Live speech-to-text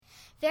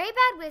Very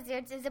Bad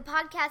Wizards is a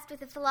podcast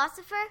with a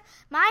philosopher,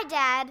 my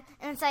dad,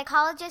 and a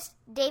psychologist,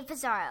 Dave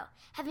Pizarro,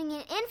 having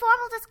an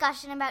informal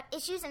discussion about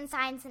issues in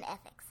science and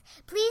ethics.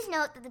 Please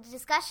note that the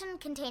discussion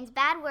contains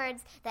bad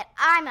words that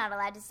I'm not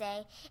allowed to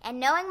say, and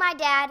knowing my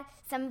dad,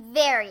 some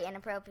very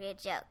inappropriate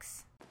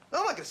jokes.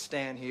 I'm not going to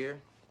stand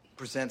here,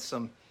 present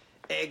some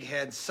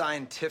egghead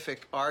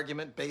scientific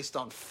argument based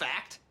on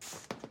fact.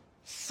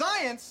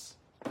 Science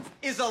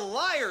is a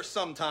liar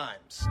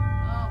sometimes.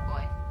 Oh,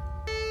 boy.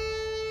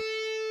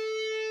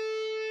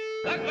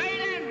 The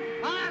great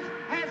boss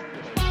has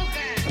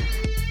spoken.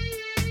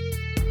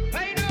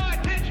 Pay no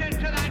attention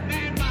to that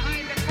man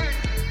behind the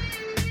curtain.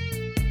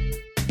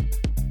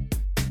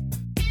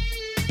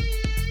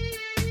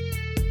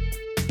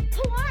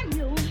 Who are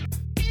you?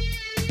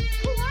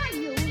 Who are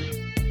you?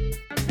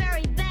 A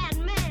very bad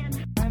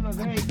man. I'm a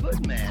very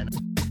good man.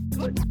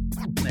 Good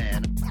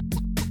man.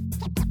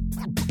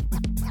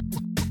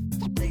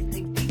 They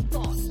think deep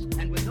thoughts,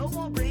 and with no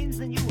more brains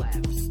than you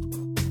have.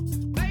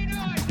 Pay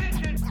no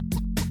attention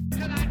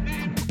to that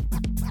man.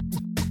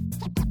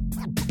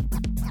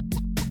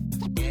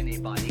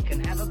 Anybody can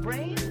have a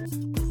brain.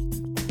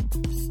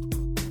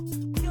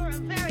 You're a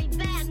very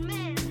bad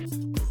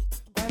man.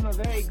 I'm a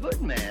very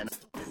good man.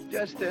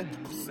 Just a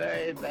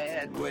very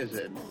bad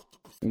wizard.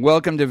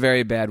 Welcome to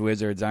Very Bad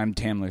Wizards. I'm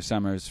Tamler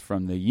Summers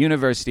from the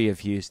University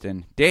of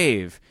Houston.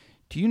 Dave,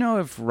 do you know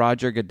if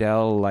Roger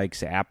Goodell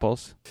likes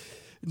apples?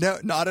 No,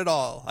 not at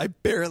all. I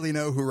barely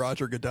know who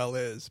Roger Goodell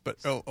is, but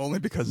only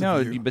because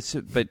of you.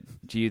 But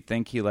do you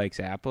think he likes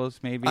apples,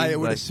 maybe? I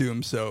would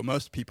assume so.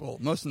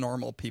 Most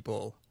normal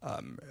people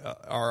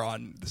are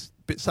on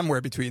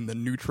somewhere between the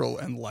neutral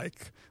and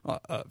like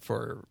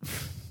for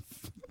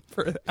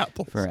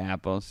apples. For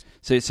apples.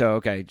 So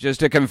okay, just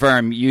to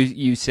confirm,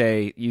 you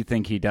say you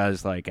think he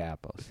does like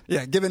apples.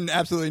 Yeah, given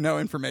absolutely no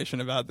information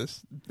about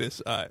this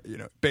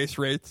base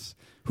rates,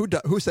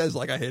 who says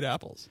like I hate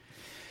apples?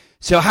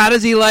 So how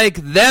does he like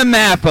them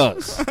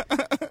apples?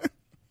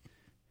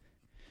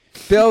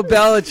 Bill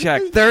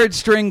Belichick, third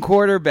string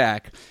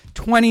quarterback,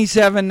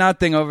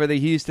 27-0 over the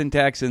Houston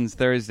Texans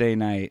Thursday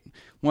night.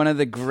 One of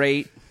the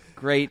great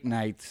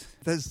nights.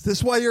 Is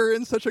this why you're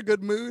in such a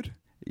good mood?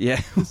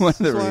 Yeah, one of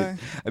the reasons.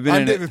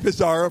 I'm David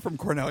Pizarro from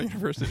Cornell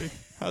University.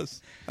 How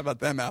about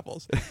them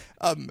apples?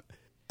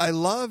 I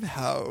love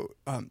how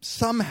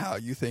somehow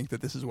you think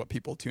that this is what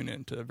people tune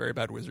in to Very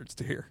Bad Wizards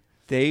to hear.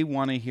 They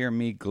want to hear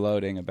me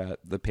gloating about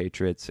the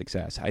Patriots'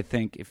 success. I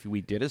think if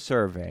we did a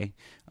survey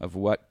of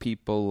what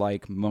people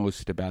like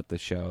most about the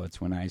show,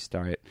 it's when I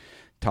start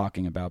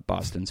talking about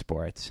Boston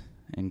sports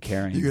and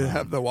caring. You could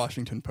have the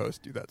Washington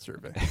Post do that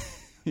survey.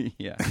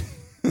 Yeah,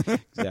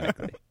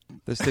 exactly.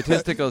 The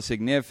statistical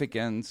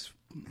significance,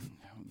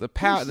 the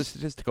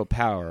statistical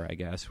power, I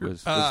guess,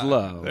 was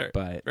low.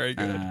 But very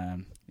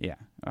good. Yeah,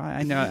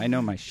 I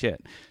know my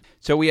shit.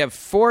 So we have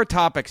 4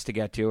 topics to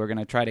get to. We're going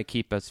to try to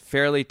keep a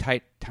fairly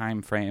tight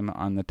time frame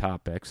on the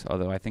topics,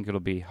 although I think it'll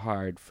be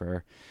hard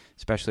for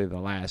especially the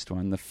last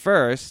one. The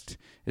first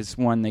is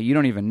one that you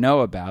don't even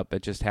know about,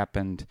 but just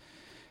happened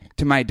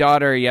to my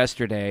daughter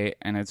yesterday,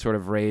 and it sort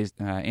of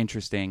raised an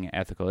interesting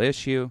ethical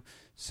issue.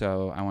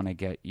 So I want to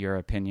get your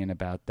opinion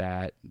about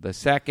that. The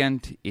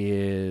second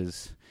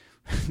is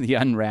the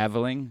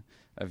unraveling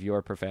of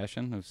your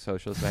profession of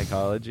social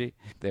psychology.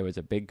 There was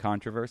a big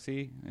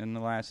controversy in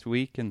the last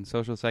week in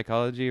social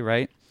psychology,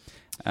 right?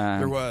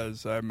 There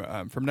was.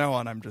 From now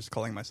on, I'm just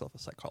calling myself a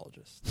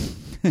psychologist.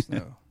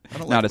 So I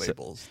don't not like a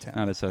labels.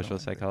 Not a social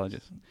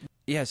psychologist.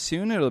 Yeah,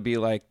 soon it'll be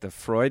like the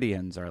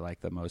Freudians are like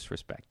the most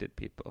respected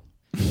people.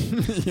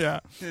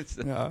 Yeah.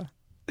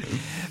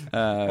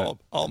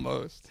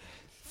 Almost.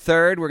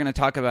 Third, we're going to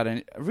talk about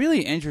a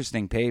really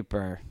interesting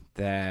paper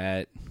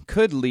that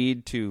could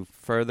lead to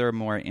further,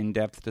 more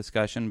in-depth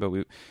discussion, but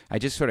I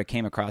just sort of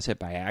came across it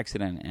by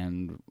accident,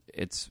 and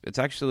it's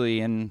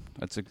actually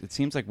it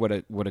seems like what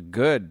a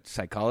good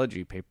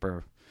psychology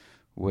paper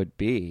would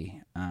be.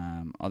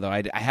 Although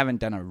I haven't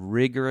done a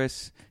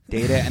rigorous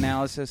data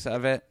analysis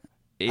of it.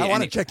 I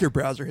want to check your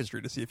browser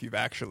history to see if you've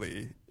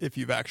actually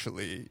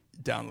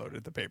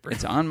downloaded the paper.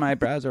 It's on my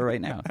browser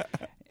right now,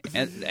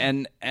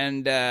 and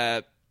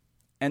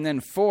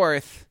then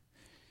fourth,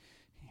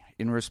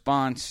 in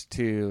response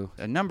to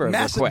a number of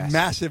requests.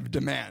 Massive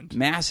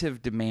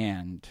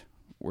demand.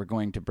 We're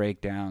going to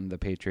break down the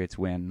Patriots'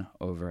 win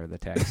over the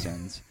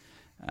Texans.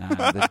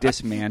 The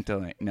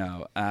dismantling.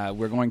 No,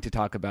 we're going to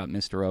talk about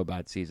Mr.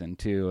 Robot Season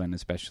 2, and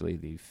especially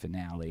the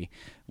finale,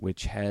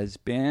 which has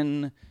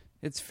been,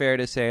 it's fair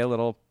to say, a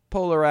little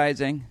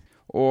polarizing,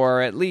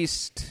 or at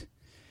least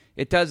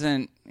it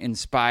doesn't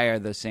inspire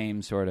the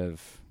same sort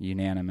of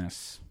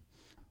unanimous,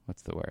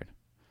 what's the word?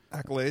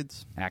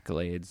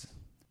 Accolades.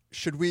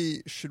 Should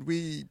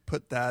we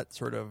put that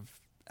sort of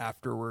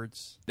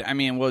afterwards? I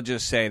mean, we'll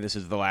just say this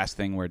is the last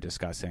thing we're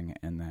discussing,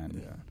 and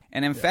then... Yeah.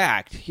 And in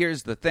fact,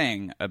 here's the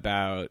thing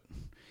about...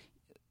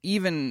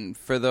 Even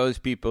for those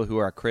people who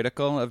are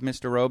critical of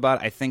Mr. Robot,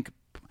 I think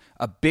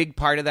a big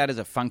part of that is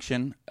a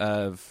function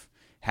of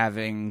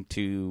having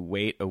to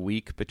wait a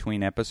week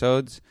between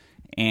episodes.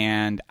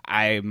 And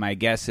my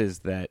guess is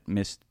that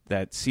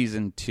that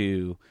season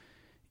 2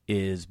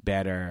 is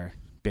better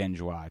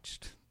binge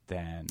watched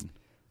than.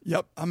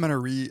 Yep, I'm gonna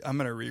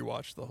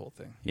rewatch the whole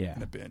thing. Yeah.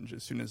 In a binge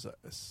as soon as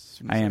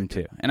I am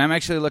too, and I'm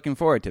actually looking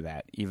forward to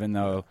that. Even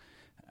though,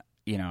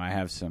 I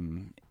have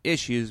some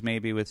issues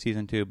maybe with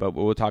season 2, but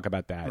we'll talk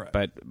about that.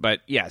 Right.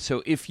 But yeah,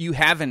 so if you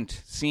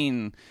haven't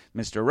seen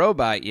Mr.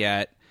 Robot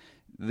yet,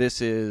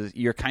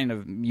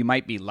 you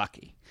might be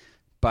lucky,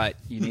 but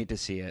you need to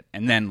see it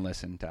and then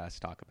listen to us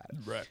talk about it.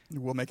 Right.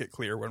 We'll make it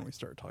clear when we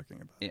start talking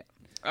about it. Yeah.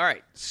 All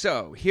right.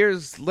 So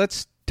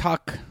let's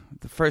talk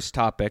the first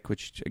topic,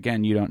 which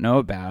again you don't know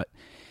about.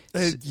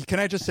 Can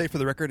I just say for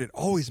the record, it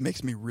always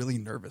makes me really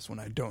nervous when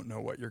I don't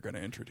know what you're going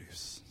to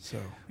introduce. So,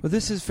 well,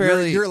 this is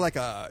fairly.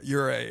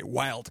 You're a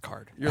wild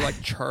card. You're like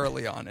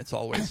Charlie on It's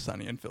Always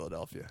Sunny in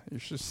Philadelphia.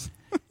 You're just.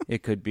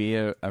 It could be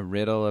a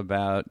riddle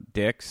about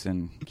dicks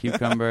and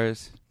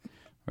cucumbers,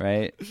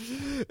 right?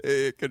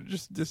 It could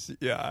just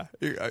yeah.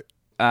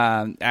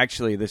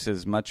 Actually, this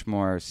is much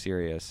more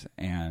serious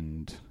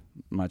and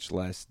much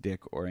less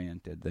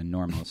dick-oriented than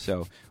normal.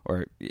 So,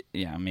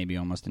 maybe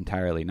almost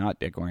entirely not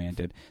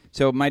dick-oriented.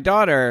 So my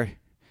daughter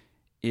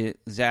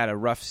is at a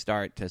rough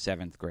start to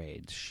 7th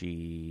grade.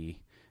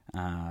 She,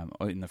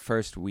 in the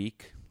first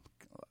week,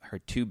 her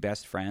 2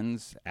 best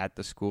friends at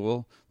the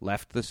school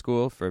left the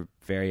school for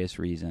various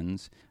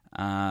reasons.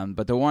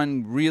 But the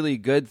one really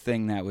good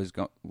thing that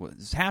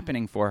was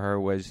happening for her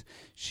was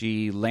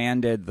she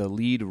landed the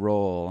lead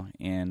role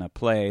in a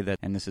play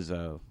and this is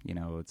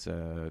it's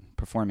a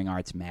performing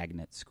arts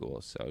magnet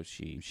school. So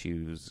she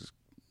was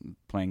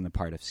playing the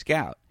part of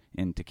Scout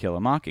in To Kill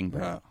a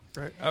Mockingbird. Oh,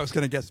 right. I was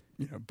going to guess,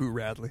 Boo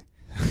Radley.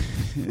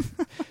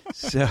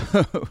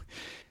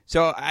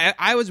 So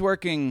I was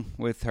working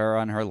with her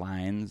on her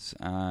lines,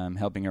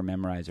 helping her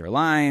memorize her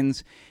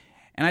lines.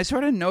 And I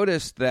sort of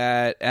noticed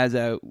that as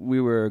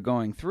we were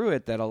going through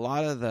it, that a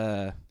lot of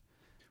the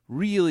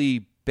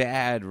really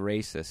bad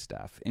racist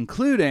stuff,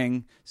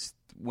 including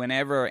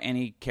whenever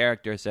any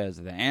character says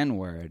the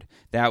N-word,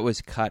 that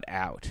was cut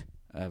out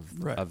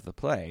of the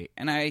play.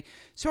 And I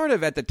sort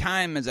of, at the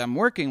time as I'm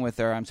working with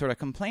her, I'm sort of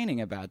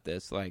complaining about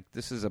this. Like,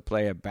 this is a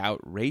play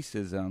about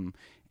racism,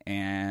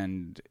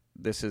 and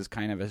this is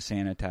kind of a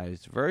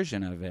sanitized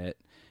version of it.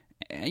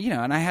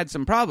 And I had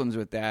some problems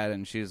with that,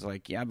 and she was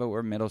like, "Yeah, but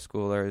we're middle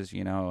schoolers,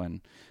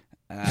 and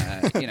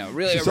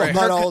really." So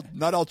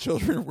not all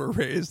children were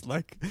raised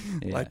like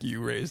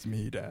you raised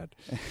me, Dad.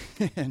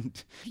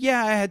 And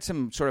I had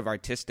some sort of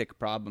artistic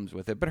problems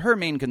with it, but her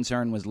main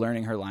concern was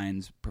learning her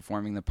lines,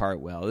 performing the part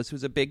well. This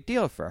was a big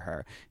deal for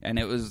her, and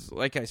it was,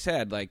 like I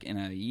said, like in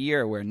a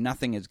year where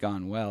nothing has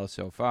gone well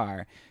so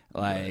far.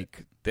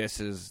 Like this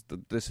is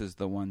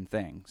the one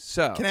thing.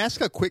 So can I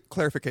ask a quick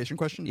clarification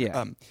question?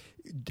 Yeah.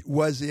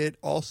 Was it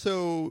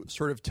also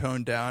sort of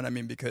toned down? I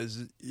mean,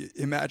 because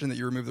imagine that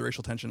you remove the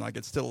racial tension, like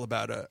it's still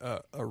about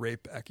a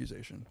rape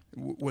accusation.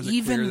 Was it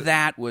even clear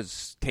that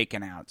was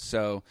taken out?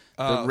 So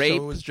the rape,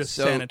 so it was just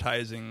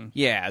sanitizing.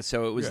 Yeah,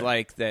 so it was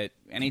like that.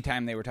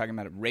 Anytime they were talking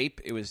about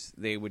rape,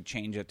 they would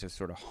change it to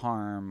sort of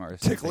harm or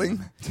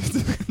something.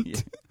 Tickling.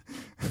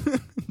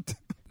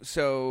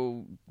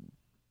 So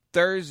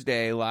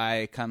Thursday,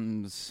 Lai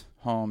comes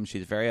home.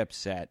 She's very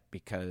upset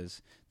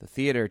because the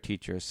theater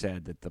teacher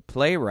said that the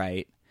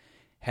playwright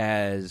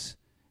has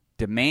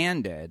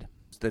demanded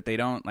that they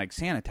don't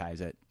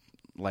sanitize it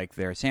like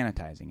they're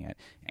sanitizing it,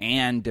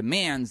 and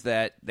demands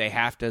that they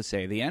have to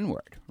say the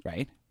N-word,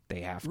 right?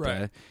 They have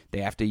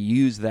to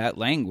use that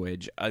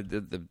language.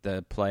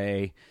 The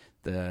play,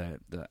 the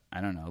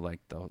I don't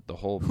know, the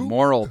whole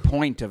moral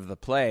point of the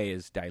play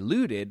is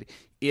diluted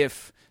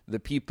if the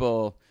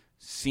people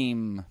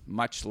seem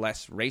much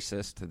less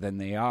racist than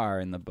they are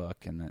in the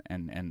book and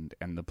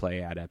the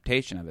play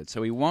adaptation of it.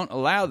 So we won't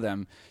allow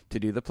them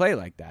to do the play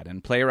like that.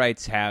 And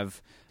playwrights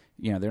have,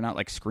 they're not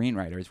like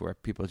screenwriters where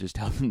people just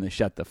tell them to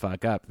shut the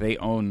fuck up. They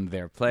own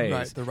their plays.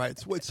 Right, the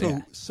rights. Wait,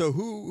 so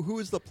who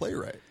is the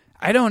playwright?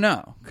 I don't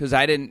know, because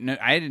I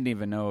didn't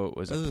even know it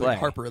was a play. Like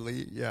Harper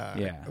Lee, yeah.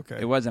 Yeah, okay.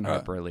 It wasn't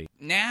Harper Lee.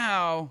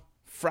 Now,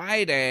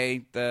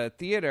 Friday, the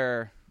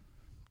theater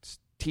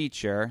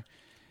teacher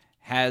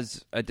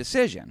has a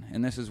decision,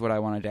 and this is what I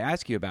wanted to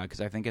ask you about,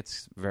 because I think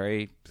it's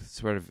very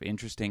sort of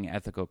interesting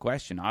ethical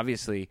question.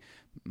 Obviously,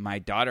 my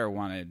daughter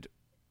wanted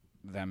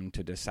them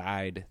to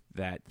decide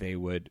that they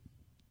would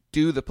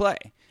do the play,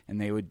 and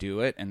they would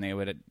do it, and they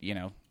would,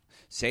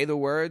 say the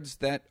words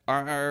that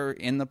are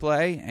in the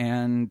play,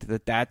 and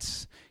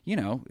that's,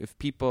 if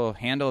people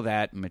handle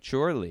that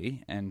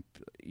maturely, and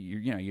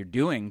you're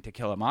doing To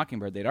Kill a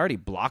Mockingbird, they'd already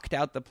blocked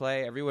out the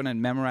play, everyone had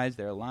memorized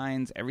their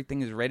lines,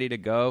 everything is ready to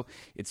go.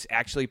 It's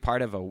actually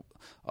part of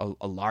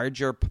a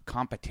larger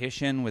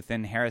competition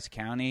within Harris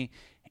County.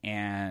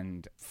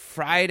 And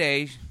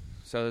Friday,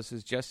 so this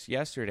is just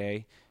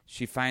yesterday,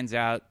 she finds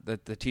out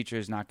that the teacher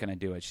is not going to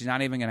do it. She's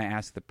not even going to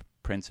ask the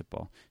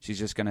principal. She's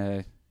just going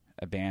to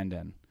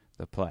abandon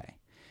the play.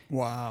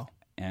 Wow.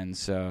 And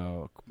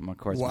so, of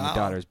course, my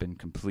daughter's been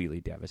completely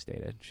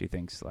devastated. She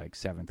thinks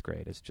 7th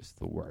grade is just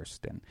the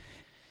worst. And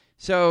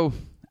so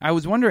I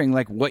was wondering,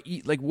 what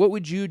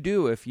would you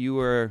do if you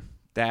were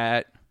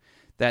that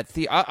that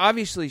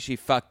obviously she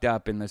fucked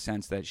up in the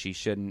sense that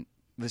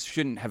this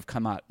shouldn't have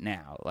come out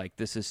now. Like,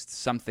 this is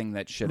something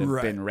that should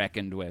have been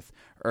reckoned with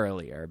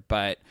earlier.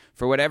 But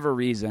for whatever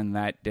reason,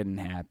 that didn't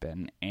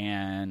happen.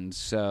 And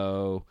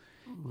so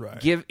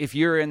if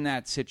you're in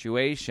that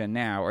situation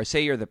now, or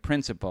say you're the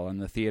principal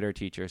and the theater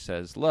teacher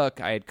says,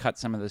 look, I had cut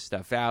some of this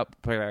stuff out,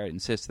 but I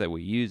insist that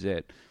we use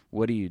it,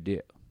 what do you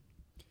do?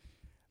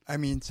 I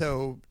mean,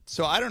 so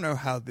I don't know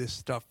how this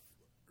stuff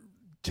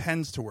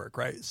tends to work,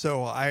 right?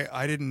 So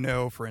I didn't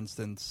know, for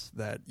instance,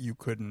 that you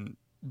couldn't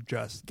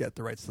just get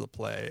the rights to the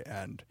play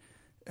and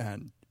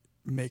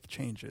make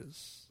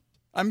changes.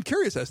 I'm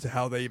curious as to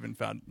how they even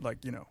found,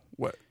 like, you know,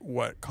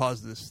 what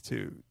caused this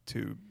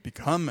to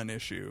become an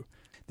issue.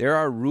 There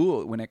are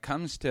rules when it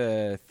comes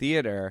to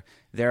theater.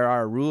 There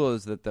are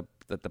rules that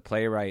the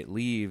playwright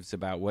leaves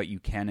about what you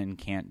can and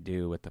can't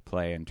do with the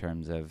play in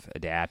terms of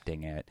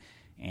adapting it.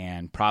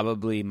 And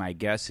probably my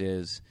guess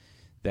is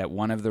that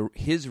one of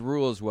his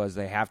rules was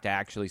they have to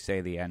actually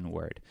say the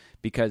N-word,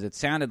 because it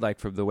sounded like,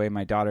 from the way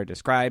my daughter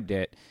described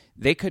it,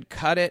 they could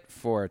cut it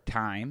for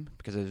time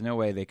because there's no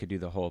way they could do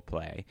the whole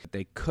play.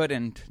 They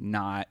couldn't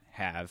not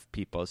have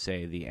people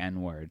say the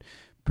N-word,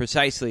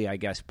 precisely, I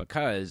guess,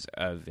 because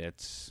of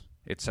it's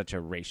such a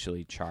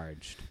racially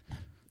charged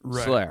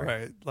slur.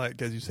 Right.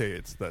 Like, as you say,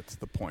 that's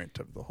the point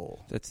of the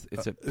whole. It's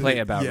a play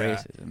about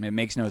racism. It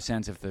makes no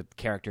sense if the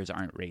characters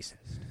aren't racist.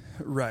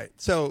 Right.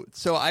 So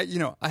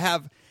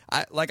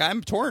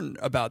I'm torn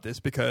about this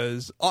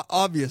because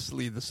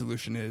obviously the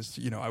solution is,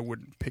 you know, I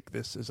wouldn't pick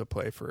this as a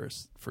play for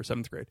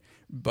 7th grade.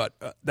 But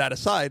that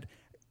aside,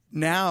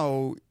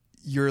 now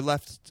you're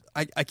left.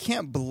 I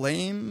can't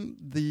blame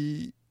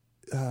the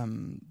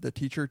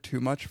teacher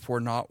too much for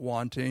not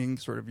wanting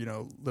sort of, you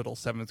know, little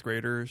 7th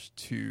graders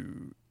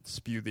to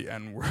spew the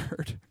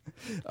N-word,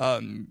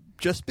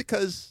 just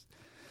because.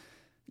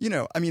 You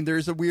know, I mean,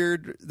 there's a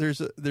weird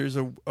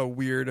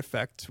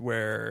effect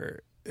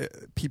where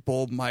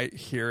people might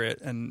hear it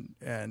and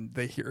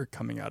they hear it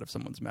coming out of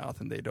someone's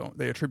mouth and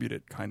they attribute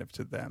it kind of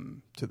to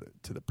them, to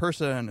the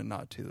person, and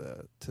not to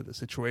the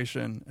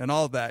situation and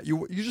all of that.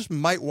 You just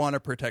might want to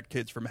protect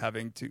kids from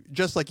having to,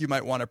 just like you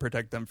might want to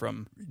protect them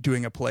from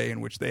doing a play in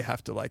which they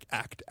have to, like,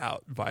 act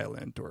out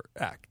violent or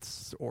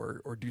acts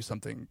or do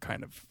something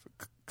kind of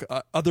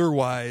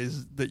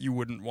otherwise that you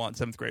wouldn't want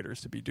 7th graders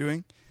to be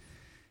doing.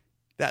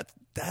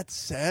 That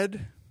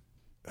said,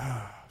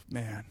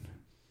 man,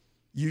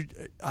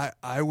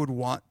 I would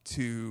want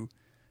to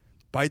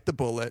bite the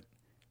bullet,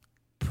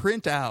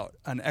 print out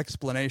an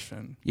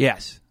explanation,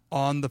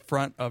 on the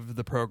front of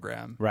the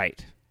program,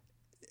 right,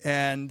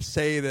 and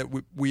say that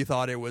we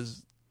thought it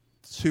was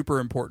super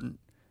important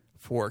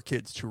for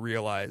kids to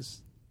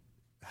realize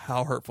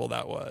how hurtful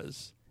that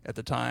was at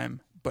the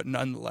time, but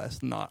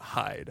nonetheless not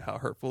hide how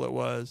hurtful it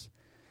was.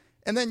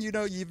 And then, you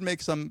know, you'd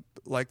make some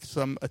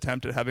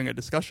attempt at having a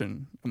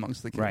discussion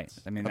amongst the kids, right?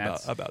 I mean,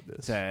 about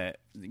this.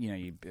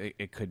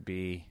 It could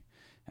be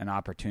an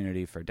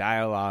opportunity for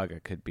dialogue.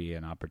 It could be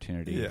an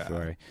opportunity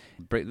for.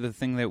 The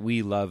thing that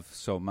we love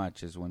so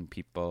much is when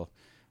people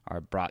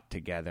are brought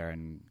together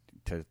and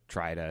to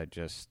try to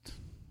just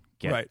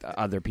get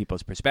other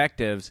people's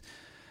perspectives.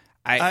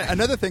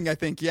 Another thing I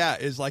think,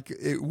 is like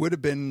it would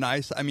have been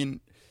nice. I mean,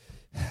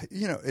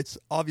 you know, it's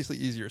obviously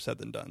easier said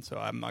than done, so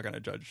I'm not going to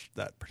judge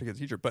that particular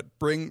teacher. But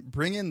bring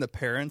in the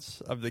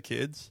parents of the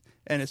kids,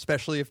 and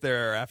especially if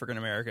there are African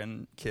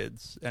American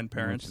kids and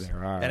parents,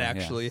 there are, and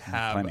actually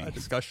have plenty. a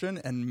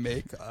discussion and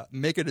make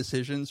a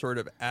decision sort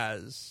of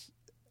as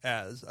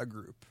a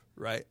group,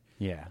 right?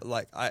 Yeah.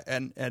 Like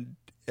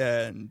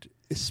and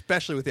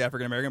especially with the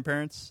African American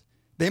parents,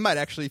 they might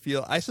actually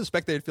feel. I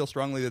suspect they'd feel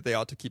strongly that they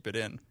ought to keep it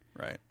in,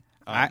 right?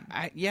 So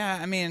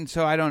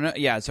I don't know.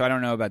 Yeah, so I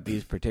don't know about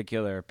these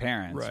particular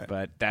parents, right.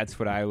 But that's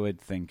what I would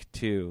think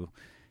too.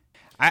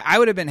 I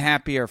would have been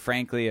happier,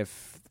 frankly,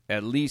 if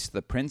at least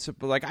the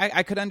principal, like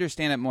I could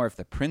understand it more if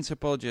the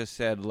principal just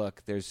said,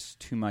 "Look, there's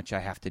too much I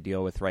have to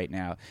deal with right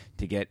now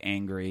to get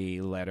angry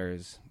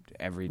letters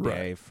every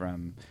day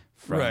from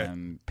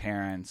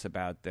parents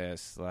about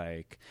this."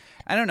 Like,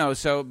 I don't know.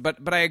 So,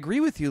 but I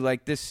agree with you.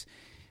 Like this.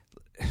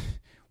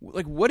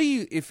 Like, what do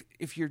you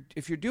if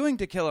you're doing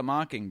To Kill a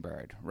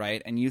Mockingbird,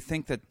 right? And you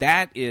think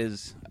that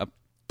is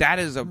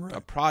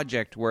a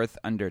project worth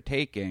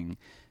undertaking,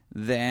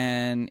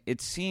 then it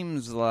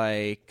seems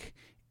like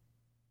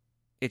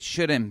it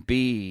shouldn't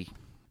be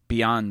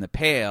beyond the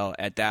pale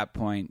at that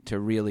point to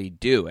really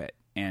do it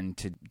and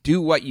to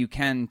do what you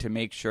can to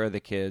make sure the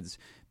kids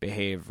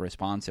behave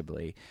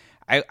responsibly.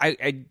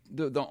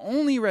 The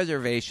only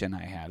reservation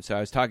I have. So I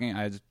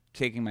was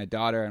taking my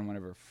daughter and one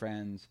of her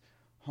friends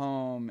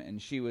home,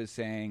 and she was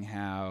saying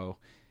how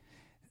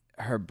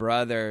her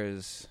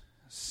brothers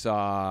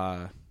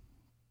saw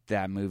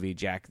that movie,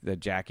 the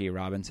Jackie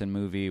Robinson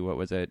movie. What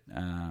was it?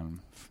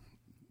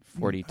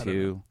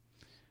 42.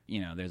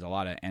 You know, there's a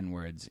lot of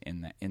N-words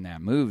in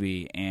that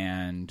movie,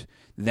 and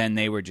then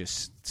they were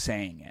just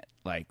saying it,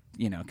 like,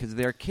 you know, because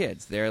they're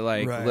kids. They're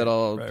like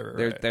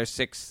they're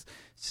sixth,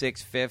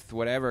 fifth,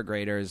 whatever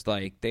graders.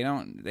 Like they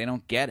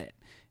don't get it.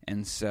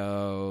 And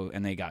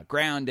they got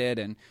grounded.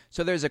 And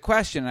so there's a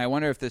question, and I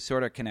wonder if this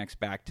sort of connects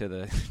back to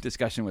the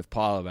discussion with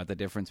Paul about the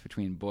difference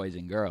between boys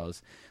and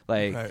girls.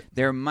 Like, Right.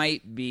 there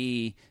might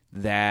be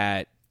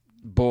that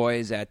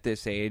boys at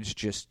this age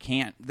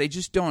they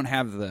just don't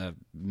have the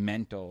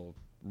mental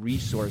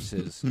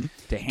resources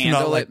to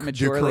handle Not like it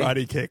maturely. do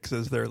karate kicks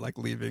as they're like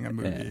leaving a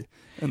movie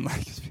and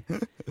like.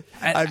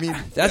 I mean,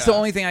 that's the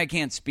only thing I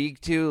can't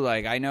speak to.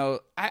 Like, I know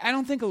I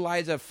don't think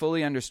Eliza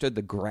fully understood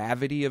the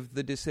gravity of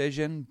the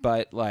decision,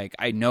 but like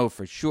I know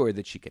for sure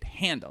that she could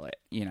handle it,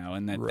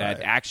 and that Right.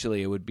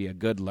 actually it would be a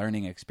good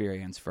learning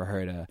experience for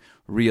her to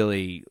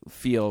really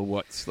feel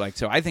what's like.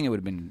 So I think it would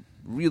have been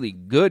really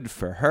good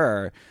for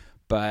her,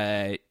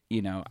 but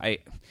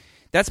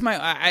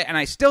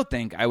I still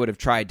think I would have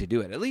tried to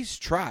do it. At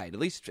least,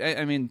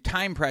 I mean,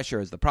 time pressure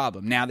is the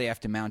problem. Now they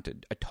have to mount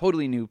a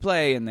totally new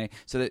play,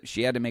 so that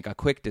she had to make a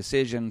quick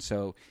decision.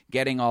 So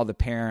getting all the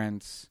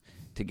parents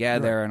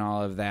together and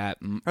all of that.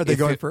 Are they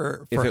going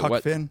for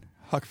Huck Finn?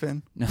 Huck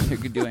Finn? No,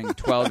 they're doing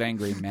 12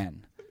 Angry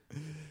Men.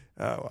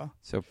 Oh, wow.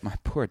 So my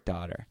poor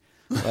daughter.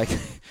 Like,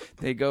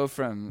 they go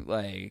from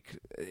like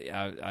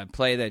a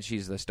play that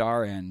she's the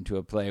star in to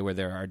a play where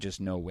there are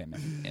just no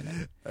women in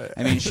it.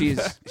 I mean,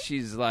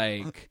 she's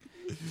like,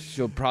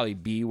 she'll probably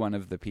be one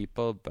of the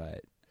people,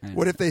 but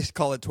What if they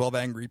call it 12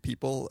 Angry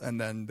People and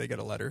then they get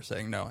a letter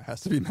saying no, it has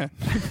to be men?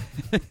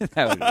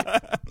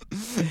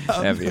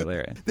 that'd be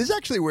hilarious. This is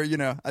actually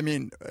where I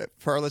mean,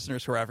 for our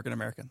listeners who are African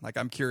American, like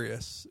I'm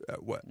curious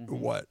what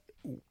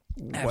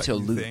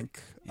Absolutely. you think.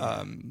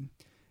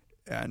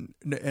 And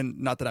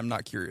not that I'm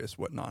not curious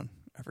what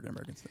non-African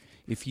Americans think.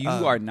 If you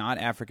are not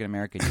African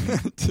American,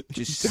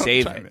 just Don't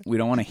save chime it. in. We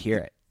don't want to hear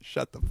it.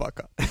 Shut the fuck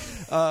up.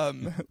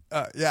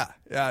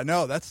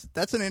 No,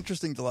 that's an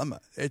interesting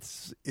dilemma.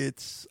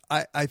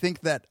 I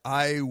think that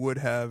I would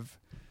have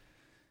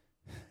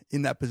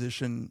in that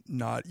position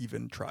not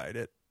even tried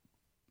it.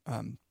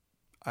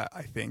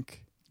 I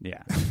think.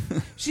 Yeah.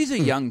 She's a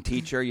young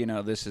teacher,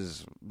 this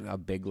is a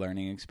big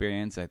learning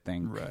experience. I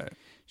think Right.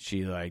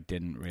 she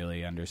didn't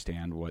really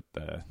understand what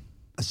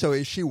So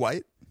is she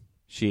white?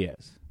 she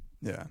is.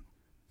 Yeah.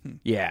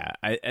 Yeah,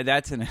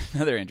 that's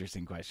another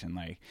interesting question.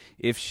 Like,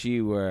 if she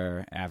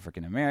were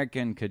African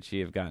American, could she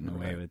have gotten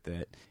away with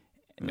it?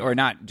 Or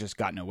not just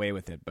gotten away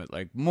with it, but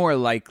like more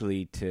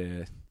likely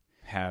to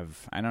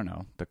have, I don't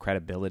know, the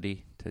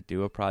credibility to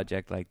do a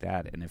project like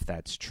that. And if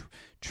that's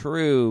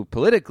true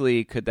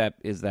politically,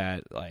 is that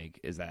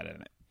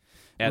an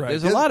Right.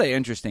 There's a lot of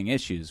interesting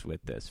issues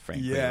with this,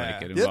 frankly. Yeah.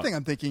 Like, The other thing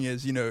I'm thinking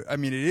is, I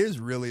mean, it is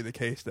really the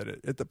case that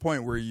at the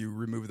point where you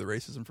remove the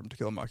racism from To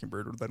Kill a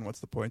Mockingbird, then what's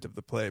the point of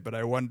the play? But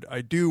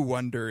I do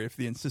wonder if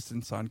the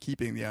insistence on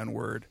keeping the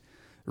N-word,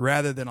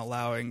 rather than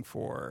allowing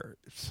for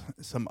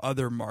some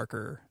other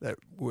marker that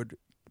would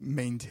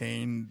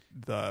maintain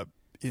the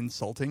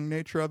insulting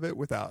nature of it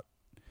without,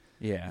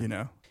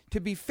 To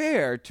be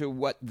fair to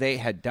what they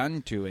had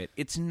done to it,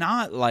 it's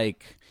not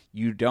like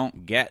you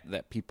don't get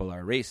that people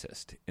are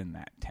racist in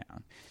that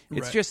town.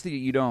 It's Right. just that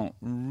you don't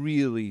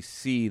really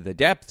see the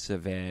depths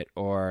of it,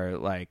 or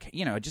like,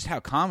 just how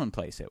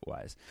commonplace it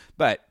was.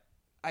 But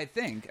I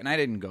think, and I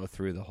didn't go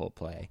through the whole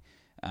play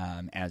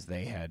as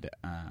they had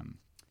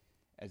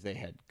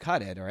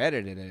cut it or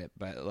edited it,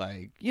 but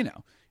like,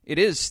 it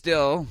is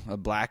still a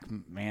black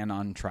man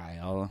on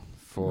trial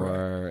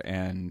for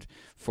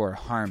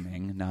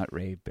harming, not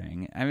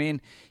raping. I mean,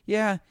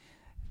 yeah.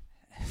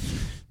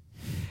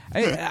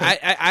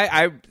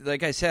 I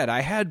like I said, I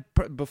had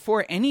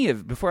before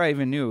I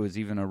even knew it was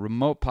even a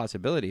remote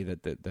possibility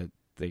that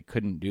they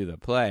couldn't do the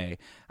play.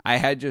 I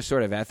had just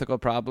sort of ethical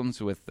problems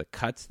with the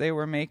cuts they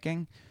were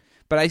making,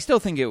 but I still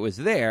think it was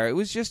there. It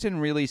was just in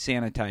really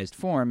sanitized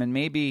form, and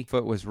maybe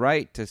Foot was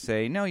right to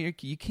say, no, you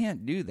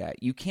can't do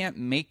that. You can't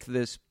make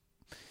this.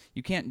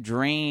 You can't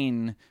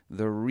drain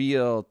the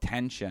real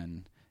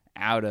tension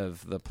out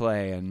of the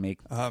play and make.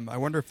 I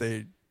wonder if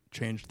they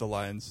changed the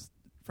lines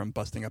from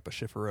busting up a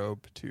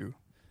chifforobe to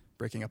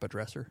breaking up a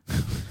dresser.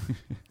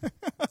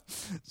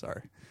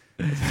 Sorry.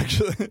 It's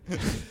actually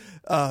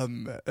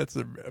that's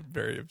a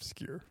very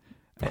obscure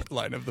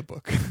line of the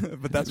book.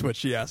 But that's what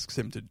she asks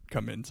him to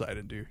come inside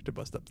and do, to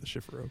bust up the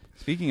chifforobe.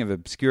 Speaking of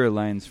obscure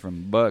lines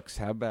from books,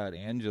 how about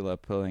Angela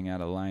pulling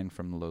out a line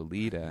from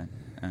Lolita?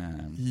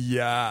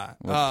 Yeah.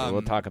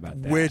 We'll talk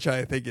about that. Which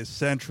I think is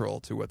central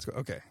to what's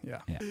okay,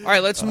 yeah. All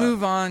right, let's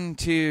move on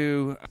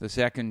to the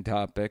second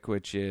topic,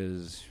 which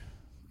is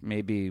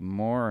maybe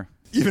more...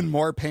 Even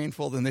more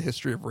painful than the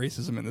history of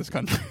racism in this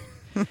country.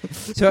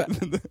 So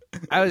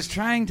I was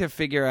trying to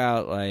figure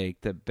out like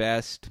the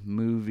best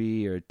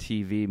movie or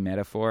TV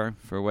metaphor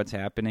for what's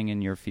happening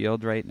in your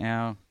field right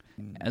now.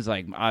 As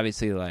like,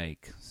 obviously,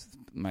 like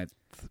my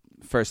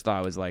first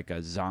thought was like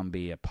a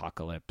zombie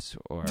apocalypse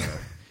or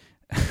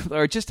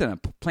or just a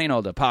plain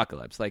old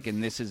apocalypse. Like,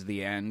 and this is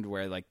the end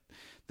where like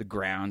the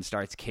ground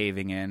starts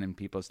caving in and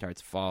people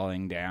starts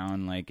falling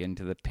down like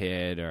into the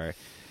pit or.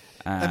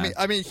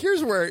 I mean,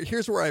 here's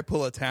where I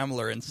pull a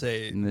Tamler and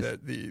say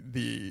that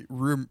the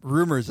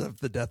rumors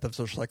of the death of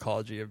social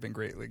psychology have been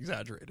greatly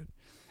exaggerated.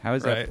 How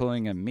is that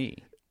pulling a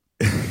me?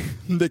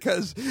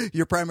 because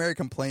your primary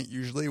complaint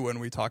usually when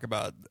we talk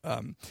about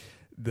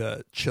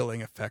the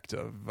chilling effect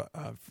of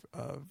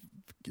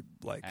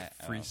like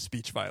free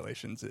speech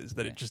violations is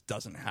that it just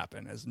doesn't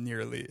happen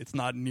it's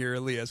not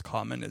nearly as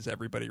common as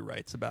everybody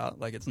writes about.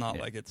 Like it's not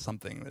like it's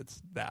something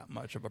that's that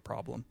much of a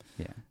problem.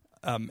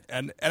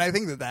 And I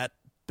think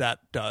that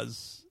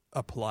does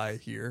apply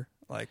here.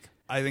 Like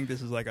I think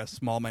this is like a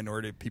small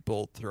minority of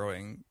people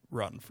throwing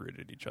rotten fruit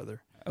at each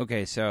other.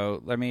 Okay,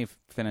 so let me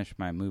finish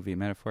my movie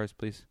metaphors,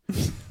 please.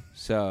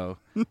 So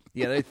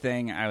the other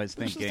thing I was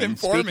thinking,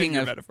 speaking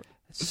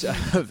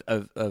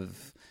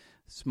of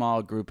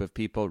small group of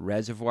people,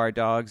 Reservoir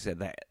Dogs at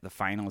the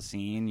final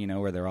scene, you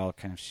know, where they're all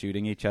kind of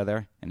shooting each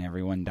other and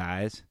everyone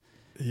dies.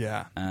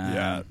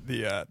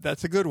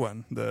 That's a good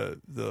one.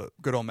 The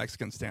good old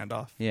Mexican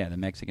standoff. Yeah, the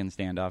Mexican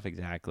standoff,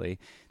 exactly.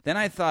 Then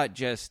I thought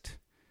just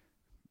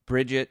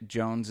Bridget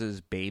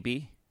Jones's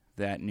Baby,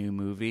 that new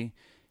movie,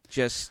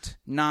 just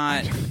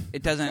not.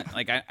 It doesn't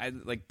like I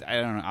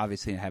don't know.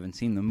 Obviously, I haven't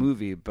seen the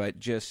movie, but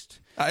just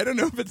I don't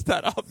know if it's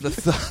that obvious.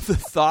 The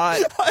thought.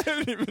 I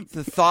don't even.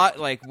 The thought,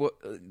 like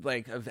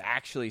of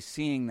actually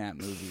seeing that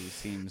movie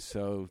seems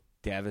so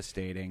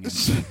devastating.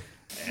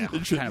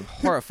 And, kind of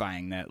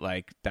horrifying that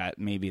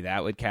maybe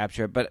that would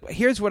capture it. But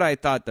here's what I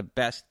thought the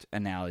best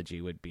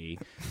analogy would be,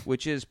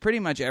 which is pretty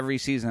much every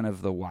season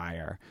of The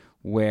Wire,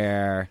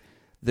 where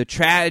the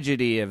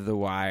tragedy of The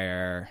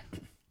Wire,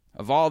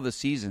 of all the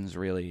seasons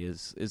really,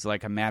 is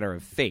like a matter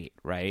of fate,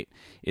 right?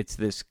 It's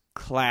this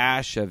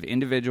clash of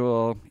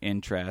individual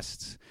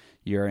interests,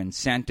 your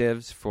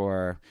incentives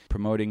for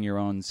promoting your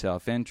own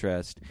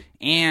self-interest,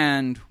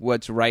 and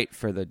what's right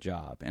for the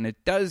job. And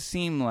it does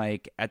seem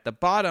like at the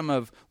bottom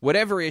of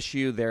whatever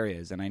issue there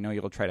is, and I know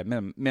you'll try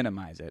to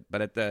minimize it,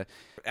 but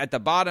at the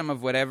bottom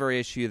of whatever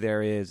issue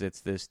there is,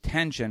 it's this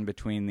tension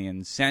between the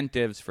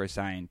incentives for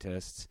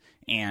scientists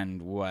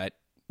and what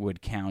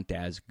would count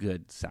as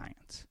good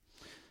science.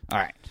 All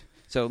right.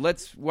 So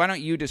why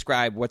don't you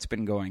describe what's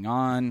been going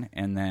on,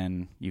 and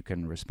then you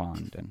can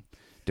respond and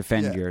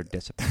defend your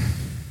discipline.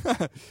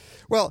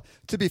 Well,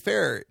 to be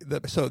fair,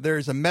 so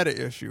there's a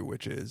meta issue,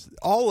 which is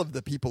all of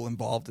the people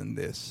involved in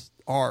this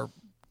are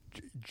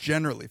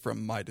generally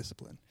from my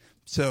discipline.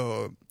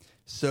 So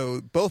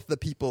both the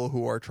people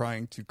who are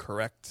trying to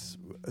correct,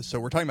 so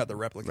we're talking about the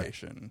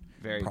replication,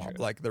 Very true.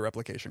 Like the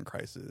replication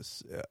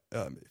crisis,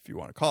 if you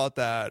want to call it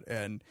that,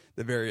 and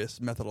the various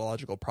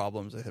methodological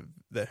problems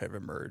that have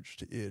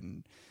emerged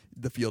in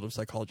the field of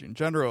psychology in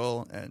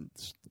general and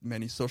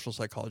many social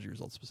psychology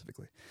results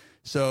specifically.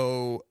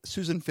 So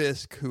Susan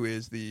Fiske, who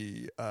is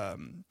the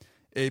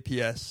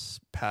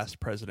APS past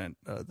president,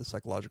 the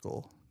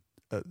Psychological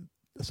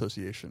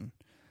Association,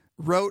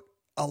 wrote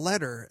a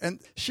letter,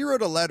 and she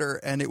wrote a letter,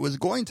 and it was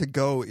going to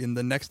go in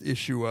the next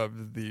issue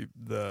of the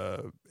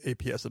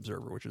APS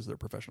Observer, which is their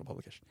professional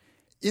publication.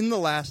 In the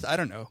last, I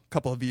don't know,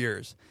 couple of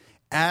years,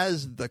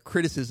 as the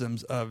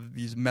criticisms of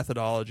these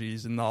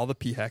methodologies and all the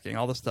p-hacking,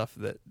 all the stuff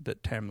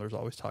that Tamler's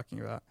always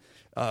talking about,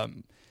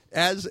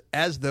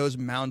 as those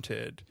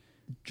mounted,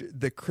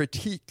 the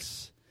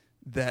critiques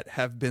that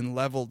have been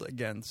leveled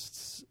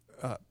against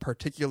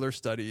particular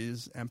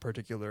studies and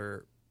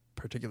particular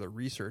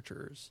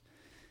researchers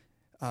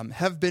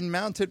have been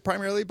mounted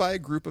primarily by a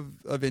group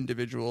of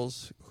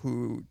individuals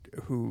who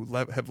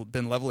have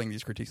been leveling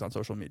these critiques on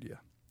social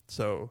media.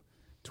 So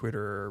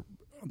Twitter,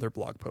 their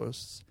blog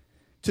posts.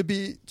 To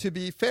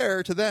be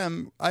fair to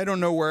them, I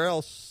don't know where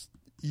else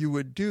you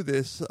would do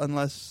this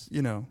unless,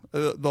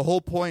 the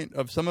whole point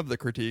of some of the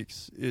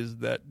critiques is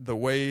that the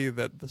way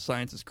that the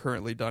science is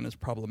currently done is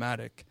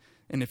problematic.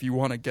 And if you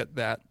want to get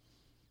that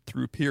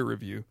through peer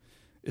review,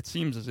 it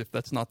seems as if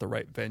that's not the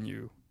right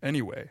venue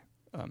anyway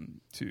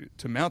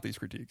to mount these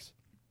critiques.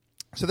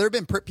 So there have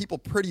been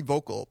pretty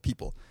vocal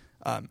people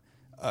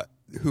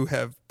who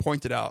have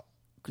pointed out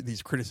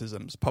these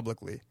criticisms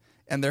publicly.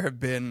 And there have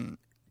been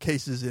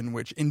cases in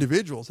which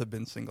individuals have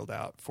been singled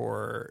out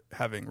for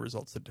having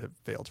results that have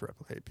failed to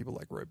replicate. People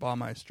like Roy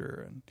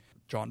Baumeister and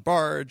John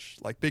Barge,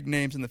 like big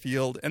names in the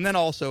field, and then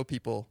also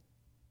people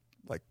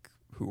like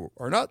who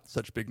are not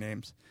such big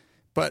names.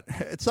 But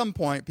at some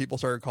point, people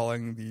started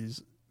calling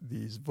these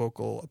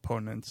vocal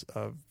opponents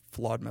of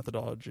flawed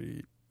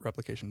methodology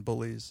replication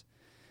bullies.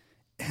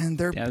 And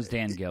that was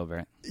Dan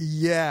Gilbert.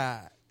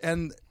 Yeah.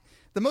 And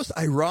the most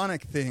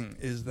ironic thing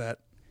is that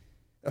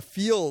a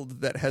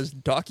field that has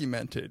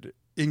documented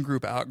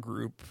in-group,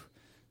 out-group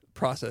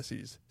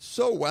processes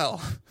so well,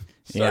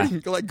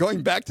 like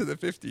going back to the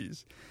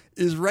 50s,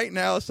 is right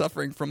now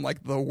suffering from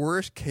like the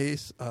worst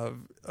case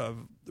of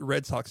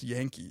Red Sox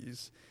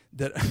Yankees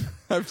that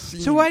I've seen.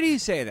 So why do you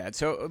say that?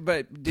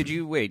 But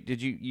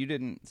you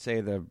didn't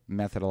say the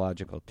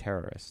methodological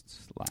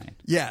terrorists line.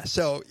 Yeah,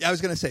 so I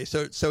was going to say,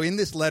 so in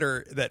this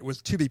letter that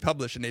was to be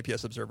published in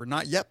APS Observer,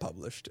 not yet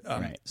published,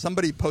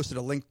 somebody posted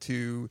a link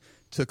to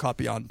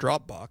copy on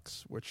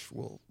Dropbox, which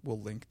we'll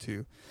link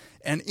to.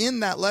 And in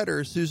that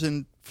letter,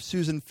 Susan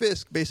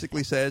Fiske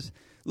basically says,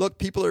 look,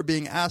 people are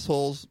being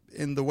assholes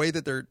in the way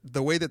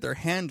that they're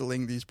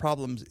handling these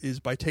problems is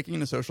by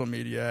taking to social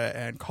media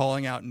and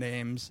calling out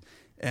names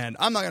And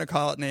I'm not going to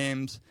call out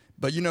names,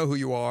 but you know who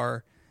you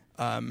are.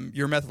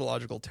 You're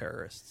methodological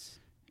terrorists,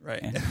 right?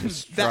 And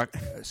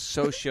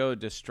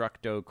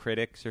socio-destructo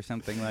critics or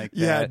something like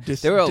Yeah,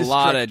 that. There were a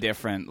lot destruct- of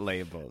different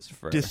labels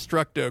for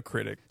Destructo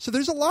critic. So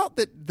there's a lot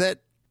that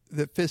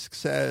Fisk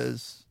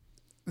says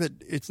that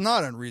it's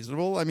not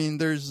unreasonable. I mean,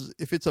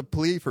 if it's a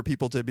plea for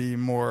people to be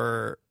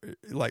more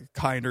like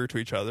kinder to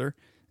each other,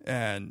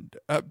 and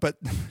but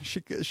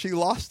she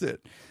lost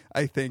it,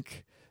 I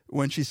think,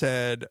 when she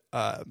said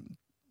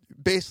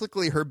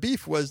basically her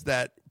beef was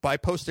that by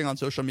posting on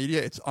social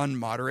media, it's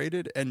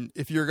unmoderated, and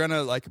if you're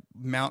gonna like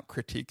mount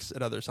critiques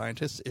at other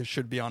scientists, it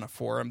should be on a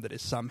forum that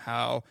is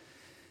somehow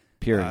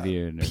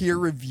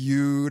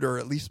peer-reviewed or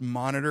at least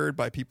monitored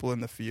by people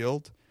in the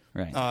field.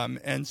 Right.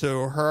 And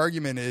so her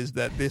argument is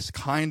that this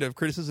kind of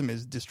criticism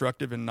is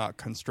destructive and not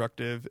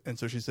constructive. And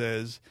so she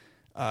says,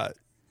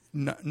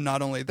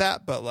 not only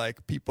that, but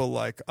like people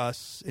like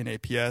us in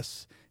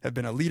APS have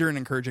been a leader in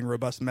encouraging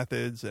robust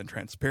methods and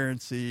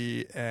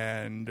transparency.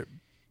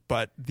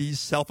 But these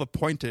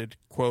self-appointed,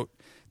 quote,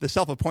 the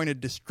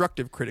self-appointed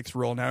destructive critic's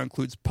role now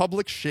includes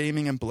public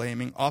shaming and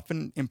blaming,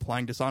 often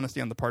implying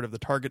dishonesty on the part of the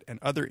target and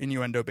other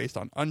innuendo based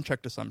on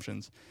unchecked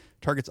assumptions.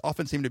 Targets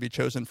often seem to be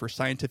chosen for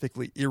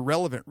scientifically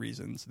irrelevant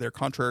reasons, their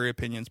contrary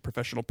opinions,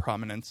 professional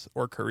prominence,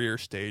 or career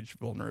stage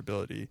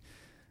vulnerability.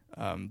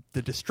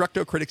 The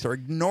destructo critics are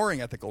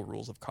ignoring ethical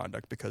rules of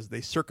conduct because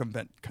they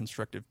circumvent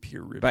constructive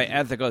peer review. By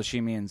ethical,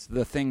 she means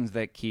the things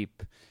that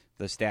keep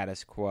the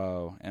status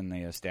quo and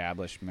the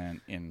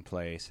establishment in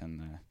place,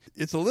 and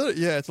it's a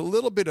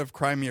little bit of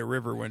Crimea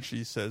River when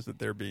she says that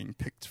they're being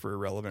picked for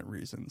irrelevant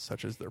reasons,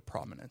 such as their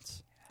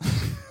prominence.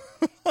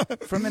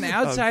 From an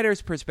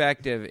outsider's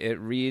perspective, it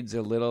reads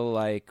a little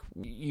like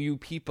you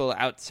people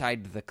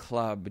outside the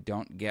club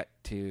don't get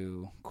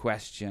to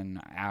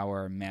question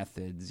our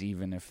methods,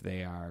 even if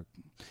they are,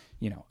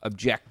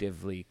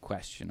 objectively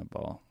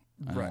questionable.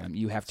 Right.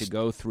 You have to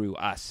go through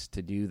us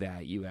to do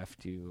that. You have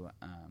to.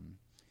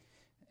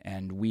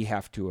 And we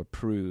have to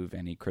approve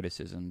any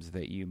criticisms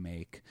that you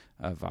make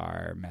of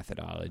our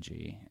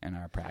methodology and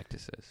our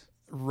practices.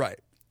 Right.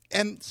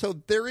 And so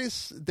there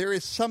is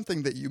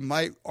something that you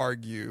might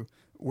argue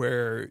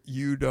where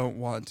you don't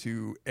want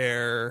to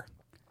air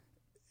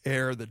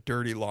the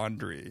dirty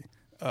laundry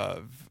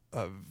of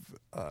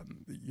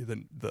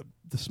the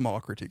small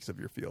critiques of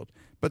your field.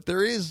 But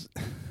there is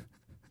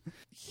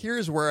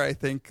here's where I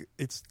think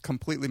it's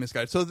completely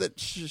misguided. So that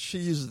she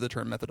uses the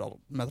term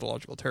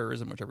methodological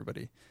terrorism, which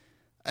everybody,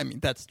 I mean,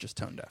 that's just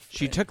tone deaf.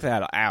 She took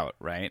that out,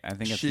 right? I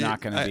think it's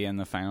not going to be in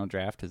the final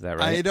draft. Is that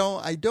right?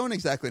 I don't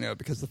exactly know,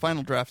 because the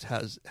final draft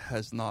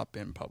has not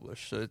been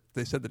published. So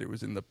they said that it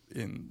was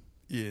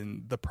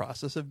in the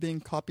process of being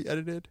copy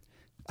edited.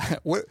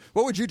 What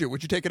would you do?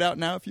 Would you take it out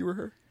now if you were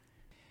her?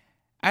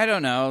 I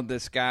don't know.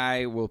 This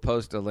guy will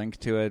post a link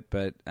to it,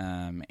 but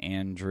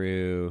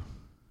Andrew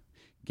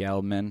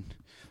Gelman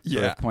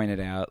sort of pointed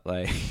out,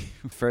 like,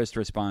 first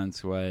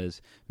response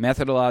was,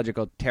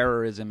 methodological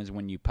terrorism is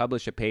when you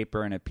publish a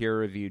paper in a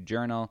peer-reviewed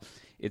journal.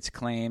 Its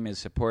claim is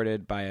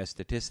supported by a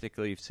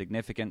statistically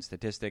significant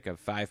statistic of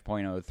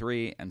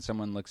 5.03, and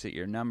someone looks at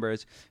your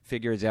numbers,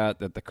 figures out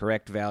that the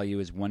correct value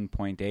is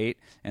 1.8,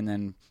 and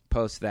then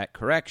posts that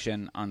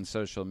correction on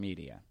social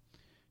media.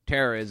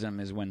 Terrorism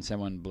is when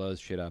someone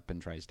blows shit up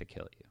and tries to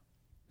kill you.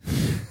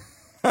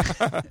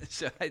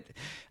 So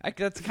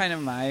that's kind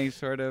of my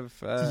sort of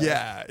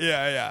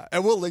yeah.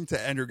 And we'll link to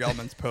Andrew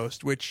Gelman's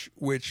post, which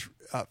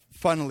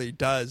funnily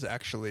does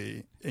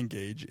actually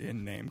engage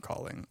in name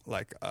calling,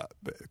 like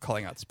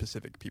calling out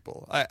specific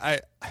people.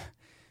 There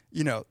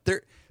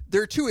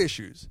are two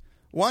issues.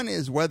 One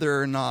is whether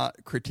or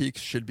not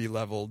critiques should be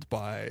leveled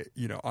by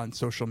on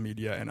social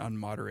media and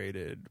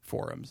unmoderated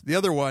forums. The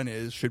other one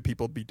is, should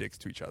people be dicks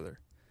to each other?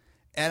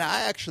 And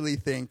I actually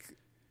think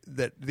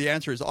that the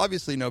answer is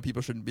obviously no, people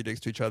shouldn't be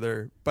dicks to each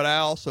other. But I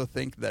also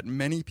think that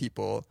many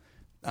people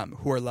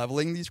who are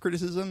leveling these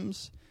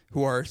criticisms,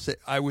 who are,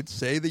 I would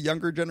say, the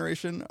younger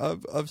generation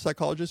of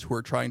psychologists who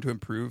are trying to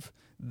improve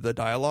the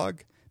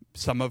dialogue,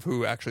 some of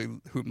whom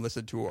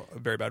listened to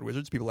Very Bad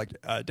Wizards, people like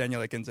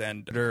Daniel Akins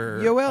and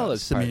Yoel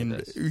is part of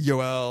this.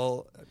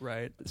 Yoel,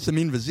 right?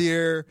 Samin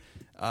Vazir,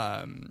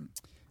 Sanjay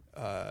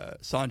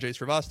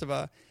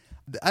Srivastava.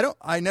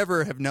 I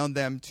never have known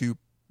them to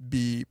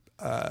be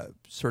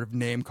sort of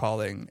name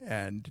calling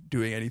and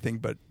doing anything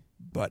but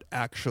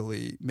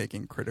actually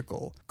making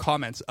critical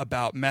comments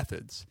about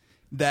methods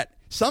that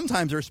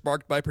sometimes are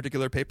sparked by a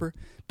particular paper.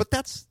 But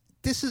this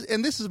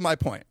is my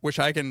point, which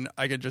I can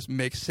just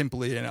make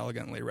simply and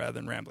elegantly rather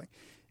than rambling.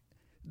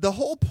 The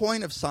whole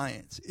point of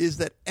science is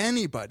that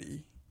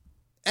anybody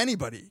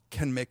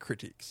can make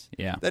critiques.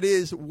 Yeah. That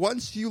is,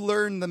 once you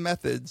learn the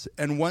methods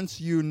and once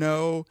you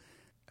know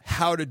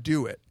how to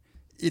do it,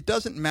 it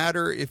doesn't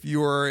matter if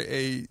you're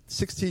a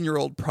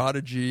 16-year-old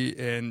prodigy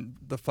in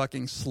the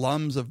fucking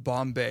slums of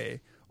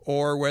Bombay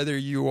or whether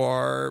you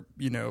are,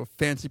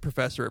 fancy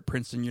professor at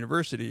Princeton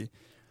University.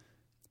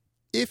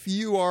 If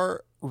you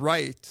are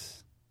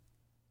right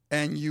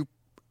and you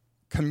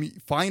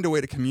find a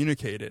way to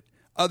communicate it,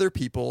 other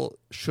people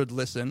should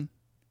listen,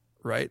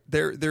 right?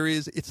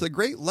 It's a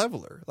great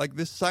leveler. Like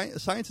this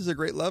science is a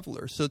great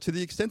leveler. So to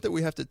the extent that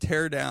we have to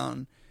tear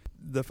down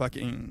the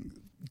fucking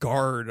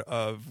guard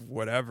of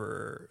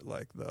whatever,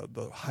 like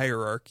the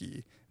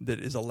hierarchy that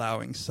is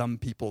allowing some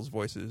people's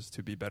voices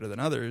to be better than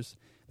others,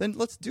 then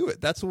let's do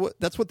it. That's what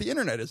the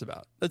internet is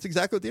about. That's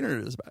exactly what the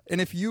internet is about. And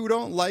if you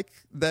don't like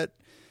that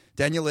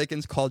Daniel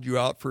Lakens called you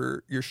out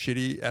for your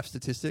shitty F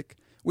statistic,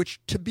 which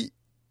to be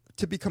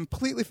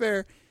completely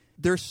fair,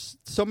 there's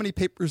so many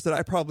papers that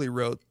I probably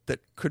wrote that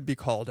could be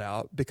called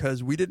out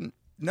because we didn't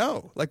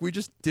know. Like, we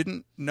just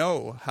didn't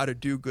know how to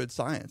do good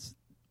science.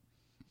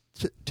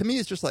 To me,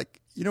 it's just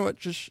like, you know what?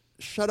 Just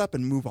shut up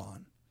and move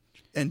on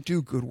and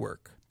do good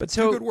work. But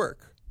do good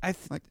work.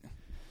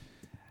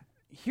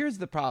 Here's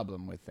the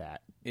problem with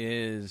that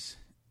is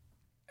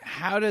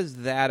how does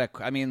that...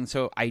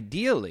 so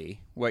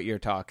ideally what you're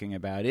talking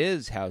about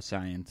is how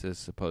science is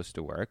supposed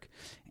to work.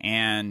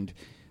 And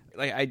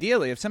like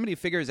ideally, if somebody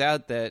figures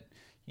out that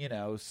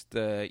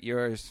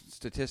your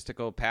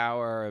statistical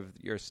power of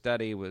your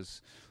study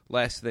was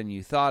less than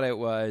you thought it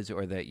was,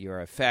 or that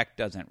your effect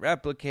doesn't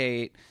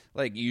replicate,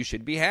 like, you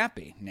should be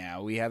happy.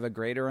 Now we have a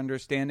greater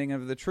understanding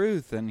of the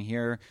truth, and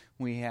here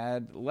we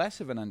had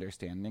less of an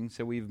understanding,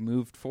 so we've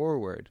moved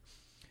forward.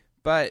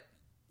 But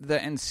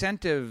the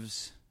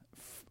incentives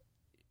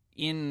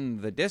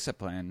in the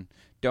discipline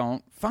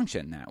don't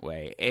function that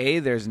way. A,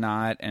 there's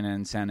not an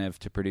incentive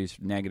to produce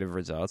negative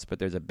results, but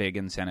there's a big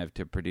incentive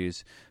to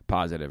produce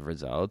positive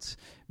results.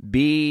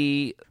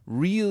 B,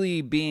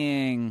 really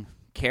being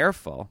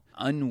careful,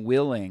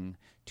 unwilling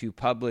to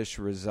publish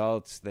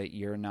results that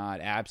you're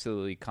not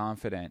absolutely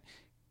confident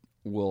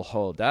will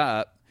hold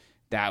up,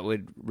 that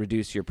would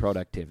reduce your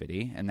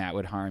productivity and that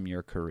would harm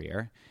your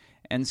career.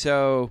 And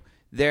so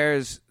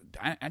did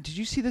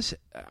you see this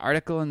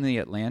article in The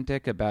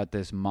Atlantic about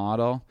this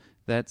model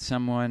that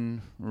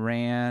someone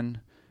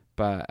ran?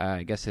 But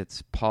I guess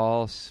it's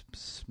Paul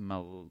Smaldino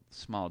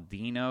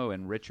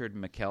and Richard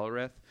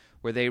McElrath,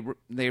 where they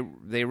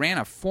ran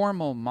a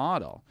formal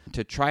model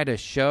to try to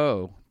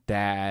show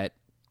that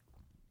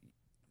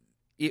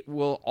it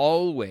will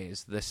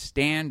always, the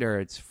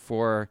standards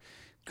for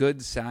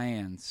good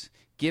science,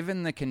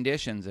 given the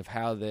conditions of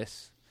how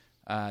this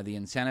the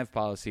incentive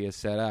policy is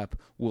set up,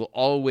 will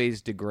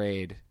always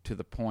degrade to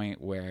the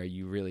point where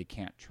you really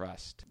can't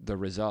trust the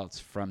results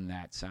from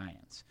that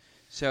science.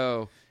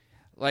 So,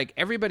 like,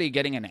 everybody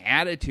getting an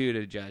attitude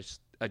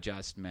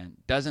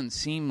adjustment doesn't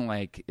seem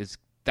like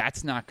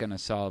that's not going to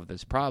solve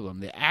this problem.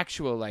 The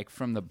actual, like,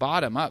 from the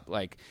bottom up,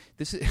 like,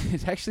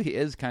 it actually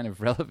is kind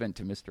of relevant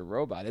to Mr.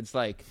 Robot. It's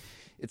like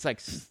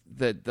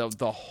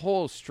the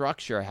whole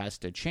structure has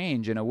to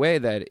change in a way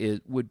that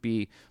it would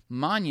be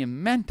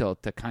monumental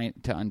to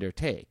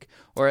undertake,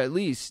 or at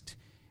least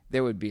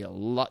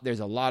there's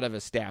a lot of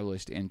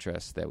established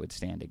interests that would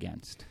stand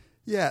against.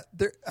 Yeah,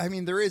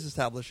 there is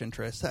established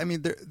interest. I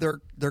mean,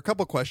 there are a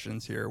couple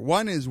questions here.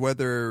 One is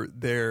whether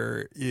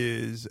there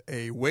is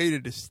a way to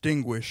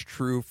distinguish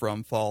true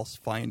from false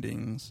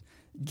findings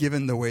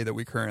given the way that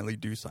we currently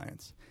do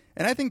science.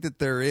 And I think that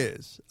there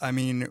is. I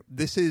mean,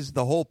 this is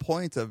the whole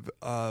point of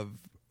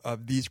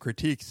these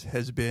critiques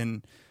has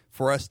been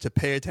for us to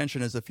pay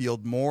attention as a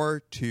field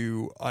more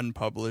to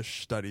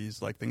unpublished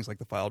studies, like things like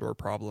the file door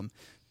problem,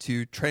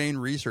 to train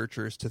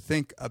researchers to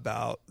think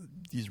about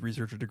these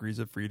researcher degrees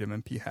of freedom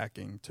and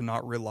p-hacking, to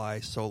not rely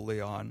solely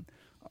on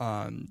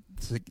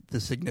the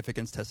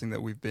significance testing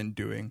that we've been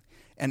doing.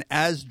 And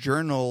as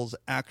journals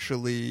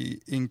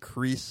actually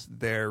increase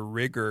their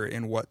rigor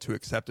in what to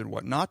accept and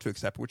what not to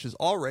accept, which has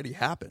already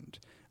happened,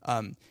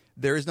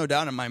 there is no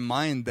doubt in my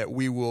mind that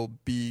we will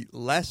be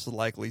less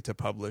likely to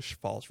publish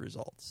false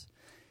results.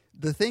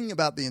 The thing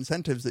about the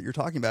incentives that you're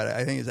talking about,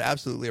 I think, is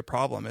absolutely a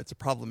problem. It's a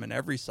problem in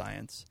every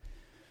science.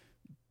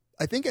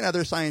 I think in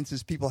other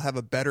sciences, people have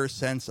a better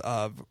sense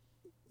of,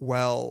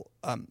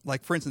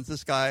 like, for instance,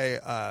 this guy,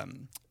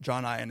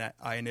 John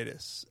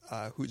Ioannidis,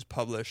 who's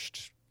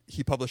published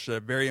a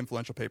very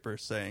influential paper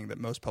saying that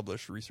most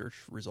published research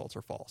results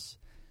are false.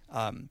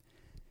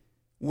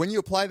 When you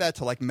apply that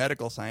to, like,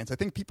 medical science, I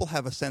think people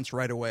have a sense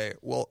right away,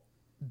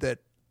 that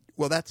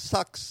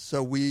sucks.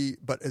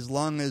 But as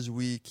long as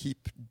we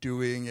keep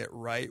doing it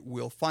right,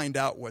 we'll find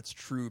out what's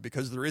true,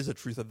 because there is a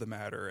truth of the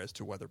matter as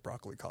to whether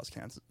broccoli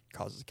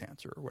causes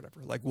cancer or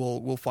whatever. Like,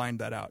 we'll find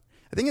that out.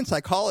 I think in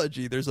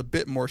psychology, there's a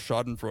bit more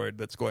Schadenfreude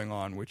that's going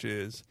on, which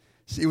is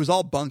it was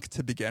all bunk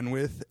to begin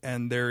with,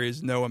 and there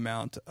is no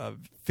amount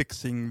of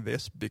fixing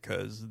this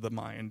because the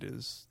mind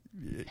is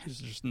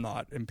just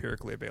not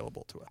empirically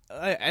available to us.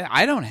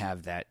 I don't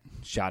have that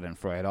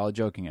Schadenfreude, all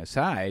joking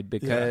aside,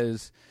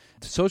 because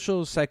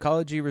social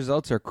psychology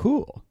results are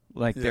cool.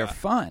 Like, they're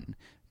fun.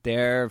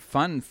 They're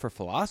fun for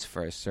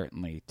philosophers,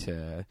 certainly,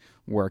 to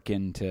work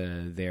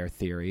into their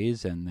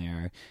theories, and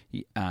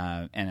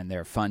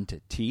they're fun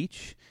to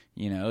teach.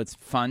 You know, it's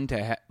fun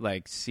to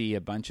see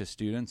a bunch of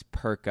students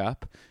perk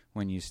up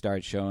when you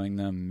start showing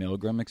them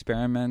Milgram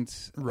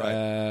experiments,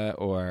 right?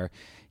 Or,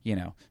 you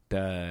know,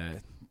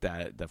 the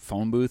the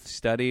phone booth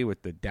study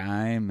with the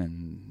dime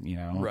and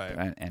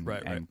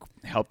and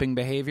helping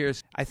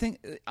behaviors. I think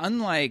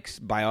unlike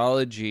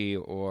biology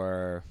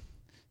or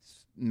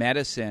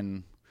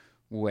medicine,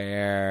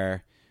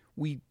 where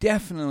we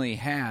definitely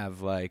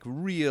have like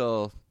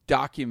real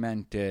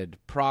documented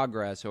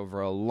progress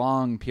over a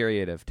long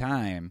period of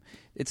time,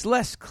 it's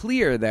less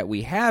clear that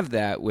we have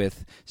that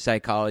with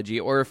psychology,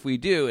 or if we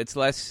do,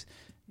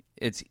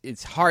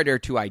 it's harder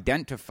to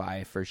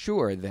identify for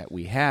sure that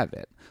we have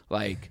it.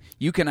 Like,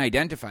 you can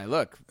identify,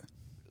 look,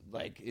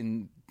 like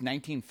in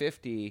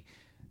 1950,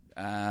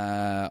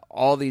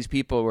 all these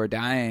people were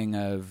dying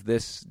of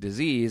this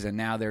disease, and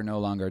now they're no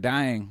longer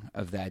dying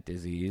of that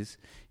disease.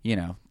 You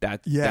know,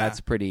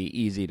 that's pretty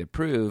easy to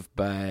prove,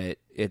 but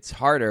it's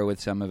harder with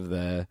some of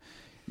the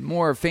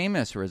more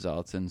famous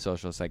results in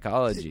social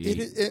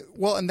psychology.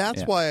 Well, and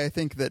that's why I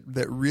think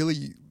that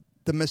really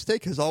the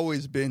mistake has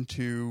always been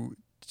to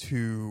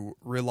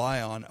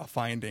rely on a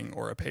finding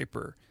or a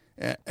paper.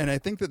 And I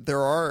think that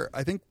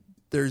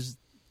there's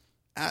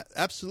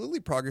absolutely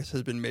progress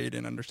has been made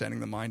in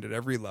understanding the mind at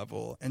every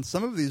level. And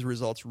some of these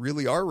results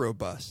really are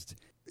robust.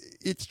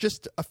 It's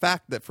just a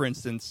fact that, for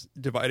instance,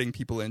 dividing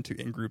people into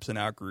in-groups and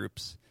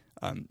out-groups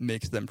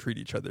makes them treat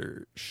each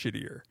other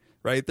shittier,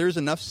 right? There's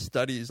enough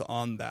studies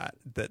on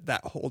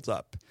that holds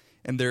up.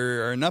 And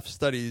there are enough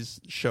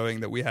studies showing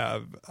that we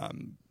have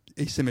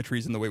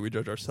asymmetries in the way we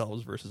judge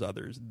ourselves versus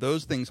others.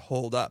 Those things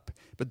hold up.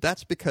 But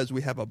that's because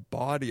we have a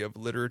body of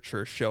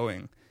literature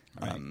showing.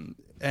 And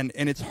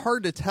it's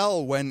hard to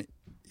tell when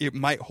it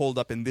might hold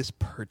up in this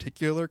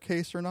particular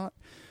case or not.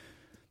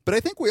 But I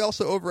think we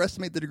also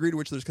overestimate the degree to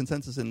which there's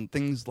consensus in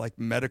things like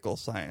medical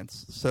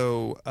science.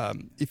 So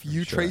if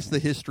you trace the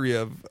history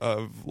of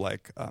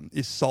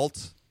is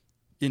salt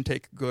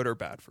intake good or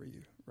bad for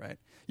you, right?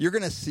 You're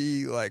going to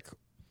see like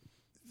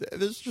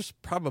there's just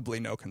probably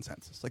no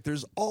consensus. Like,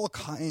 there's all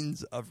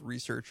kinds of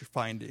research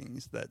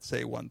findings that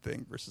say one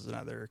thing versus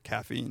another.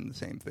 Caffeine, the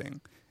same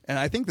thing. And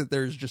I think that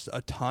there's just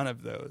a ton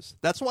of those.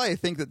 That's why I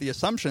think that the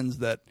assumptions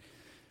that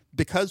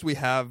because we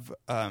have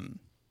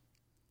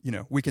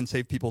we can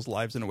save people's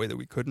lives in a way that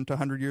we couldn't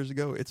 100 years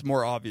ago, it's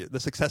more obvious. The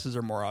successes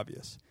are more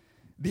obvious.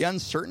 The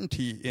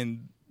uncertainty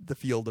in the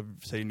field of,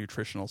 say,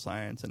 nutritional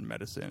science and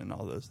medicine and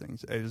all those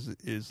things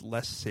is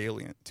less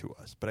salient to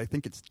us. But I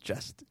think it's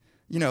just,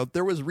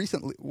 there was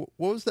recently, what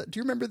was that? Do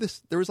you remember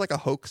this? There was like a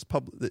hoax,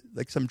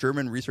 like some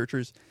German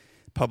researchers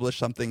published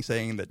something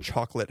saying that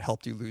chocolate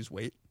helped you lose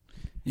weight.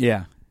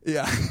 Yeah.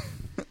 Yeah.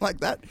 Like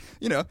that,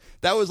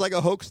 that was like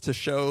a hoax to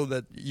show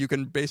that you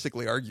can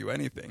basically argue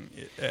anything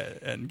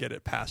and get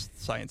it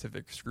past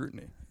scientific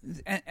scrutiny.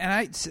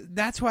 And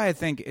that's why I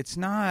think it's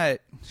not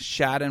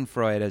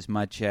Schadenfreude as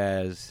much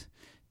as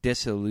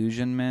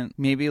disillusionment,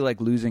 maybe like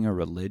losing a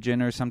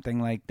religion or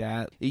something like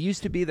that. It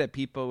used to be that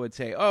people would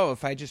say, oh,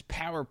 if I just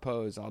power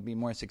pose, I'll be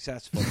more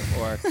successful.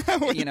 Or,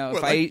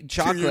 if I eat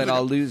chocolate,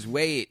 I'll lose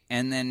weight.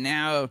 And then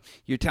now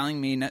you're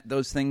telling me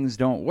those things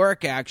don't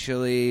work,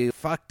 actually.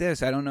 Fuck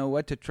this. I don't know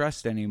what to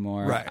trust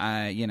anymore.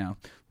 Right.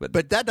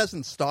 But that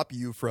doesn't stop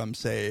you from,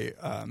 say,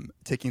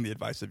 taking the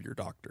advice of your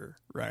doctor,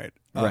 right?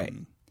 Right.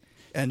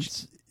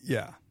 And,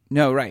 yeah.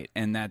 No, right.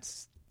 And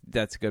that's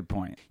a good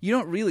point. You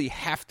don't really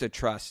have to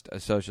trust a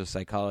social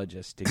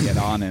psychologist to get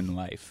on in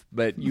life,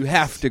 but you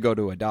have to go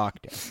to a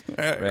doctor,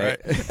 right?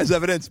 As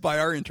evidenced by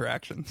our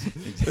interactions.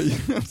 So you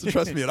don't have to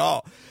trust me at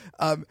all.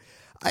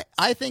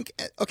 I think,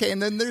 okay,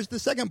 and then there's the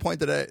second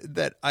point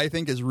that I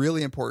think is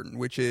really important,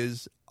 which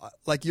is,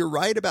 like, you're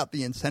right about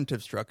the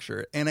incentive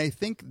structure, and I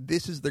think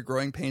this is the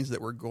growing pains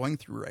that we're going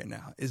through right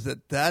now, is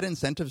that those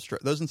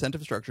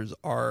incentive structures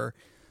are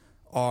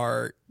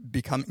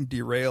becoming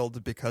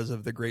derailed because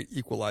of the great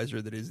equalizer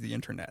that is the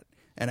internet.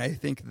 And I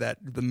think that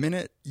the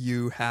minute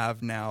you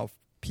have now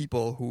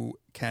people who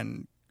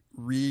can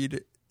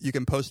read, you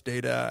can post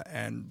data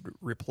and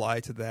reply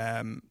to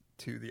them,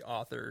 to the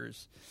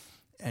authors,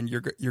 and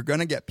you're going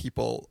to get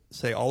people,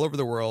 say, all over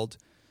the world,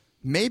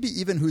 maybe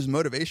even whose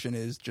motivation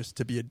is just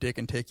to be a dick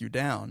and take you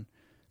down.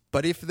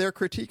 But if their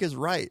critique is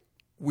right,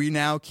 we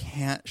now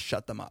can't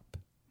shut them up.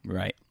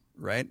 Right.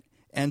 Right?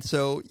 And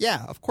so,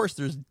 yeah, of course,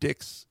 there's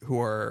dicks who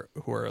are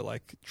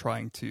like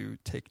trying to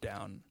take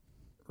down,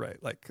 right?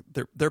 Like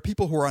there are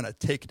people who are on a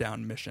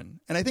takedown mission,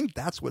 and I think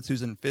that's what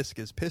Susan Fiske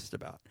is pissed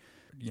about.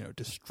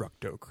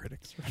 Destructo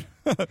critics.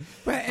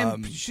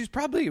 And she's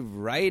probably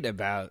right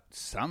about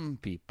some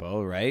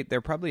people, right?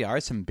 There probably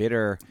are some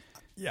bitter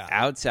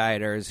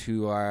outsiders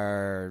who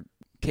are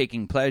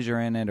taking pleasure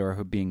in it or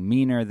who are being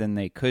meaner than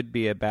they could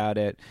be about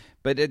it.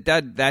 But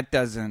that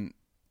doesn't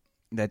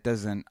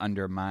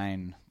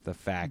undermine the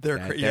fact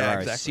that there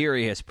are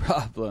serious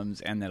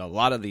problems and that a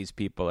lot of these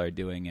people are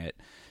doing it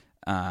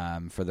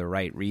for the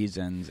right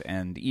reasons.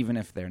 And even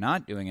if they're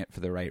not doing it for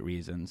the right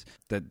reasons,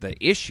 the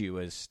issue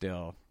is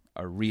still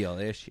a real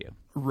issue.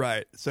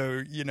 Right.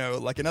 So,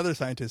 like another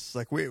scientist,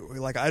 like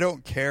I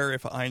don't care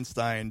if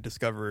Einstein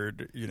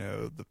discovered,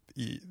 the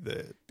E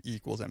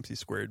equals MC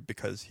squared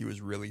because he was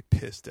really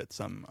pissed at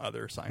some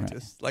other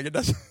scientist. Right. Like it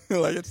doesn't,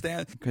 like it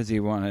stands. Because he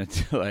wanted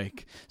to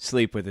like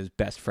sleep with his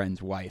best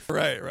friend's wife.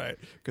 Right.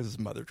 Because his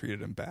mother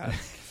treated him bad.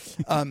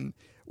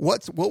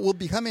 What will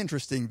become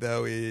interesting,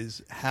 though,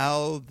 is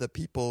how the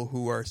people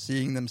who are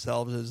seeing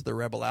themselves as the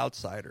rebel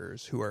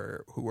outsiders, who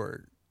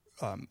are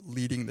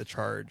leading the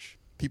charge,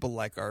 people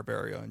like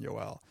Arberio and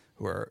Yoel,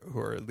 who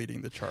are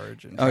leading the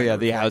charge. And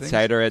the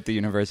outsider at the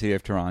University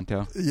of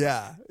Toronto.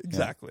 Yeah,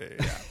 exactly.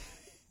 Yeah.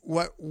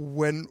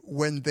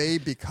 When they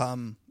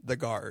become the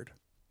guard,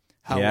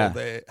 how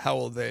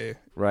will they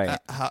right?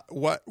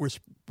 What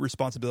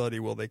responsibility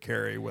will they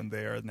carry when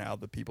they are now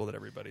the people that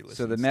everybody listens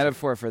to? So the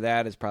metaphor for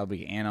that is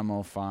probably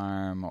Animal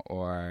Farm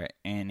or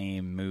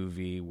any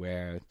movie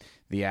where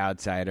the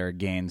outsider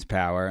gains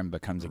power and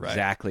becomes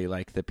exactly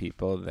like the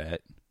people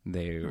that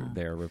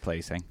they're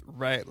replacing.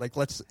 Right. Like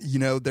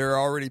there are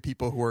already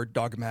people who are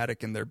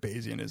dogmatic in their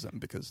Bayesianism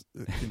because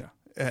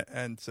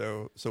and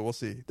so we'll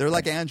see. They're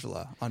like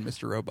Angela on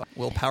Mr. Robot.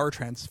 Will power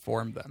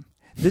transform them?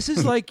 This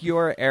is like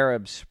your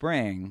Arab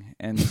Spring,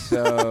 and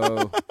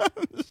so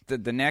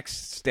the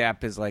next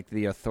step is like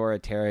the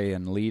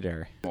authoritarian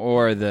leader,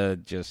 or the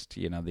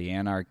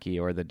anarchy,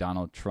 or the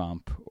Donald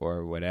Trump,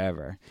 or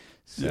whatever.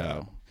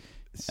 So,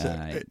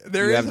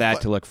 you have that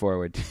to look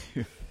forward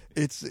to.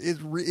 It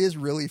is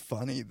really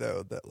funny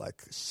though that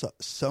like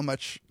so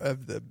much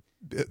of the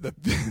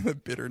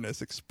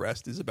bitterness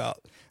expressed is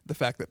about the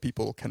fact that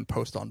people can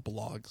post on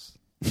blogs.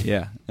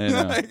 Yeah, I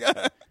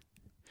know.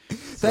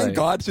 Thank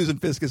God Susan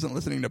Fisk isn't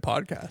listening to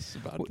podcasts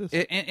about this.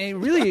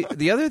 And really,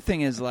 the other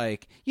thing is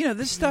like,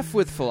 this stuff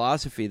with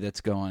philosophy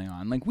that's going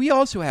on. Like, we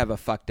also have a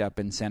fucked up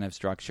incentive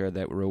structure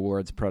that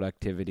rewards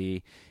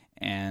productivity,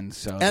 and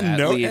so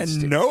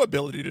no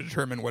ability to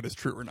determine what is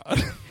true or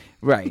not.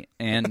 Right,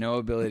 and no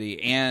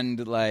ability,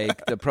 and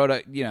like the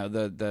product,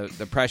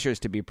 the pressures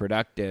to be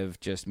productive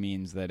just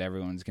means that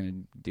everyone's going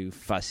to do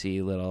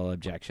fussy little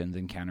objections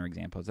and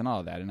counterexamples and all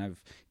of that. And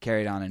I've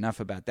carried on enough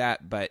about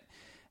that, but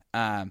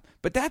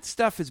that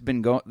stuff has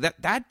been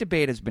that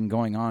debate has been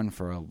going on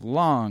for a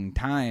long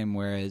time.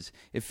 Whereas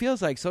it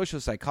feels like social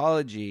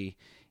psychology,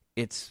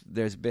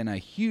 there's been a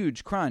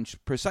huge crunch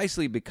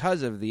precisely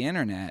because of the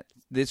internet.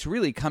 It's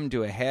really come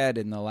to a head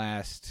in the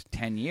last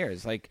 10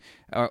 years, like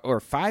or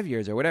 5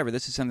 years or whatever.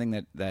 This is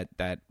something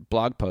that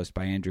blog post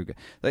by Andrew,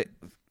 like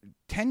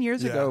 10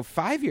 years ago,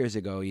 5 years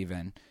ago,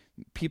 even.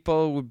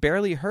 People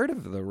barely heard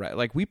of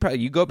like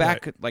you go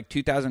back like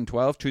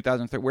 2012,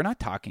 2013. We're not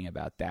talking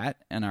about that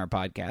in our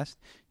podcast.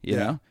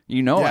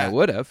 I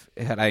would have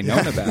had I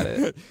known about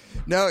it.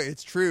 No,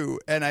 it's true,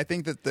 and I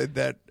think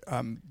that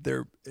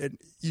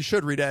you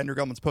should read Andrew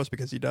Gelman's post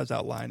because he does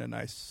outline a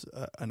nice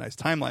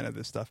timeline of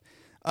this stuff.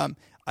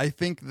 I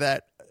think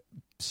that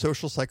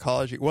social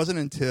psychology, it wasn't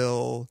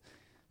until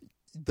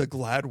the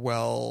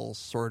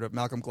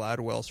Malcolm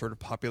Gladwell sort of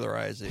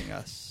popularizing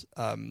us,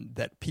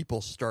 that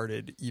people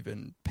started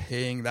even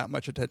paying that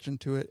much attention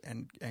to it.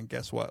 And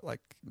guess what?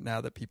 Like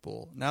that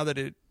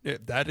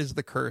is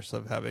the curse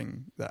of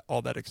having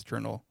all that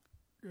external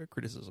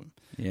criticism.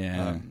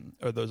 Yeah.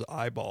 Or those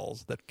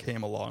eyeballs that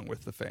came along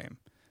with the fame.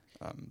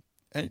 And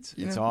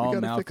it's all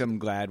Malcolm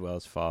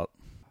Gladwell's fault.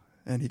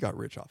 And he got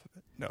rich off of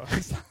it. No,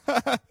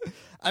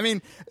 I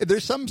mean,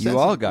 there's some sense. You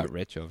all got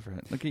rich over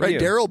it. Look at right, you.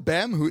 Daryl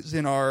Bem, who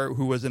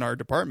was in our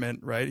department,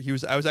 right?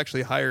 I was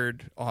actually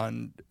hired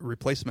on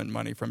replacement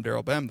money from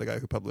Daryl Bem, the guy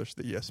who published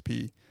the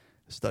ESP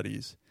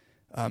studies.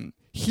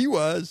 He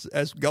was,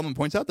 as Gelman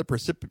points out,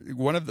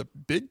 one of the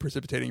big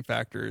precipitating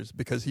factors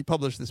because he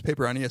published this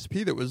paper on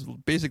ESP that was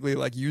basically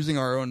like using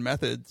our own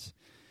methods,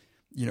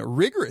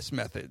 rigorous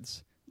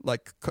methods,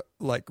 like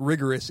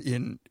rigorous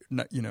in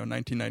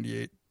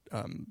 1998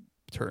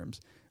 terms.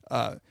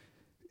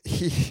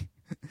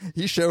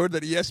 He showed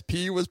that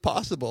ESP was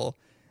possible,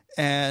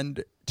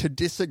 and to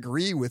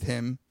disagree with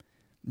him,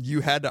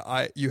 you had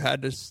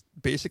to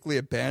basically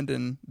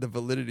abandon the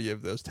validity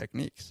of those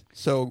techniques.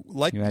 So,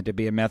 you had to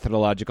be a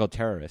methodological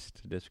terrorist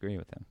to disagree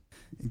with him.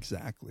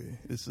 Exactly.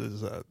 This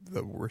is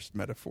the worst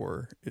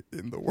metaphor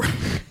in the world.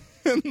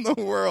 In the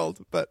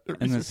world, but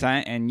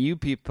and you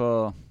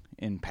people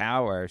in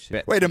power.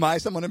 Wait, am I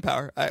someone in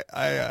power?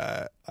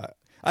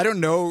 I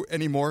don't know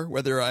anymore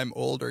whether I'm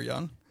old or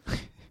young.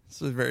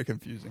 This is very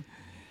confusing.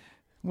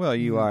 Well,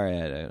 you are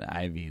at an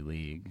Ivy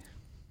League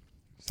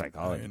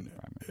psychology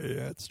department.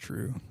 Yeah, it's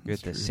true. You're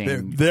at the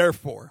same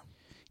therefore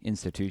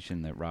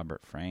institution that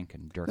Robert Frank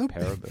and Dirk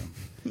Perabo.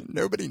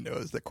 Nobody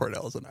knows that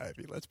Cornell's an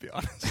Ivy, let's be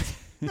honest.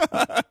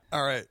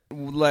 All right.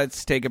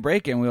 Let's take a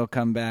break and we'll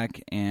come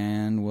back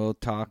and we'll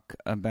talk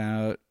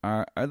about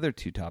our other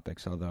two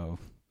topics, although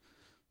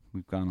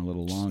we've gone a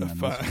little long on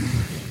this one.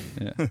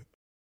 Yeah.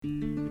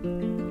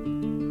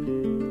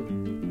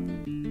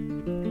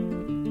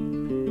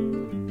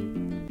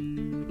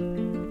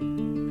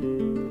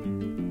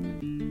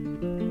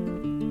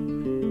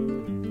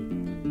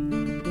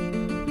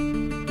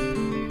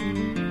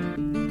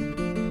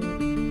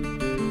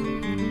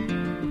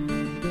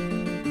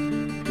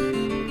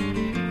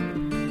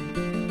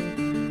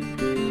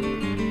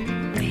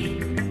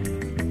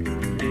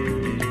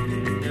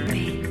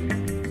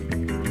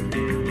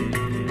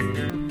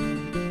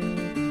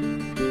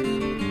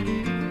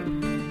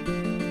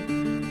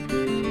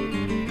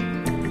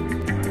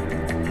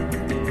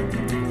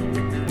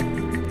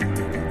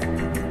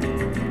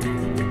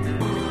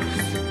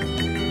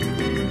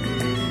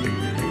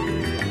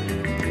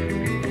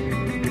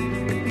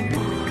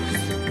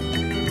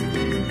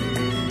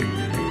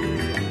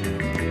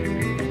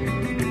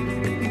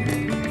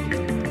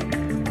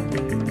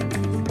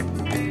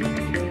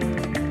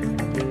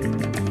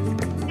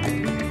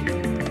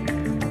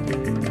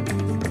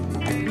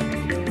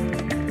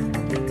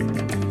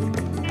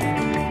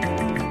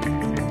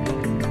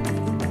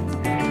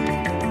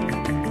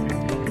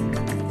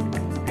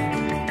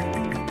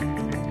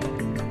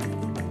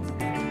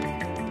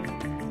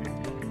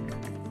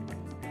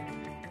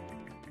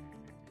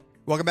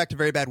 Welcome back to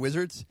Very Bad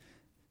Wizards.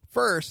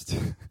 First,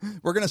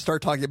 we're going to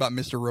start talking about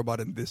Mr. Robot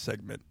in this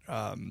segment.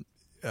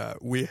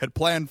 We had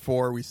planned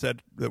we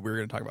said that we were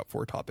going to talk about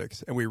 4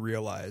 topics, and we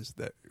realized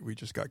that we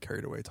just got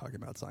carried away talking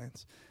about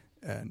science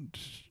and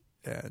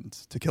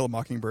To Kill a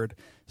Mockingbird.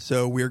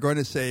 So we are going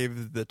to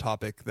save the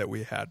topic that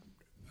we had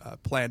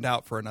planned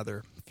out for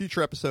another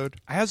future episode.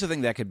 I also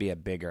think that could be a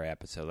bigger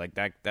episode. Like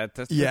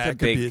that's Yeah, a it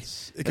big,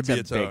 could be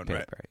its own,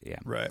 paper. Yeah.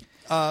 Right.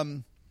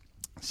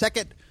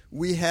 Second,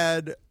 we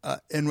had,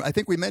 and I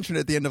think we mentioned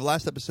at the end of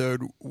last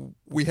episode,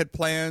 we had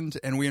planned,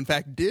 and we in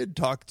fact did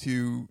talk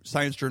to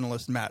science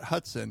journalist Matt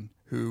Hudson,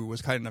 who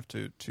was kind enough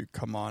to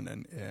come on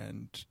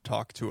and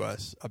talk to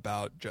us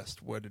about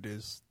just what it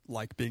is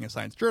like being a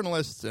science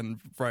journalist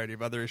and a variety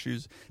of other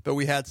issues. But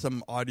we had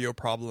some audio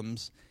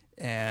problems,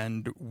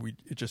 and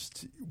it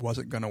just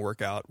wasn't going to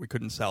work out. We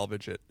couldn't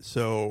salvage it.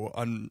 So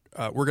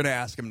we're going to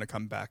ask him to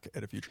come back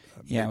at a future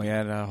Yeah, we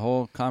had a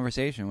whole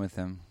conversation with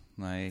him.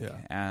 Like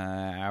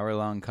Yeah.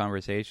 hour-long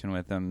conversation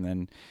with him,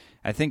 and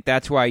I think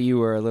that's why you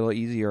were a little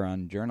easier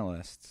on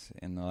journalists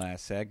in the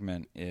last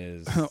segment.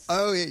 Is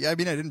Oh yeah, I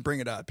mean I didn't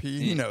bring it up.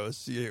 He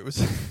knows it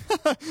was.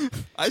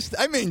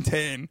 I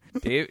maintain.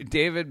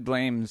 David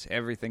blames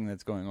everything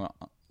that's going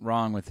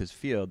wrong with his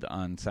field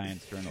on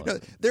science journalism.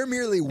 They're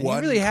merely And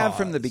one. you really have cause.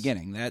 from the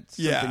beginning. That's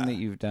something that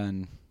you've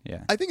done.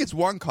 Yeah, I think it's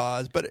one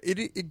cause, but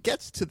it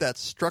gets to that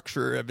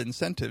structure of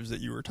incentives that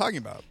you were talking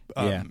about.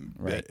 Yeah,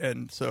 right.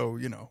 And so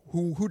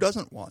who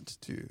doesn't want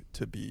to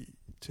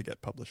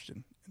get published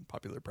in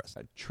popular press?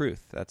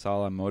 truth. That's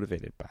all I'm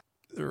motivated by.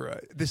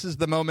 Right. This is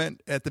the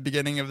moment at the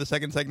beginning of the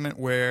second segment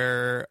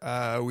where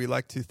we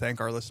like to thank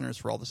our listeners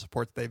for all the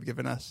support that they've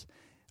given us.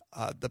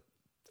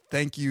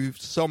 Thank you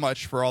so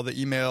much for all the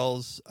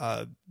emails,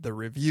 the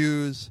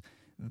reviews,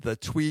 the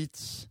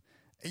tweets.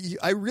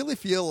 I really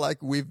feel like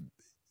we're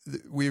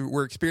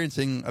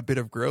experiencing a bit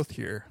of growth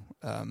here.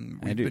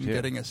 We've been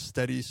getting a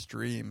steady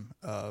stream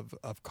of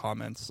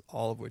comments,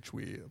 all of which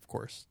we, of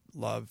course,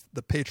 love.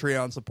 The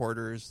Patreon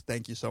supporters,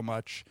 thank you so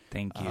much.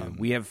 Thank you.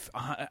 We have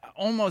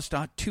almost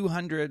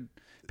 200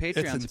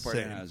 Patreon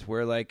supporters.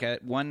 We're like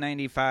at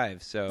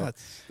 195. So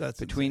that's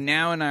between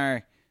now and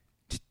our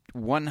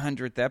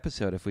 100th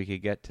episode, if we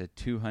could get to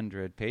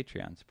 200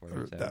 Patreon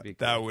supporters,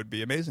 that would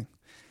be amazing.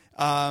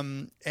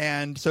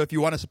 And so if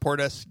you want to support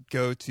us,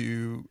 go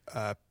to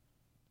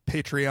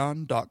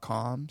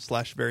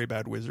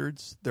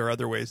patreon.com/verybadwizards. There are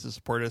other ways to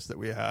support us that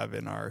we have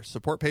in our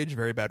support page,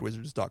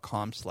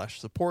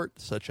 verybadwizards.com/support,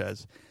 such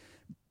as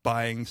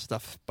buying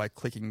stuff by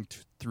clicking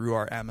through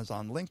our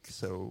Amazon link.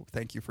 So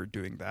thank you for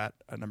doing that.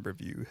 A number of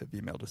you have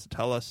emailed us to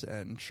tell us,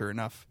 and sure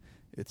enough,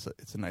 it's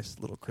a nice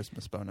little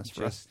Christmas bonus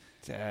for us.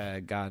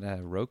 Got a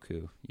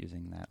Roku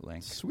using that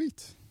link.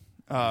 Sweet.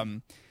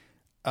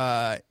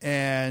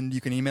 And you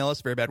can email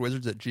us,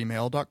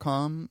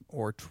 verybadwizards@gmail.com,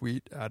 or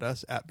tweet at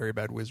us at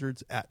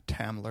verybadwizards, at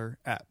Tamler,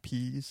 at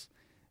Peas.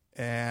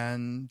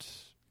 And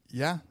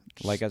yeah.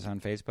 Like us on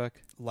Facebook.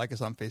 Like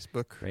us on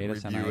Facebook. Rate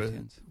us on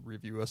iTunes.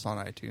 Review us on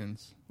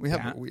iTunes. We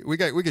have we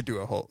could do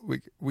a whole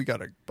we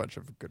got a bunch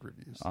of good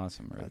reviews.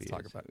 Awesome reviews. Let's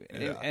talk about it.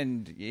 Yeah.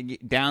 And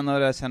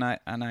download us on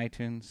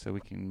iTunes so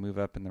we can move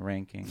up in the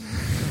rankings.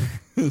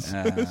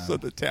 So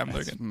the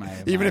Tamler can,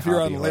 even if you're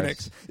on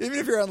Linux,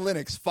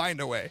 find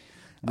a way.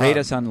 Rate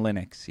us on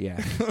Linux,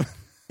 yeah.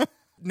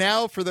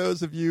 Now, for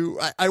those of you,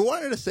 I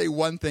wanted to say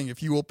one thing,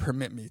 if you will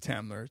permit me,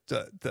 Tamler,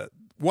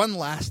 one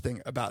last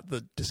thing about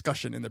the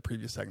discussion in the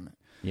previous segment.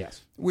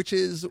 Yes. Which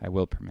is... I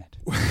will permit.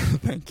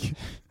 Thank you.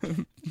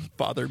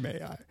 Father,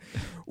 may I.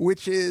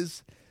 Which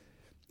is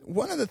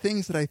one of the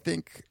things that I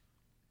think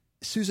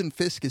Susan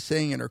Fiske is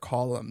saying in her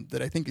column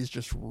that I think is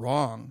just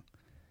wrong,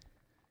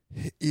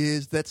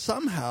 is that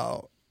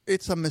somehow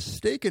it's a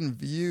mistaken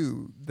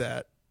view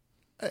that,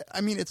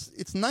 I mean,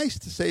 it's nice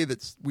to say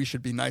that we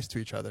should be nice to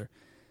each other,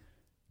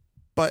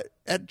 but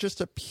at just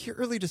a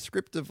purely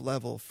descriptive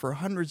level, for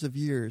hundreds of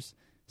years,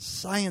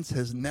 science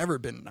has never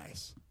been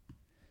nice.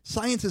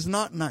 Science is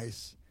not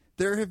nice.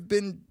 There have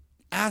been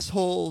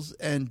assholes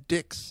and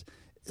dicks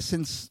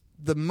since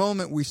the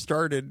moment we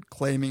started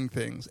claiming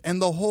things.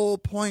 And the whole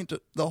point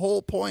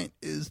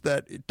is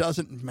that it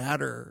doesn't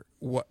matter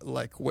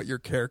what your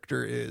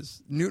character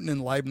is. Newton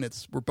and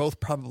Leibniz were both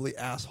probably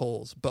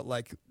assholes, but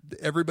like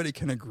everybody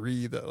can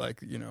agree that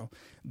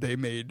they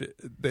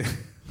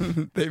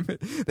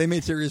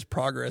made serious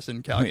progress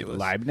in calculus. Wait,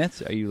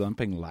 Leibniz? Are you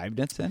lumping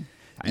Leibniz in?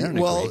 I don't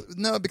agree.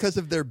 No, because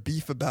of their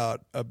beef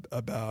about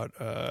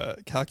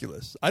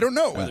calculus. I don't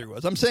know whether it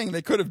was. I'm saying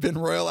they could have been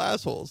royal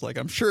assholes. Like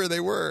I'm sure they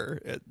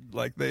were.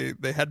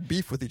 They had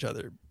beef with each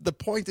other. The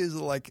point is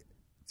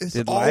it's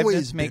Did always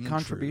Leibniz make been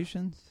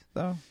contributions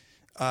though?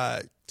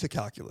 To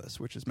calculus,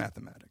 which is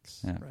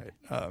mathematics, right?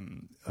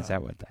 Is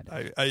that what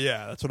that is?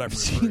 Yeah, that's what I'm I've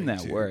referring seen that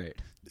to.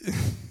 word.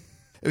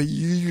 You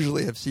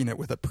usually have seen it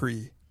with a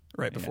pre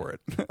right before it.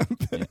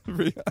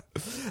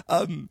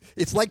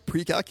 It's like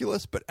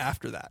pre-calculus, but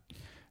after that.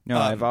 No,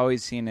 I've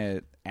always seen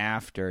it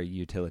after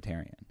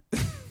utilitarian.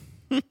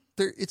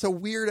 It's a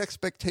weird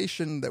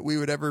expectation that we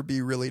would ever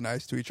be really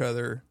nice to each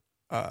other.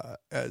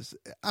 as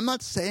I'm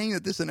not saying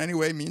that this in any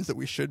way means that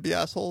we should be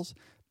assholes,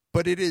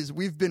 but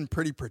we've been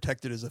pretty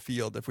protected as a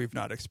field if we've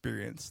not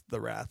experienced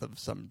the wrath of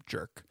some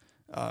jerk.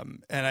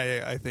 And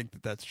I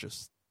think that's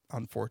just,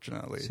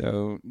 unfortunately.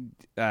 So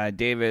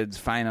David's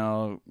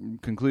final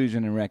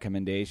conclusion and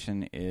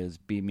recommendation is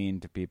be mean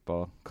to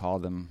people, call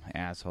them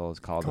assholes,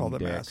 call them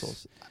dicks.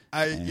 Assholes.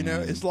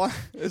 As long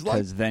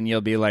because then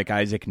you'll be like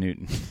Isaac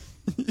Newton.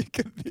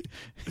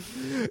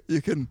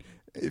 you can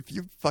if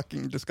you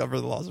fucking discover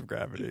the laws of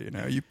gravity,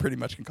 you pretty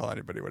much can call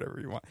anybody whatever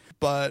you want.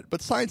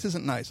 But science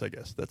isn't nice, I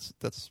guess.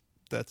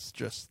 That's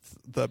just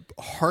the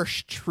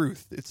harsh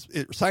truth.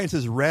 Science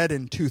is red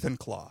in tooth and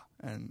claw.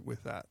 And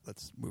with that,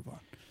 let's move on.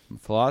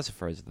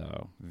 Philosophers,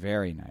 though,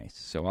 very nice.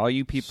 So all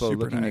you people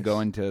Super looking to nice. go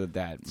into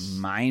that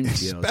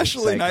minefield,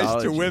 especially of nice to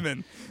psychology.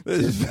 women,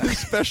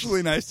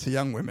 especially nice to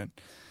young women.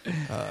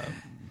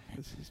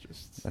 This is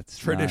just That's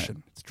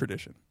tradition. It's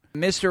tradition.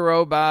 Mr.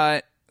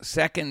 Robot,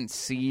 second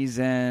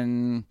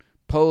season,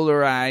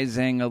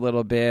 polarizing a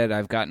little bit.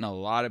 I've gotten a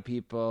lot of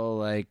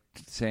people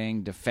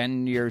saying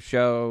defend your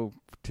show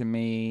to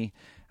me.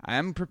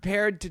 I'm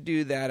prepared to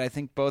do that. I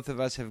think both of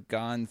us have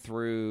gone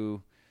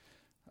through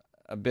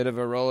a bit of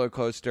a roller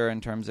coaster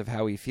in terms of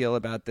how we feel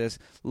about this.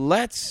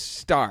 Let's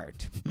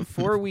start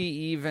before we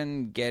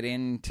even get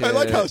into. I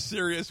like how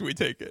serious we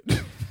take it.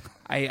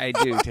 I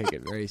do take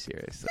it very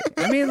seriously.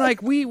 I mean,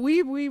 we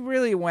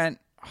really went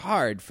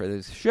hard for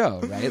this show,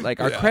 right? Like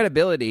our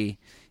credibility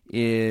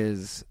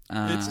is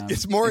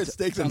it's more at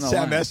stake than on the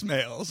Sam line.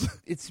 Esmail's.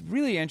 It's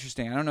really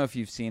interesting. I don't know if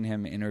you've seen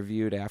him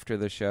interviewed after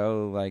the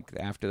show,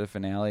 after the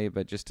finale,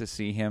 but just to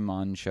see him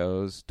on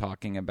shows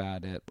talking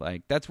about it,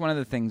 that's one of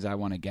the things I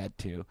want to get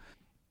to.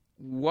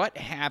 What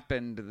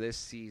happened this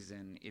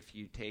season if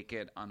you take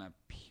it on a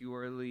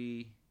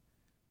purely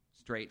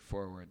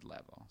straightforward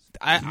level?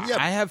 I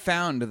have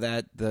found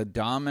that the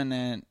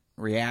dominant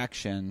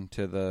reaction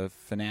to the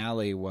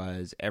finale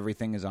was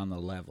everything is on the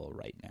level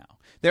right now.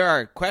 There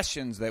are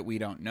questions that we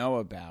don't know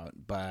about,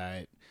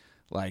 but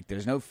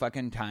there's no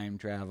fucking time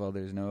travel,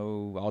 there's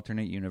no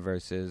alternate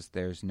universes,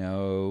 there's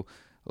no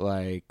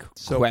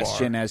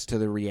question as to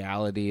the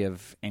reality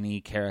of any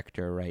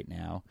character right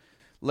now.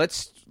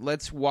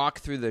 Let's walk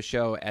through the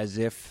show as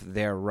if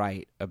they're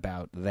right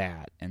about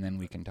that, and then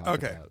we can talk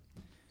about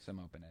some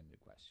open-ended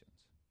questions.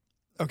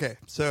 Okay,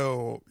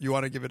 so you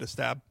want to give it a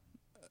stab?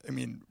 I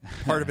mean,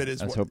 part of it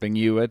is. I was hoping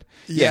you would.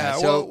 Yeah.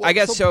 So I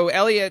guess so.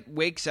 Elliot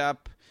wakes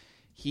up.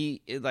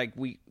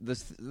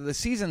 The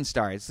season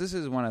starts. This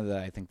is one of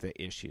the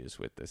issues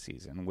with the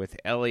season with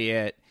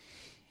Elliot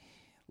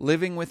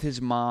living with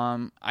his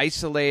mom,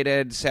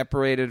 isolated,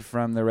 separated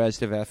from the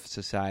rest of F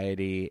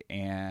society,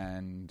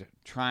 and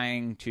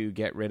trying to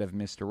get rid of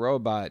Mr.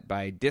 Robot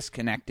by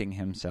disconnecting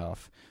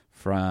himself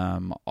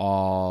from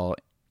all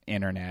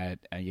internet,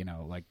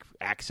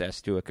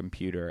 access to a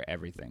computer,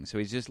 everything. So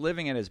he's just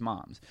living at his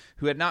mom's,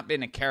 who had not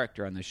been a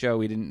character on the show.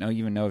 We didn't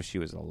even know if she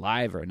was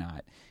alive or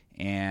not.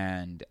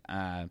 And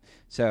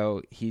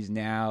so he's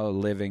now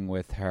living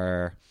with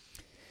her.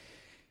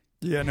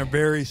 Yeah, in a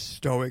very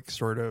stoic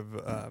sort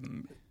of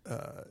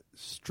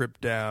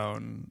stripped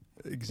down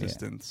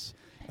existence.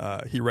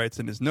 He writes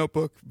in his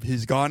notebook.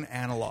 He's gone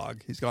analog.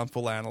 He's gone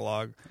full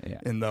analog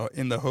in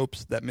the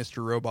hopes that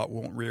Mr. Robot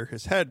won't rear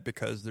his head,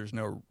 because there's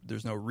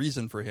no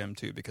reason for him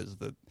to, because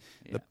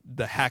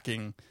the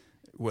hacking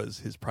was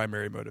his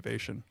primary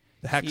motivation.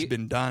 The hack's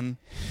been done.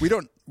 We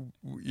don't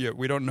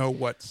know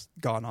what's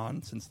gone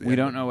on since the We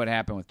don't know what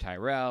happened with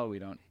Tyrell. We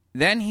don't.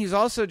 Then he's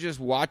also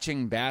just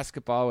watching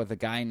basketball with a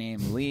guy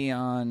named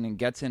Leon, and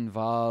gets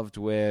involved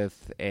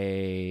with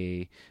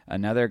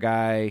another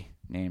guy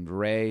named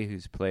Ray,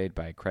 who's played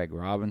by Craig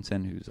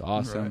Robinson, who's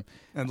awesome. Right.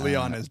 And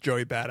Leon is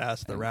Joey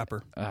Badass, the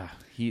rapper.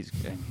 He's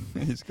good.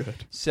 He's good.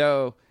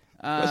 So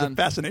there's a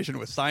fascination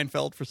with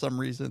Seinfeld for some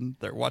reason.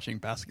 They're watching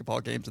basketball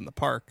games in the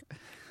park.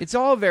 It's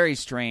all very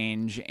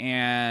strange,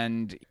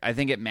 and I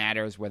think it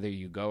matters whether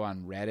you go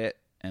on Reddit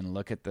and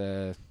look at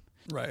the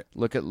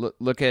look at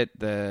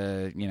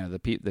the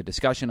the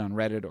discussion on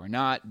Reddit or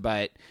not.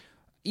 But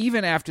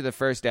even after the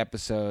first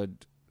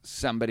episode,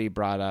 somebody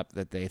brought up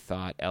that they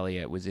thought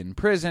Elliot was in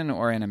prison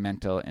or in a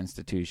mental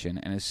institution.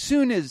 And as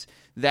soon as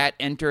that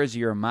enters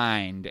your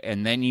mind,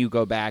 and then you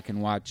go back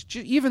and watch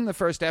even the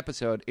first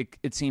episode,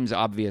 it seems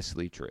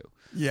obviously true.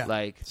 Yeah.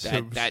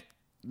 That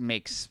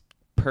makes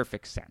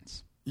perfect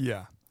sense.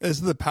 Yeah. This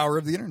is the power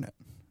of the internet.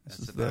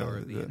 That's the power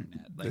of the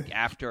internet.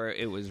 After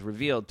it was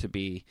revealed to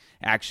be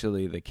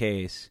actually the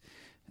case,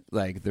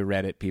 the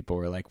Reddit people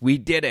were like, "We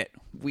did it.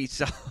 We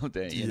solved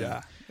it." You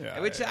know?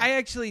 Which I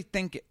actually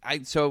think.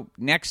 So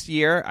next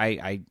year,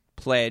 I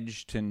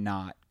pledge to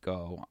not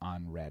go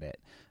on Reddit.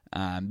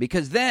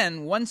 Because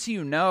then, once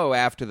you know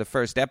after the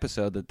first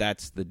episode that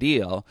that's the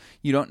deal,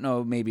 you don't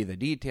know maybe the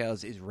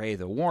details. Is Ray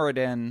the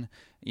warden?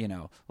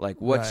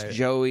 What's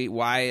Joey?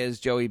 Why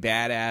is Joey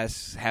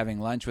Badass having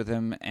lunch with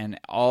him and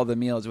all the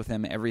meals with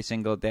him every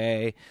single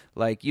day?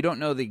 You don't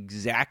know the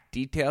exact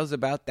details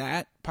about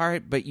that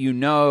part, but you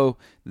know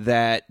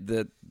that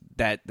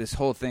that this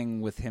whole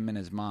thing with him and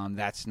his mom,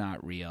 that's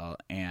not real.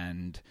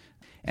 And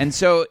And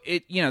so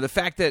the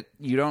fact that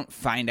you don't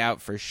find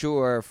out for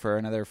sure for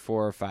another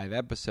 4 or 5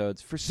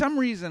 episodes, for some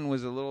reason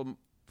was a little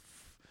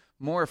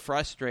more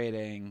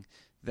frustrating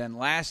than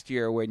last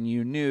year when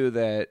you knew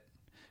that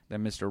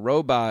Mr.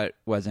 Robot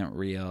wasn't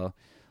real.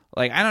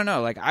 Like, I don't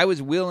know, like I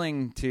was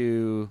willing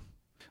to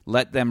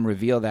let them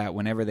reveal that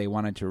whenever they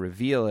wanted to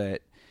reveal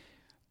it.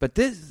 But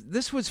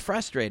this was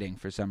frustrating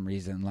for some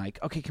reason. Like,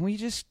 okay, can we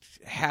just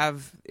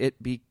have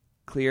it be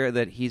clear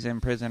that he's in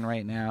prison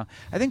right now?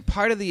 I think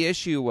part of the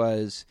issue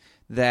was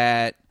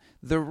that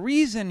the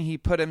reason he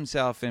put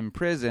himself in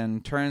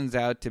prison turns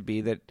out to be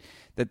that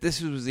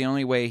this was the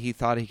only way he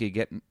thought he could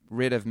get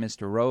rid of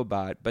Mr.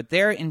 Robot, but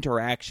their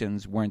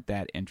interactions weren't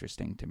that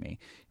interesting to me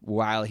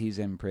while he's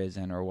in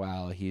prison or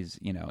while he's,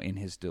 in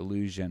his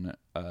delusion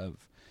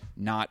of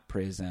not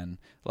prison.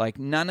 Like,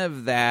 none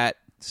of that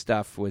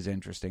stuff was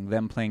interesting.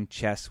 Them playing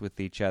chess with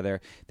each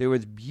other. There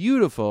was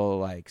beautiful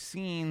like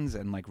scenes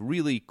and like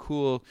really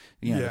cool,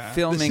 the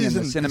filming and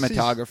the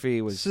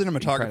cinematography was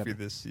incredible.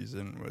 This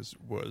season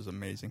was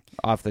amazing,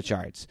 off the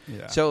charts.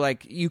 Yeah. So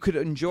like you could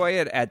enjoy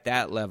it at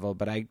that level,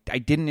 but I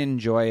didn't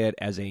enjoy it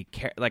as I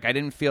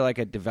didn't feel like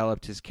it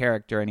developed his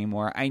character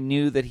anymore. I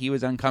knew that he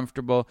was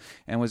uncomfortable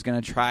and was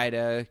going to try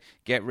to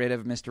get rid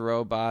of Mr.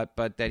 Robot,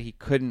 but that he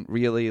couldn't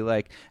really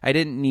I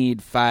didn't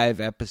need 5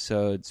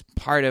 episodes,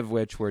 part of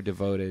which were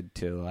devoted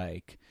to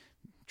like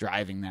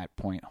driving that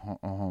point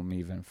home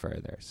even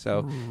further.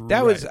 So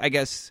that was,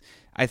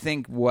 I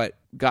think what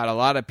got a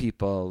lot of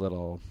people a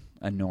little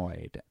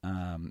annoyed,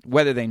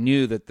 whether they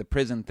knew that the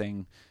prison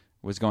thing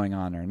was going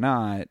on or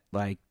not.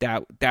 Like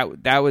that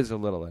was a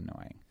little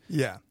annoying.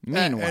 Yeah.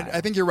 Meanwhile, and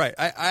I think you're right.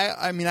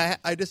 I mean,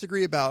 I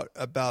disagree about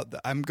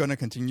I'm going to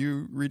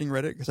continue reading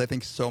Reddit because I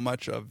think so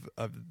much of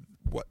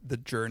what the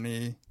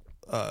journey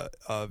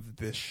of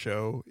this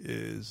show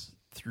is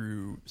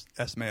through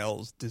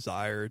Esmail's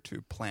desire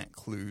to plant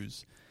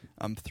clues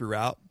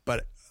throughout.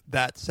 But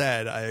that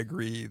said, I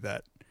agree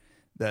that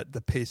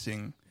the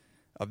pacing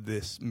of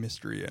this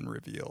mystery and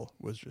reveal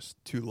was just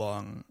too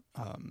long,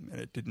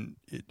 and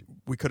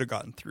we could have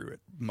gotten through it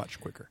much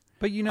quicker.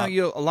 But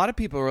a lot of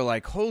people were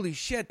like, "Holy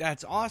shit,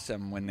 that's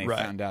awesome!" when they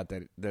found out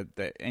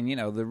that, and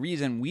the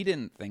reason we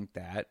didn't think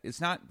that, it's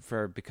not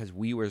because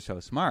we were so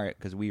smart,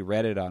 because we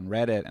read it on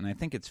Reddit, and I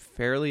think it's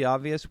fairly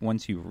obvious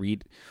once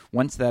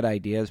that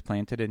idea is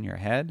planted in your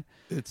head.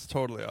 It's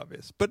totally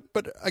obvious. But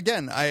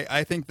again,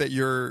 I think that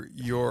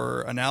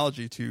your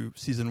analogy to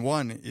season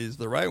 1 is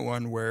the right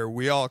one, where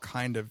we all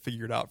kind of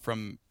figured out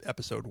from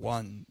episode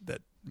 1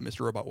 that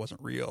Mr. Robot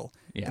wasn't real,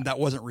 and that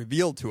wasn't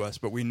revealed to us,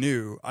 but we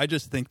knew. I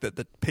just think that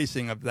the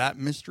pacing of that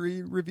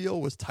mystery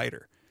reveal was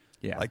tighter.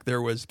 Yeah, like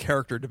there was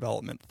character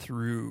development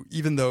through,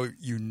 even though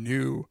you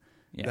knew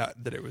that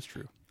it was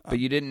true, but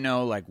you didn't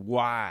know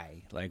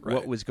why,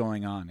 what was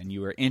going on, and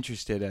you were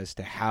interested as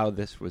to how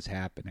this was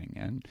happening.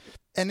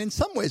 And in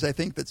some ways, I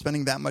think that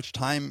spending that much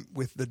time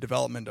with the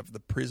development of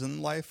the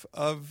prison life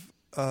of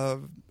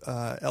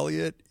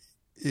Elliot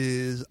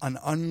is an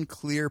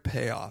unclear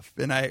payoff.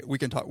 And we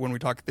can talk when we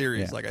talk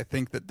theories. I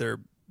think that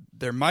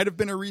there might have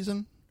been a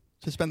reason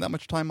to spend that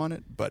much time on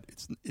it, but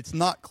it's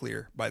not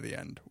clear by the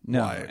end.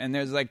 No, why. And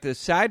there's this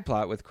side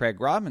plot with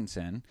Craig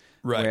Robinson,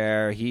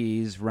 where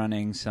he's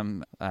running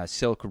some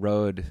Silk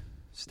Road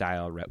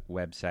style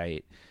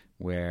website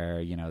where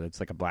it's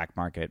like a black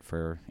market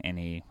for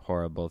any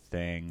horrible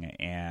thing,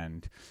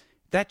 and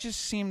that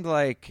just seemed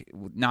like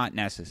not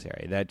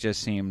necessary. That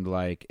just seemed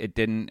like it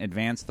didn't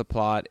advance the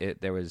plot. It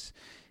was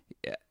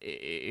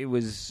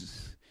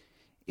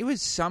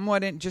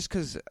somewhat just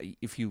because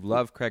if you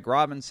love Craig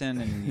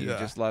Robinson and you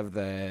just love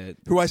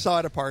who I saw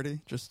at a party,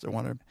 just I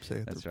want to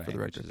say that's right, for the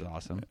record, which is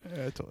awesome.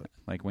 Yeah, totally.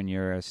 Like when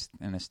you're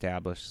an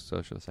established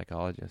social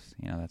psychologist,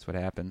 that's what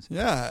happens.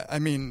 Yeah, I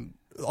mean,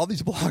 all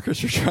these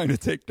bloggers are trying to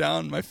take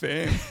down my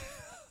fame.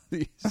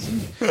 These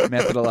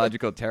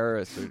methodological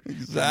terrorists are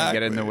trying to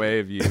get in the way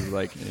of you,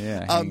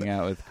 hanging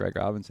out with Craig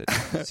Robinson.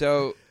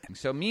 So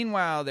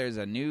meanwhile, there's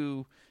a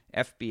new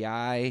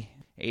FBI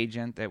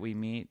agent that we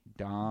meet,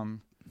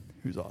 Dom,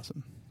 who's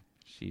awesome.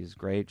 She's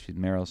great. She's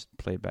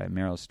played by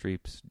Meryl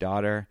Streep's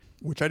daughter,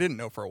 which I didn't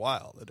know for a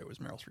while that it was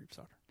Meryl Streep's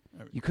daughter.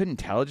 You couldn't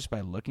tell just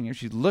by looking at her.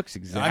 She looks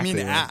exactly. I mean,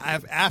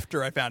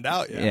 after I found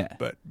out,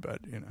 but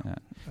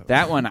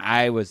that one,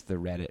 I was the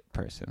Reddit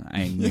person.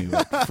 I knew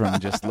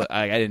from just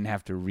I didn't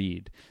have to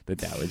read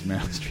that was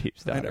Meryl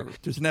Streep's daughter.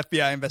 There's an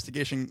FBI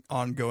investigation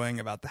ongoing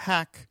about the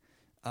hack.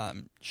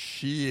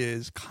 She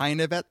is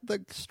kind of at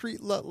the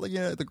street level,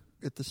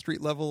 at the street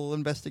level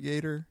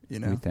investigator. We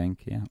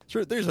think,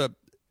 Sure, there's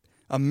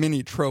a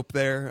mini trope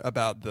there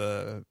about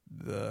the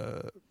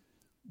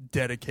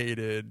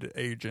dedicated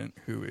agent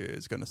who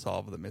is going to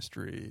solve the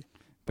mystery,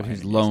 but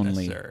who's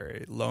lonely.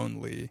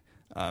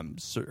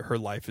 So her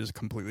life is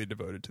completely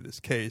devoted to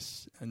this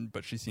case,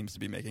 but she seems to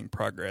be making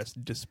progress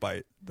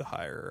despite the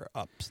higher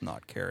ups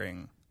not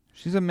caring.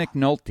 She's a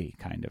McNulty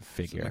kind of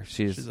figure.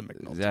 She's a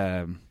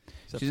McNulty.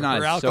 She's not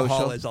her alcohol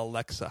social. is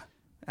Alexa,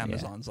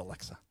 Amazon's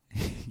Alexa.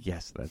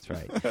 Yes, that's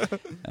right.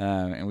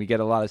 And we get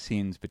a lot of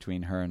scenes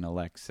between her and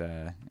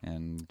Alexa,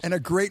 and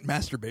a great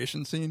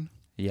masturbation scene.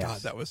 Yes.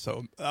 God, that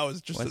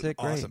was just Was an it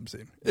great? awesome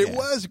scene. It Yeah.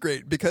 was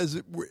great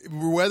because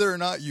whether or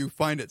not you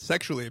find it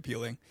sexually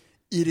appealing,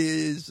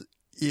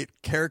 it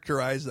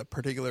characterized a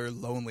particular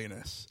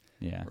loneliness.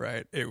 Yeah.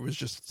 Right. It was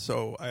just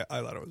so. I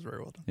thought it was very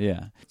well done.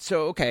 Yeah.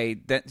 So okay,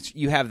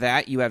 you have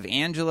that. You have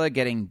Angela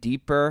getting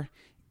deeper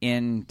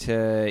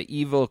into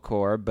Evil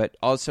Core, but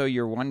also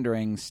you're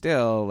wondering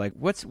still, like,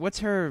 what's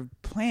her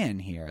plan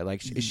here?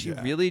 Like, is she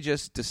really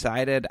just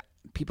decided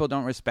people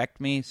don't respect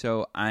me,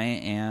 so I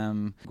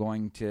am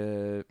going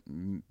to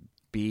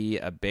be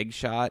a big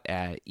shot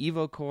at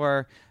Evil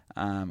Core?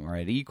 Or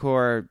at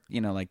E-Core,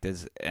 like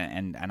this,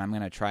 and I'm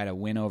going to try to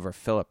win over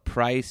Philip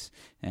Price,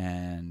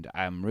 and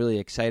I'm really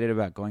excited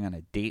about going on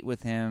a date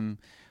with him.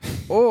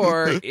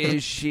 Or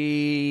does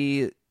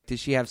she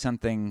have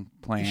something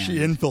planned? Is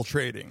she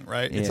infiltrating,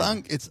 right? Yeah.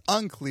 It's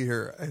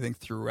unclear, I think,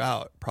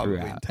 throughout,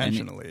 probably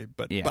intentionally,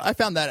 but I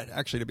found that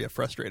actually to be a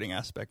frustrating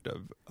aspect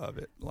of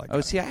it.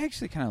 See, I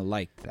actually kind of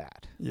liked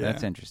that. Yeah.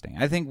 That's interesting.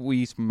 I think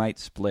we might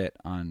split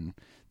on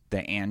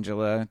the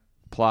Angela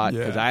plot,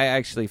 because I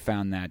actually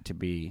found that to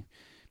be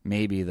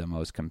maybe the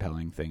most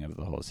compelling thing of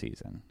the whole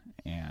season,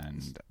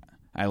 and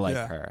I like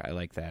her. I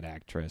like that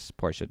actress,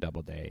 Portia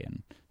Doubleday,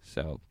 and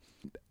so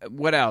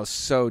what else?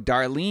 So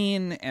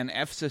Darlene and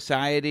F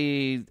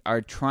Society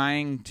are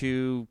trying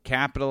to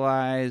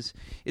capitalize.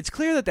 It's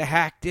clear that the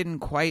hack didn't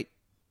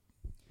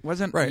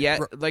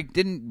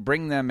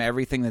bring them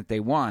everything that they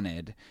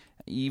wanted.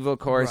 Evil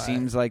Core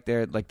seems like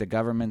they're like the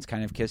government's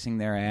kind of kissing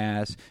their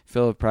ass.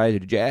 Philip Price,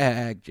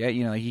 Jack,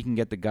 he can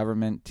get the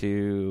government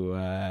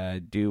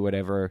to do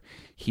whatever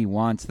he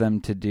wants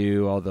them to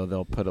do.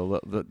 Although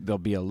they'll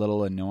be a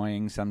little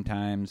annoying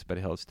sometimes, but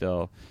he'll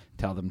still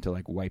tell them to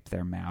like wipe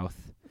their mouth.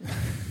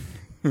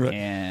 Right.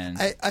 And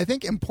I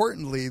think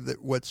importantly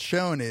that what's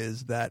shown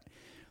is that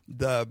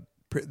the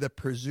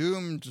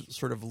presumed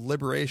sort of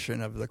liberation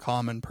of the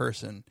common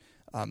person.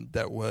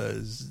 That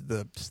was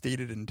the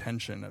stated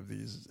intention of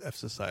these F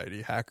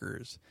Society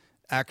hackers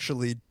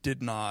actually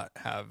did not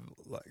have,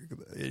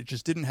 it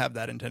just didn't have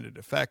that intended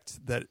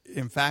effect. That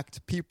in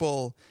fact,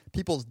 people's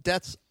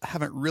debts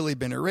haven't really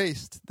been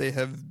erased.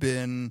 They're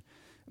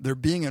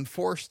being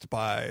enforced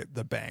by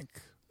the bank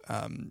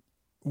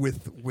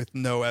with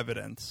no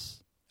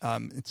evidence.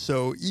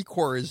 So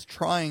E-Core is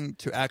trying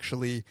to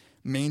actually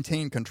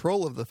maintain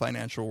control of the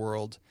financial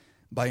world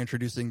by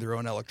introducing their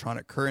own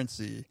electronic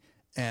currency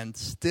and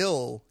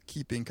still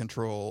keeping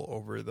control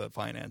over the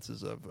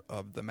finances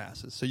of the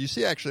masses. So you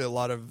see actually a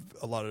lot of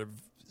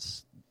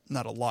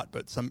not a lot,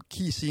 but some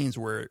key scenes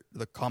where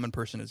the common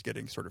person is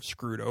getting sort of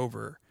screwed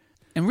over.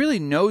 And really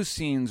no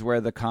scenes where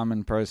the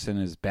common person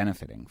is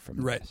benefiting from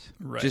this.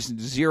 Right. Just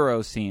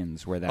zero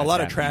scenes where that's a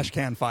lot happening. of trash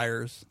can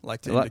fires,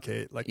 like to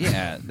indicate. Like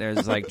yeah,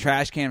 there's like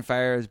trash can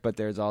fires, but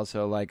there's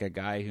also like a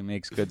guy who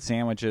makes good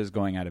sandwiches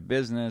going out of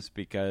business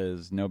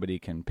because nobody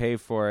can pay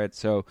for it.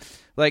 So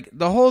like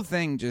the whole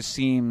thing just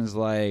seems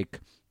like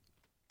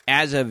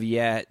as of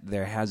yet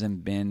there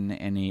hasn't been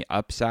any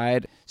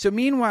upside. So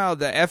meanwhile,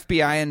 the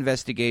FBI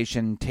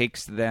investigation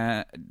takes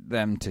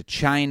them to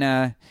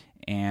China,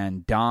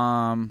 and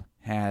Dom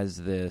has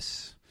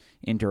this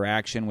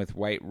interaction with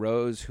White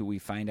Rose, who we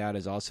find out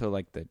is also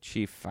like the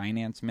chief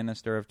finance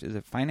minister of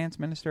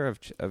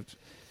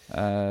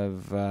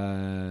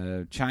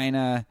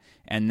China,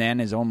 and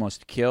then is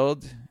almost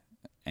killed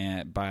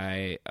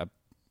by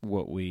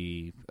what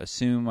we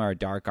assume are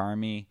Dark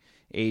Army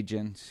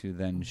agents who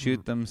then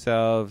shoot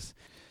themselves.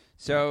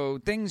 So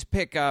things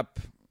pick up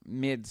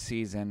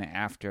mid-season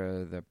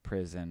after the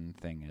prison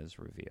thing is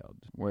revealed,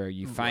 where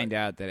you find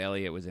out that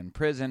Elliot was in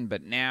prison,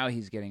 but now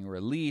he's getting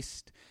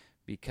released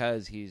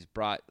because he's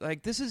brought...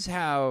 Like, this is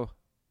how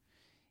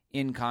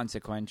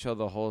inconsequential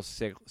the whole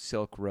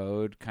Silk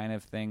Road kind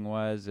of thing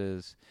was.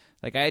 Is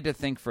like, I had to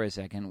think for a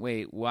second,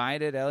 wait, why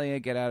did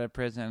Elliot get out of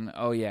prison?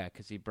 Oh, yeah,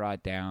 because he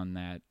brought down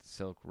that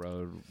Silk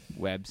Road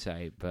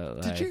website.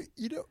 But like, did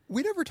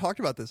we never talked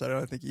about this, I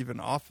don't think, even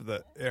off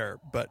the air,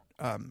 but...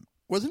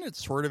 wasn't it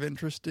sort of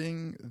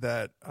interesting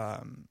that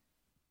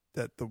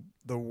that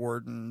the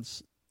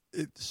warden's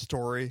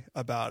story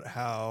about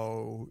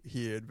how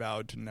he had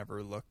vowed to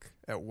never look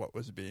at what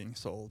was being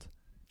sold?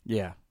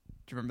 Yeah.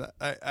 Do you remember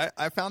that?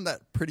 I found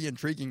that pretty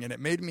intriguing, and it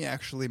made me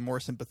actually more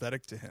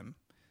sympathetic to him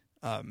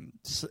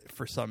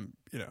for some,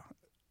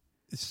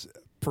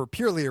 for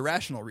purely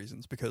irrational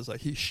reasons, because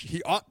like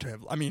he ought to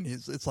have. I mean,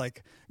 it's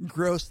like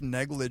gross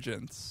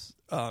negligence.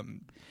 I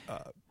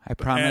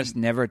promised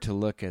never to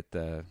look at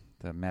the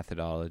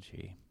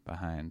methodology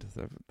behind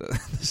the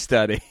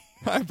study.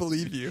 I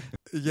believe you.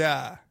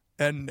 Yeah,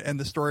 and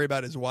the story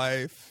about his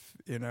wife,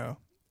 I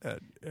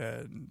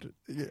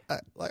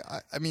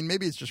mean,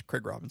 maybe it's just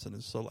Craig Robinson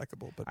is so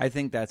likable, but I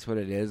think that's what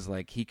it is.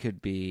 Like, he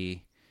could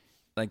be,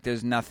 like,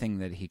 there's nothing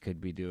that he could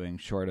be doing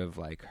short of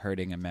like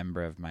hurting a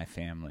member of my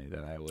family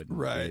that I wouldn't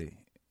be,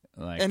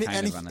 like,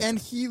 and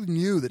he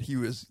knew that he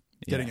was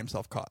getting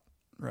himself caught.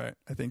 Right.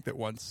 I think that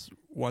once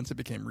it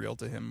became real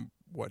to him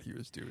what he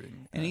was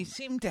doing. And he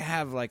seemed to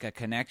have like a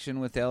connection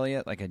with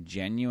Elliot, like a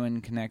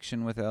genuine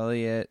connection with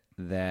Elliot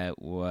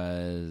that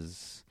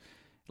was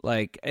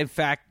like, in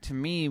fact, to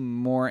me,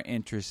 more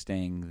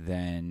interesting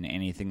than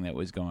anything that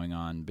was going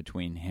on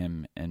between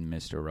him and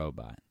Mr.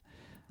 Robot.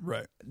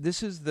 Right.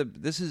 This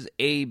is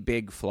a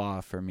big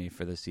flaw for me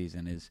for the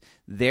season, is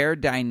their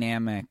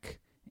dynamic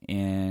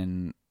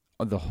in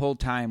the whole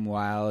time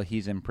while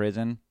he's in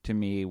prison, to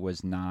me,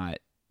 was not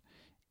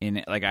in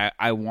it. Like,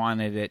 I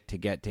wanted it to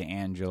get to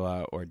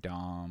Angela or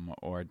Dom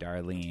or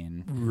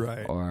Darlene.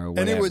 Right. Or whatever.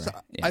 And it was,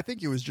 Yeah. I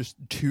think it was just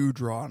too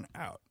drawn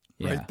out.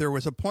 Right. Yeah. There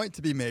was a point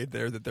to be made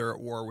there that they're at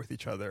war with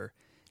each other.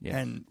 Yeah.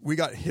 And we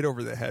got hit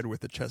over the head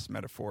with the chess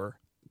metaphor.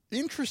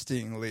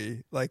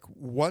 Interestingly, like,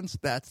 once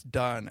that's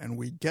done and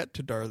we get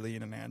to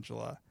Darlene and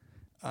Angela,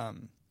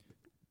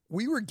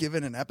 we were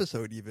given an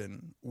episode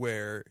even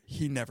where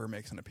he never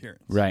makes an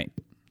appearance. Right.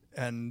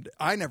 And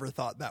I never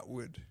thought that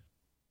would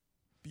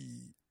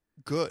be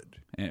good.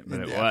 But in it the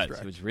was.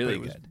 abstract. It was really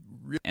But it was good.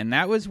 re- And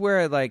that was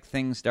where, like,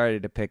 things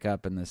started to pick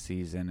up in the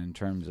season in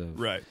terms of,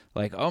 Right.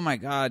 like, oh my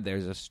God,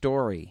 there's a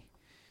story.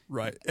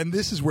 Right. And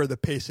this is where the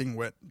pacing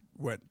went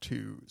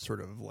to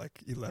sort of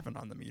like 11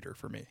 on the meter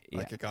for me.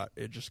 Like,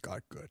 it just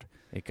got good.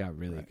 It got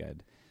really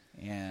good.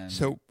 And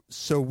So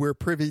we're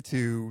privy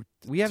to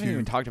we haven't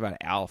even talked about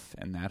Alf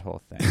and that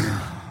whole thing.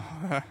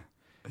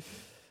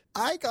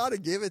 I gotta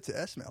give it to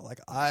Esmail.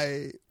 Like,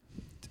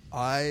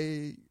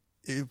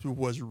 it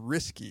was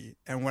risky,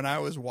 and when I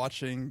was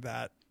watching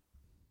that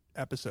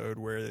episode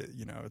where,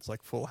 you know, it's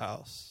like Full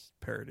House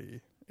parody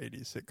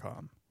 80s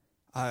sitcom,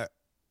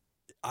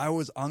 I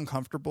was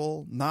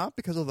uncomfortable, not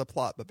because of the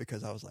plot, but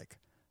because I was like,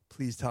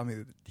 please tell me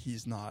that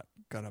he's not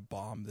gonna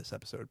bomb this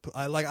episode.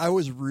 I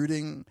was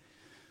rooting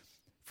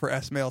for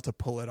Esmail to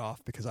pull it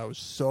off because I was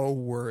so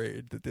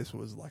worried that this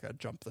was like a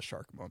jump the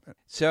shark moment.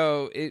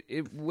 So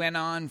it went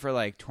on for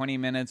like 20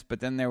 minutes, but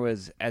then there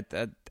was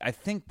I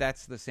think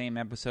that's the same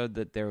episode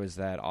that there was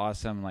that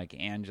awesome, like,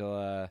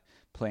 Angela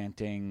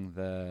planting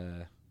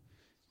the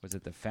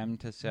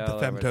femtocell?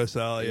 The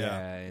femtocell,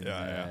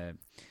 yeah.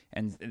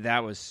 And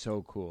that was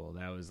so cool.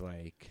 That was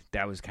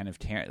kind of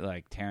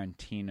like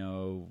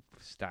Tarantino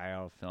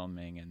style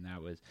filming, and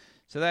that was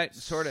so that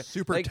sort of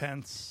super like,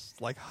 tense,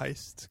 like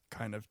heist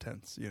kind of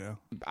tense, you know.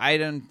 I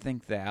don't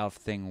think the Alf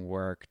thing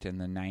worked,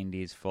 and the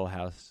 90s Full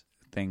House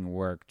thing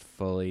worked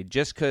fully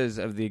just because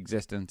of the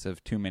existence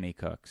of Too Many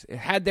Cooks.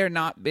 Had there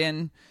not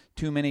been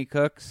Too Many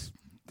Cooks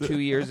 2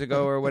 years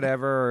ago or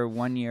whatever, or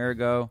 1 year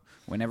ago,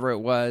 whenever it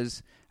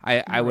was,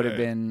 I would have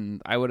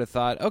been, I would have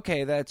thought,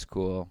 okay, that's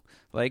cool.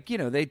 Like, you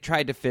know, they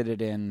tried to fit it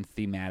in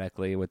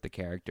thematically with the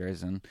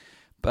characters,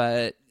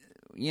 but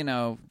you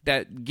know,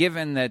 that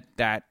given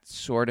that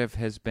sort of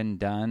has been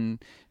done,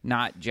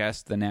 not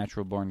just the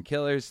Natural Born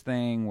Killers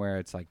thing where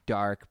it's like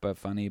dark but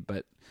funny,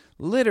 but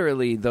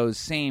literally those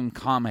same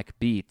comic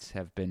beats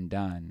have been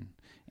done.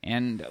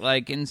 And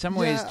like in some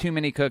ways Too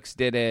Many Cooks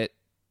did it,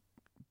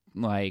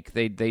 like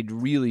they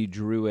really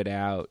drew it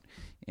out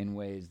in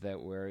ways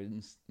that were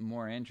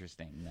more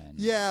interesting than.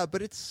 Yeah,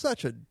 but it's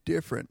such a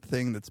different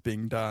thing that's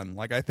being done.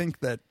 Like, I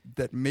think that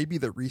maybe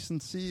the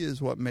recency is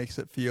what makes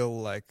it feel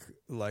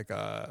like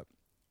a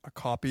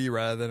copy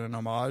rather than an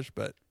homage.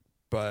 But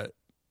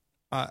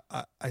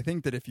I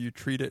think that if you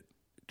treat it,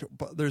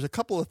 but there's a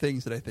couple of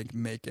things that I think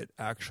make it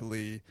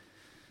actually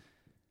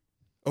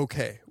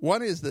okay.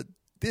 One is that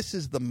this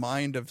is the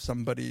mind of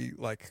somebody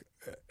like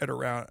at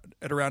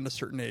around a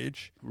certain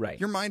age. Right.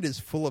 Your mind is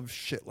full of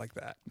shit like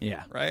that.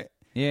 Yeah. Right.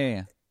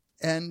 Yeah.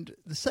 And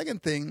the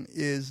second thing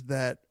is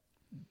that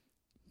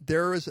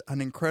there is an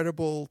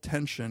incredible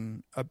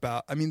tension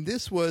about, I mean,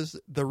 this was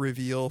the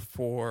reveal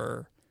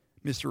for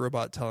Mr.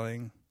 Robot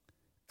telling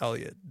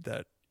Elliot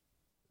that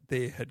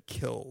they had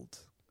killed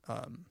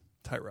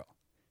Tyrell.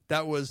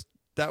 That was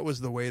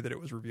the way that it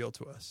was revealed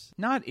to us.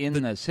 Not in the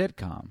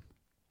sitcom.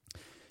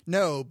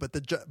 No, but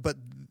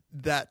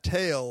that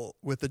tale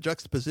with the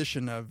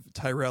juxtaposition of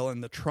Tyrell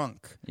in the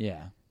trunk,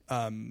 Yeah.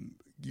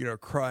 you know,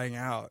 crying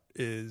out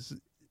is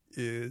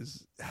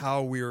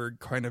how we were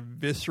kind of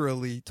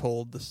viscerally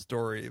told the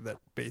story that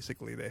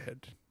basically they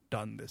had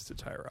done this to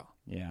Tyrell.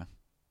 Yeah.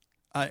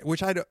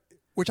 Which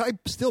I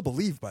still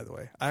believe, by the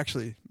way.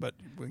 Actually, but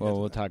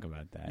We'll talk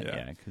about that. Yeah.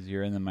 Yeah, because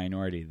you're in the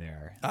minority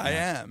there. I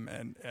am,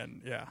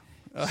 and yeah.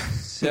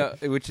 So,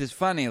 which is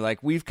funny.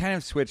 Like we've kind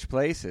of switched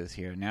places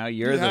here. Now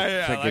you're the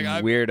freaking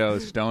like weirdo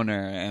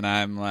stoner, and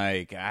I'm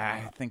like,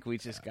 I think we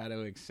just got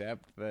to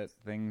accept that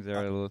things are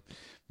a little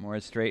more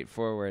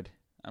straightforward.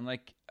 I'm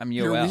like, I'm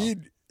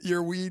Yoel.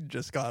 Your weed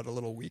just got a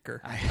little weaker.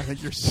 I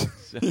think you're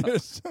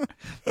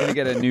gonna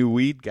get a new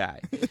weed guy.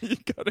 You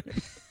gotta.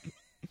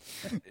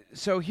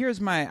 So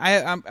here's my I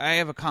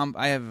have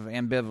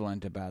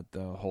ambivalent about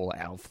the whole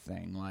Alf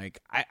thing.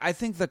 Like I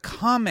think the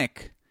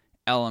comic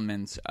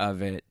elements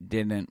of it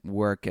didn't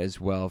work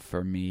as well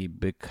for me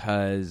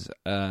because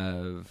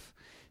of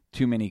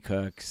Too Many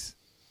Cooks.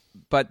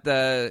 But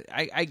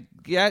I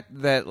get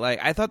that, like,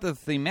 I thought the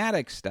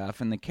thematic stuff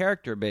and the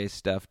character-based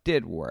stuff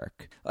did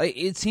work. Like,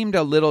 it seemed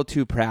a little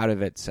too proud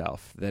of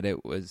itself that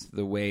it was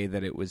the way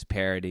that it was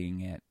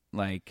parodying it.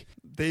 Like,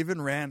 they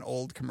even ran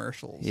old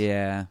commercials.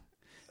 yeah,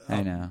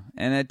 I know.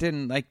 And it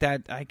didn't, like,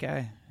 that,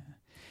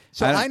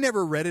 So I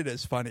never read it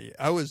as funny.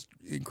 I was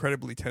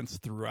incredibly tense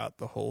throughout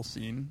the whole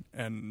scene,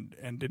 and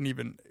didn't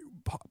even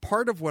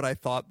part of what I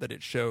thought that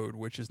it showed,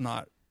 which is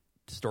not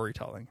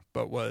storytelling,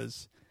 but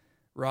was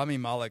Rami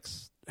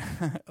Malek's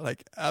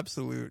like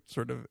absolute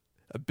sort of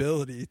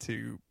ability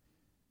to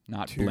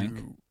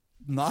blink.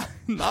 Not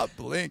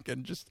blink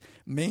and just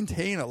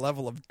maintain a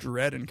level of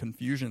dread and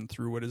confusion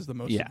through what is the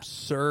most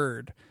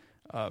absurd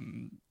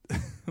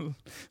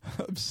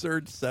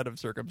absurd set of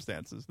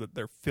circumstances that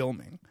they're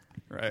filming,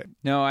 right?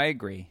 No, I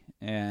agree.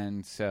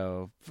 And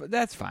so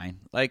that's fine.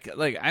 Like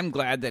I'm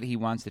glad that he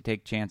wants to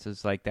take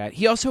chances like that.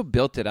 He also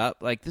built it up.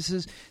 Like this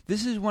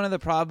is one of the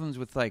problems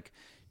with like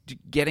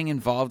getting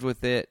involved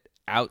with it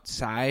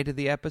outside of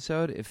the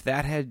episode. If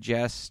that had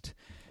just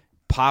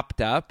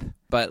popped up,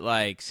 but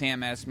like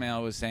Sam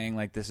Esmail was saying,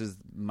 like, this is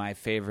my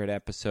favorite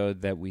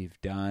episode that we've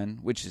done,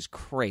 which is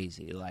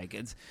crazy. Like,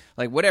 it's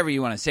like whatever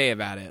you want to say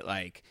about it,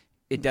 like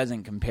it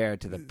doesn't compare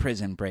to the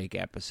Prison Break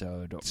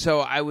episode. So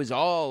I was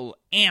all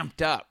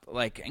amped up,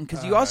 like, and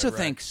because you also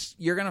think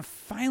you're gonna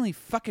finally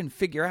fucking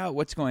figure out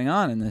what's going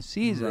on in this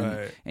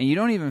season, and you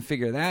don't even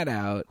figure that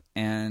out,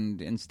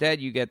 and instead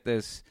you get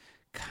this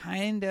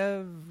kind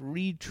of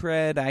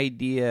retread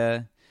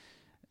idea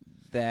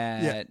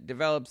that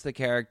develops the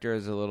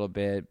characters a little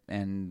bit,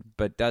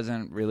 but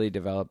doesn't really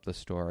develop the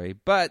story.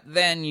 But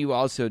then you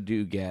also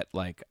do get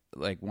like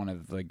one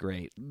of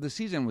the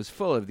season was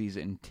full of these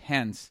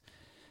intense,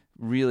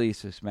 really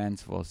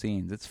suspenseful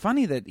scenes. It's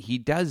funny that he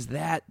does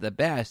that the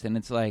best, and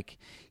it's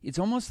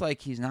almost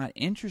like he's not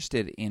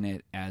interested in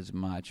it as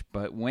much,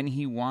 but when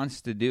he wants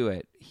to do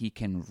it, he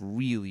can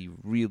really,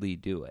 really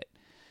do it.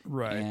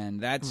 Right. And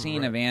that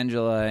scene of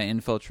Angela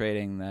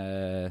infiltrating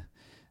the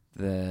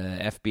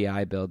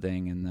FBI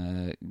building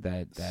and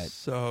that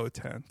so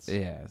tense.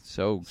 Yeah,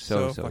 so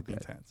fucking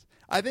good. tense.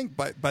 I think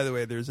by the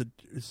way,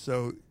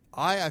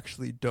 I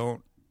actually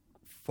don't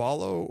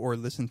follow or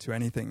listen to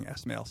anything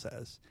Esmail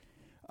says,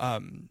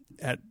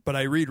 but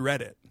I read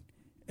Reddit,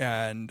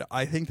 and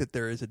I think that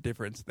there is a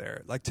difference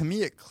there. Like to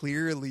me,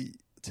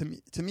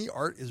 to me,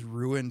 art is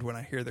ruined when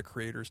I hear the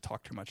creators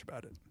talk too much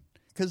about it,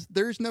 because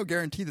there's no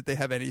guarantee that they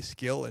have any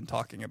skill in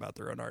talking about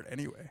their own art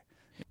anyway.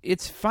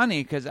 It's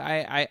funny because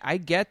I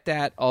get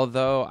that,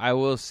 although I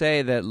will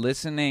say that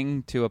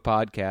listening to a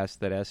podcast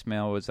that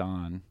Esmail was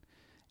on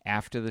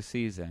after the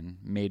season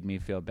made me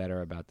feel better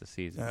about the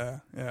season.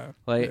 Yeah.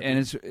 And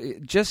it's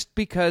just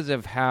because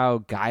of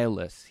how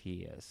guileless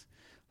he is.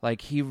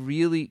 Like he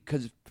really,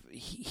 because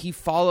he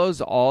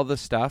follows all the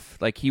stuff.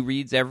 Like he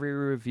reads every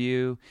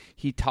review.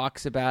 He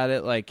talks about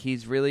it. Like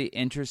he's really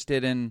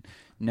interested in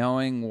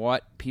knowing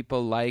what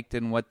people liked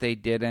and what they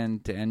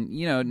didn't, and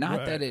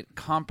not that it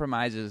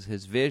compromises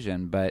his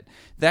vision, but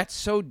that's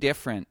so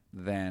different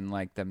than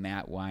like the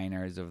Matt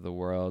Weiners of the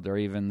world, or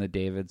even the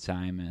David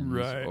Simons,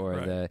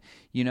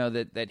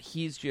 that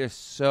he's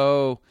just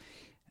so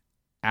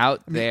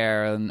out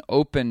there and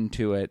open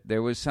to it.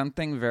 There was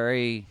something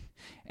very,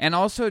 and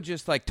also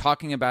just like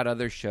talking about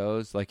other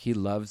shows, like he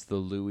loves the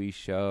Louis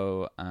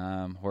show,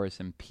 Horace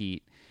and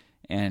Pete.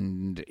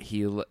 And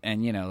he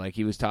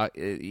was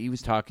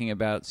talking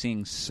about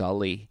seeing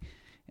Sully,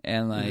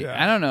 and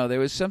I don't know, there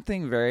was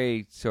something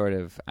very sort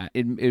of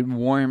it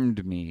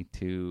warmed me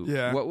to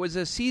what was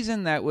a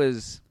season that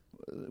was.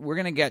 We're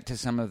gonna get to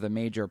some of the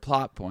major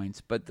plot points,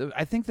 but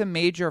I think the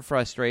major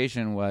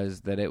frustration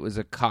was that it was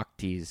a cock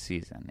tease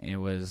season. It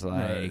was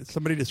like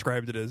somebody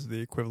described it as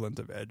the equivalent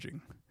of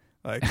edging.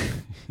 Like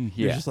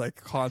you're just like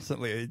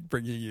constantly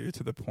bringing you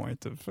to the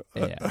point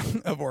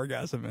of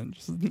orgasm and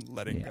just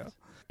letting go.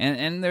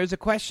 And there's a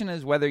question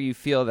as whether you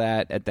feel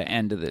that at the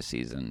end of the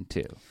season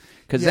too,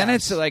 because then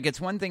it's like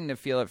it's one thing to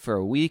feel it for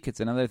a week,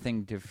 it's another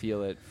thing to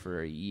feel it for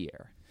a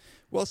year.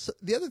 Well, so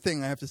the other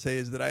thing I have to say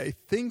is that I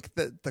think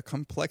that the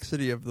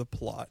complexity of the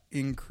plot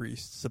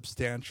increased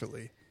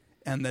substantially,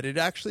 and that it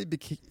actually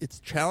it's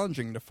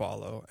challenging to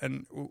follow.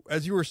 And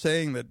as you were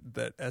saying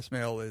that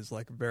Esmail is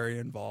like very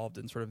involved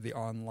in sort of the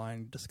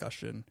online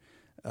discussion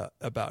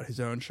about his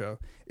own show,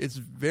 it's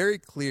very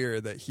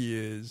clear that he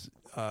is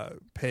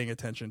paying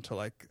attention to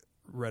like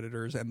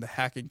Redditors and the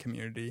hacking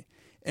community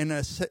in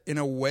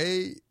a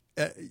way.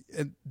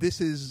 And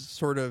this is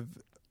sort of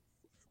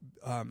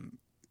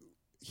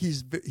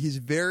he's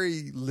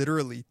very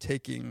literally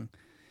taking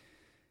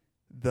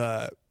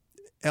the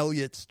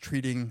Elliot's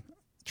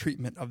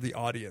treatment of the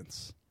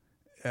audience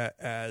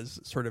as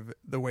sort of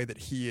the way that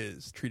he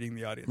is treating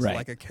the audience,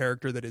 like a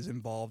character that is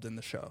involved in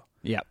the show.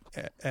 Yep.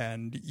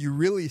 And you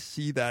really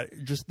see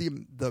that just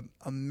the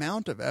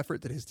amount of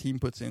effort that his team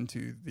puts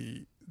into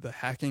the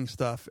hacking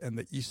stuff and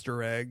the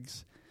Easter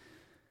eggs,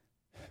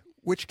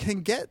 which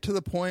can get to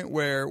the point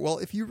where, well,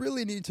 if you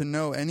really need to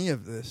know any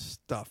of this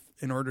stuff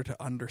in order to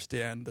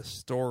understand the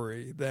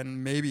story,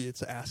 then maybe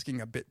it's asking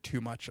a bit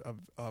too much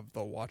of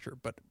the watcher,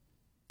 but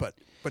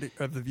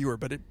of the viewer.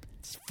 But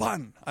it's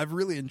fun. I've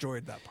really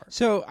enjoyed that part.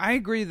 So I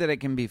agree that it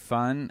can be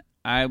fun.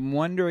 I'm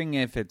wondering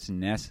if it's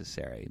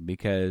necessary,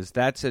 because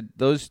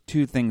those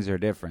two things are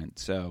different.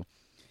 So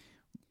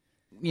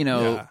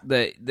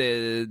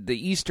the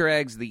Easter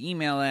eggs, the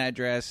email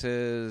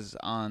addresses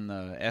on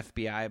the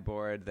FBI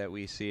board that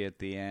we see at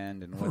the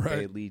end and what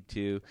they lead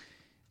to,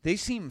 they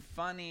seem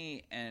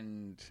funny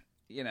and,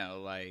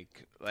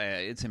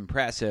 it's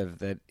impressive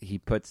that he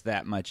puts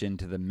that much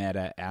into the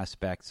meta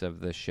aspects of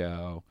the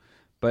show.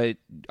 But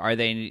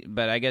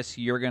I guess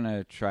you're going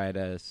to try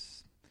to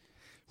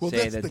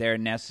say that they're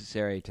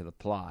necessary to the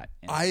plot.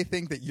 I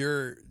think that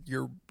you're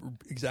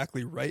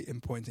exactly right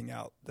in pointing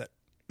out that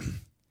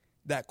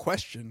that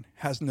question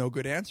has no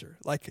good answer.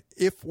 Like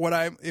if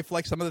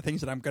some of the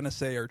things that I'm going to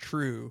say are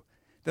true,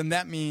 then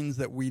that means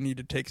that we need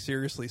to take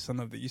seriously some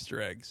of the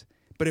Easter eggs.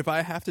 But if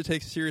I have to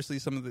take seriously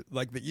some of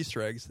the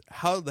Easter eggs,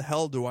 how the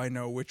hell do I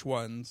know which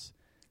ones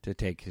to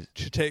take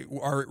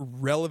are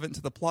relevant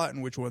to the plot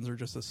and which ones are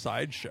just a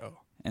sideshow?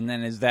 And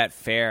then is that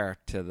fair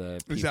to the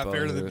people? Is that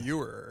fair to the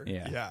viewer?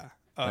 Yeah.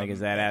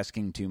 Is that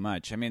asking too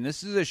much? I mean,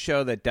 this is a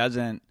show that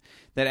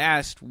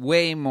asked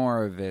way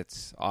more of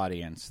its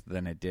audience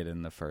than it did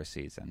in the first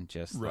season.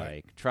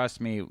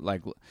 Trust me,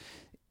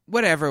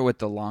 whatever with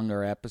the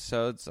longer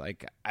episodes.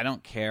 Like, I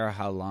don't care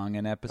how long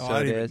an episode is.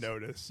 I didn't even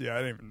notice. Yeah,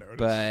 I didn't even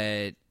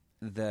notice.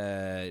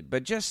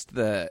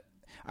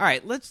 All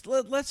right,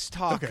 let's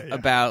talk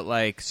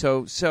about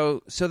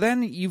so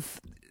then you've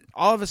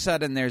all of a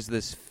sudden there's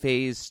this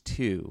phase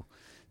 2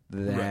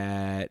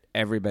 that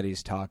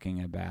everybody's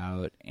talking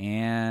about,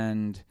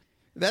 and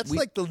that's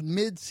like the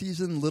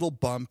mid-season little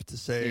bump to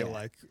say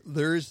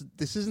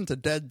this isn't a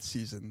dead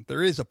season.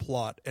 There is a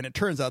plot, and it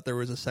turns out there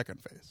was a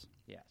second phase.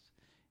 Yes,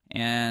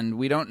 and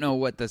we don't know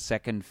what the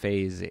second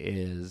phase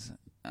is.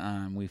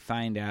 We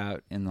find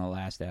out in the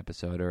last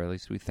episode, or at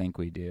least we think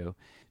we do.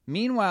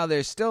 Meanwhile,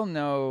 there's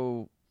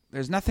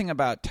nothing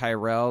about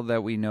Tyrell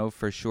that we know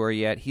for sure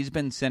yet. He's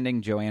been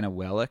sending Joanna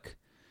Wellick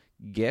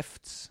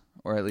gifts.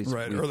 Or at least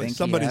we think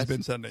somebody's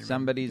been sending.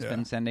 Somebody's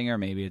been sending her.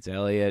 Maybe it's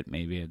Elliot.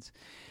 Maybe it's.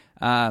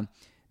 There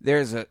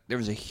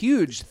was a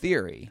huge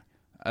theory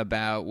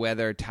about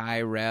whether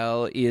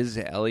Tyrell is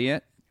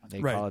Elliot.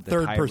 They call it the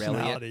third Tyrelliot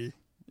personality.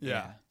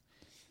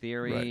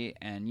 Theory, right.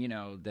 And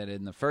that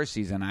in the first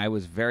season, I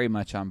was very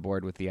much on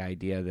board with the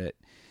idea that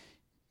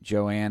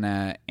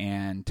Joanna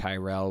and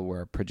Tyrell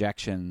were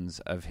projections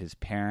of his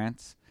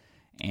parents.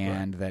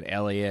 And that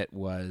Elliot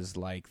was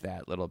like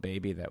that little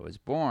baby that was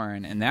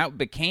born. And that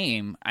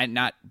became,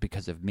 not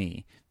because of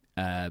me,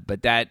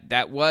 but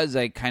that was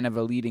a kind of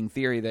a leading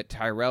theory that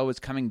Tyrell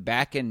was coming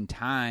back in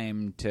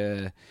time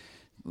to,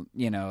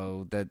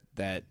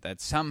 that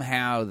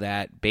somehow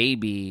that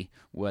baby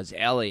was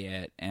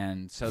Elliot.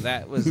 And so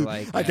that was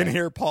like... I can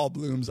hear Paul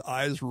Bloom's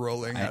eyes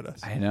rolling at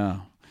us. I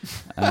know.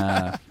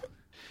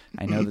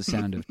 I know the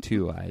sound of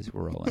 2 eyes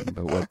rolling,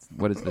 but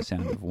what is the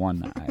sound of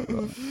 1 eye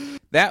rolling?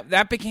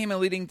 That became a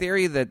leading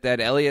theory that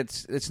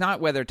Elliot's. It's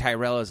not whether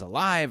Tyrell is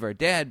alive or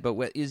dead, but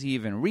is he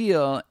even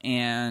real?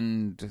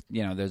 And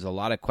there's a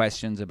lot of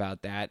questions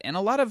about that, and a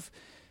lot of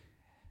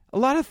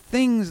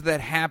things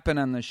that happen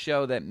on the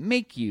show that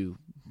make you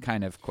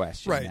kind of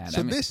question that.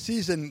 So this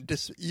season,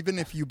 even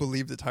if you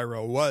believe that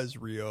Tyrell was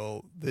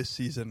real, this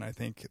season I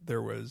think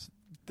there was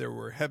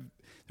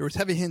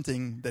heavy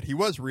hinting that he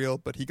was real,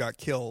 but he got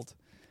killed.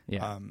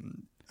 Yeah.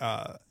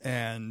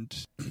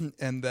 And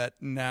that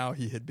now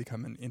he had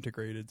become an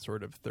integrated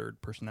sort of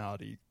third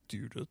personality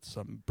due to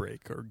some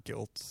break or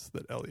guilt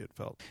that Elliot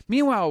felt.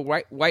 Meanwhile,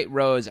 White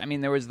Rose,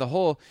 there was the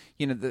whole,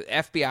 the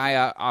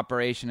FBI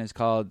operation is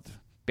called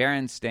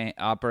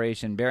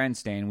Operation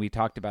Berenstain. We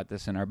talked about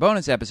this in our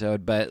bonus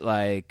episode, but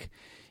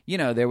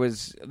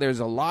there's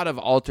a lot of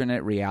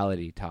alternate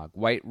reality talk.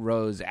 White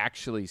Rose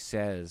actually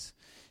says,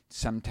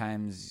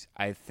 sometimes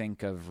I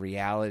think of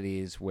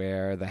realities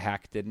where the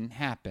hack didn't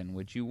happen.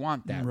 Would you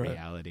want that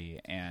reality?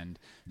 And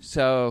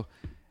so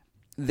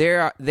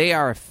they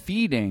are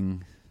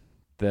feeding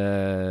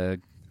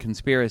the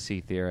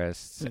conspiracy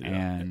theorists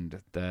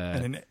and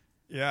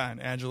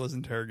Angela's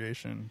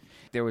interrogation.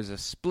 There was a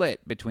split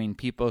between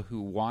people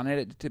who wanted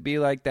it to be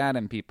like that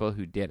and people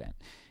who didn't.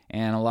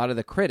 And a lot of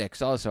the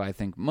critics also, I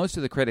think most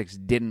of the critics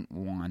didn't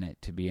want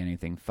it to be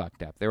anything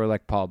fucked up. They were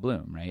like Paul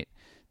Bloom, right?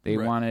 They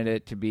wanted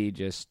it to be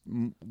just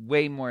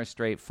way more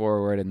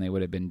straightforward, and they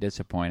would have been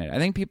disappointed. I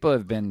think people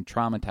have been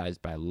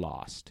traumatized by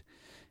Lost,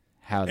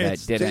 how that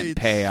didn't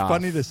pay off. It's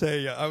funny to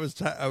say.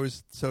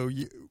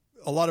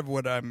 A lot of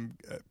what I'm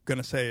going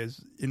to say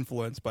is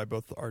influenced by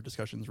both our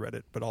discussions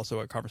Reddit, but also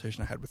a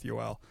conversation I had with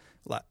Yoel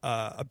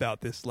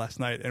about this last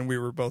night, and we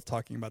were both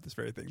talking about this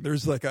very thing.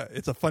 There's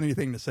it's a funny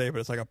thing to say, but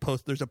it's like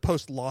there's a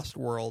post-Lost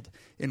world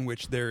in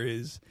which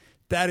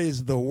that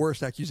is the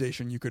worst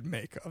accusation you could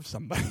make of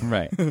somebody.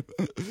 Right.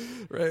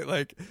 Right?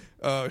 Like,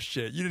 oh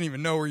shit, you didn't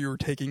even know where you were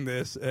taking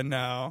this, and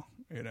now,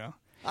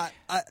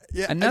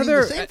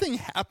 the same thing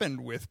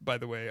happened with, by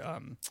the way,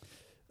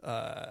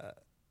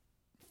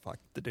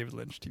 the David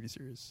Lynch TV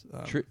series.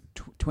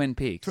 Twin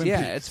Peaks.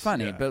 It's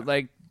funny, but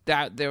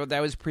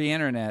that was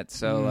pre-internet,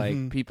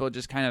 so people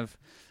just kind of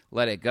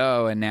let it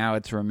go, and now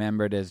it's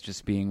remembered as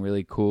just being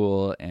really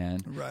cool,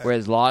 and Right.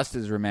 whereas Lost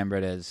is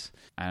remembered as,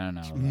 I don't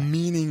know,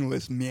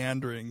 Meaningless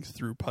meanderings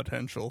through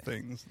potential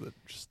things that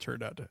just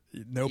turned out to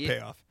no Yeah.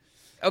 payoff.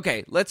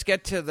 Okay, let's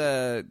get to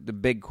the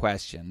big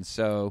question.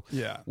 So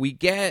Yeah. we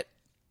get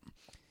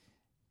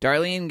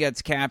Darlene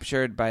gets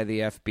captured by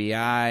the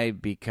FBI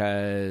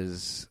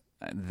because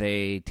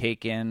they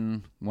take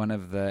in one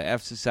of the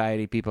F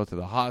Society people to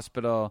the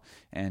hospital,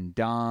 and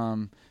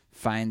Dom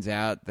finds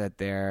out that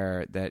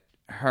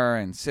her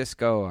and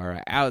Cisco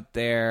are out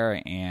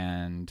there,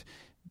 and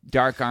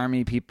Dark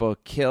Army people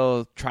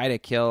try to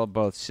kill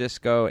both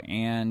Cisco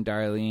and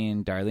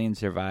Darlene. Darlene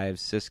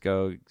survives.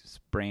 Cisco's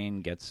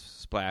brain gets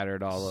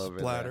splattered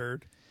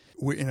Splattered.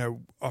 In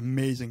an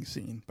amazing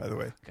scene, by the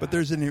way. God. But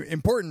there's an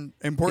importantly,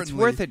 It's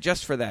worth it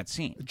just for that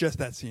scene. Just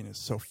that scene is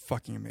so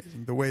fucking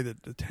amazing. The way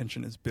that the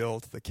tension is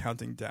built, the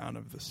counting down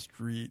of the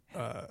street,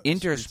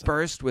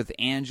 Interspersed with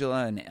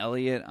Angela and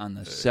Elliot on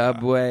the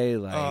subway,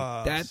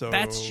 like so-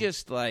 that's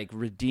just like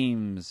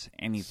redeems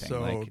anything.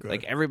 So good.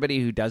 Like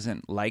everybody who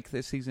doesn't like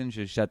this season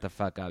should shut the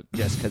fuck up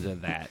just because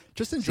of that.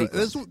 Just enjoy.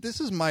 sequence.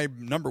 This is my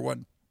number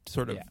one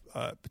sort of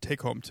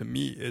take home to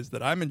me is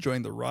that I'm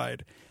enjoying the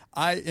ride.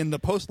 In the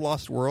post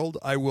Lost world,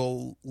 I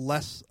will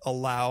less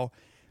allow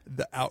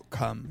the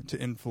outcome to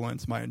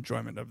influence my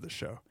enjoyment of the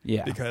show.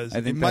 Yeah, because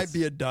I think it might that's-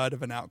 be a dud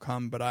of an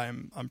outcome, but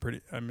I'm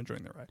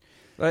enjoying the ride.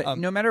 But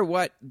no matter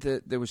what,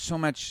 there was so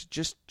much.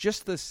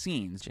 Just the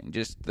scenes,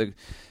 just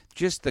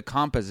the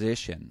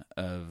composition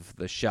of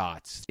the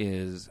shots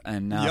is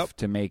enough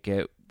to make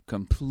it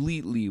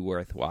completely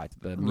worth watching.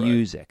 The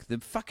music, the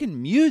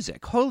fucking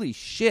music, holy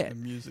shit! The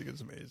music is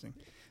amazing.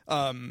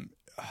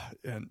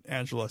 And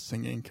Angela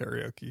singing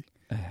karaoke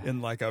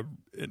in like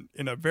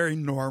in a very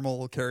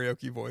normal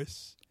karaoke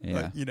voice.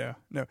 Yeah.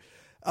 No.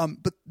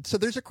 But so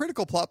there's a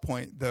critical plot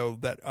point though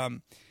that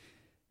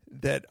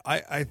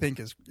I think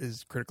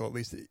is critical, at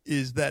least,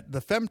 is that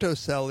the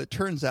femtocell, it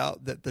turns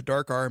out that the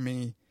Dark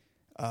Army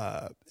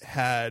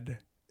had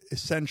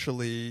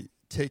essentially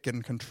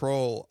taken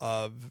control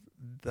of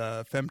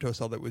the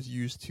femtocell that was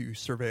used to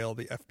surveil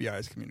the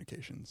FBI's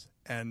communications.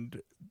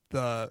 And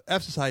the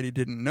F Society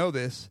didn't know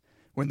this.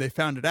 When they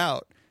found it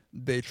out,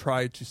 they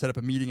tried to set up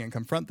a meeting and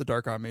confront the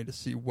Dark Army to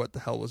see what the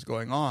hell was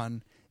going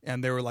on.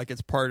 And they were like,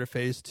 it's part of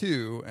Phase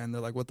 2. And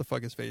they're like, what the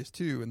fuck is Phase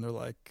 2? And they're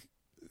like,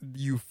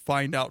 you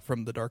find out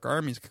from the Dark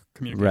Army's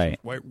communications,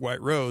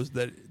 White Rose,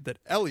 that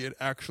Elliot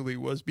actually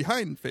was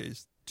behind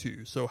Phase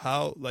 2. So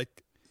how,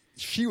 like,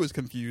 she was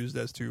confused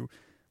as to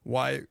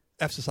why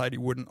F Society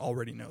wouldn't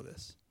already know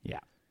this. Yeah,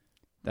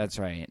 that's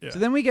right. Yeah. So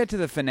then we get to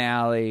the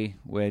finale,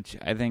 which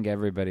I think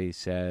everybody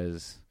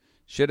says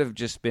should have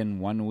just been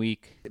 1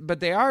 week.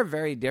 But they are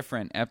very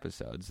different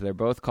episodes. They're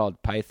both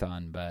called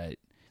Python, but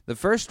the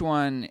first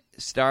one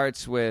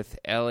starts with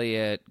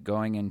Elliot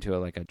going into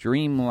a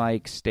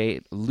dreamlike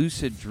state,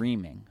 lucid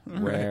dreaming,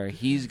 where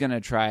he's going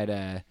to try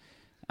to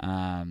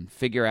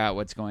figure out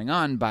what's going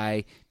on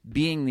by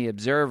being the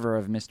observer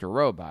of Mr.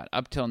 Robot.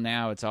 Up till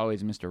now, it's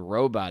always Mr.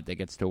 Robot that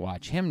gets to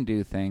watch him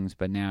do things,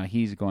 but now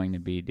he's going to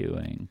be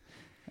doing...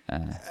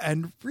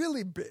 and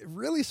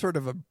really sort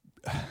of a...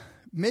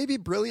 maybe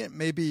brilliant,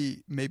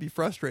 maybe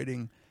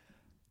frustrating,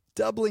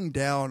 doubling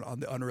down on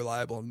the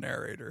unreliable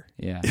narrator.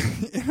 Yeah.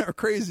 In a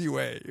crazy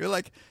way. You're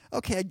like,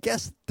 okay, I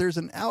guess there's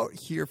an out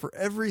here for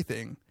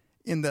everything,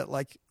 in that,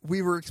 like,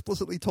 we were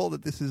explicitly told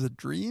that this is a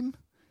dream.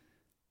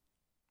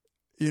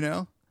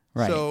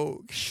 Right.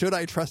 So should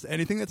I trust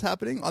anything that's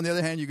happening? On the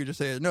other hand, you could just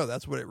say, no,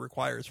 that's what it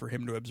requires for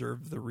him to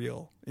observe the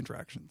real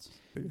interactions.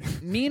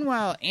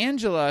 Meanwhile,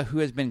 Angela, who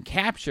has been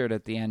captured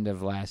at the end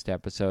of last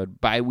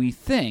episode by, we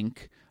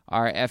think,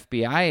 our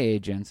FBI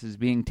agents, is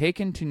being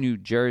taken to New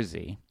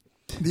Jersey.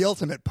 The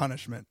ultimate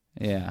punishment.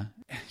 Yeah.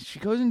 She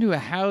goes into a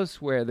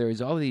house where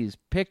there's all these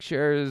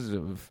pictures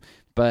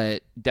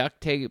but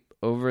duct tape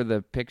over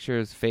the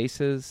pictures'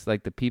 faces,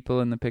 like the people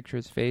in the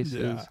pictures'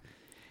 faces. Yeah.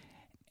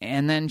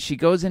 And then she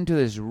goes into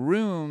this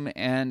room,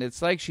 and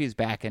it's like she's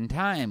back in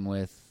time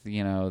with,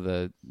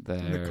 the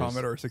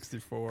Commodore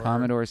 64.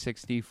 Commodore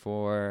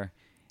 64,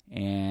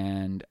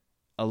 and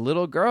a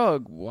little girl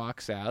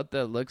walks out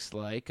that looks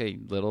like a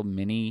little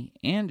mini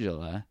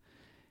Angela,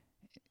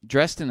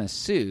 dressed in a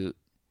suit,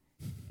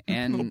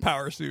 and little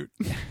power suit.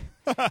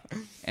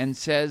 and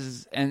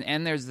says,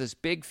 and there's this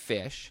big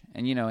fish,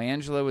 and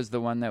Angela was the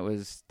one that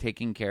was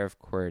taking care of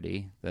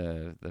QWERTY,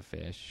 the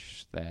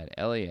fish that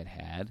Elliot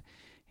had,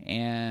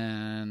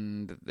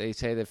 and they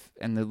say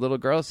and the little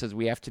girl says,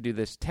 we have to do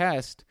this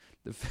test.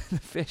 The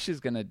fish is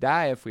going to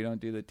die if we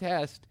don't do the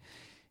test.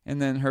 And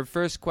then her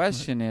first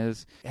question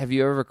is, have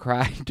you ever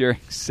cried during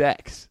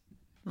sex?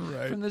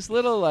 Right. From this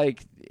little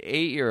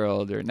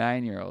 8-year-old or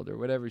 9-year-old or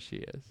whatever she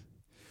is.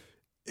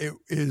 It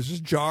is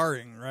just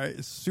jarring, right?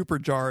 It's super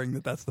jarring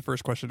that that's the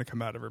first question to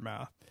come out of her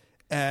mouth.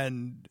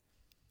 And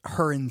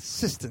her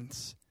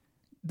insistence,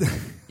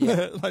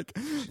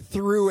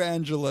 through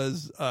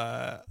Angela's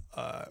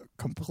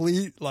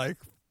complete,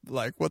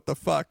 what the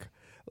fuck?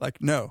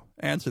 No,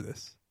 answer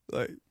this.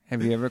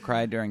 Have you ever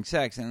cried during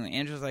sex? And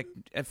Angela's like,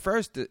 at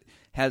first, it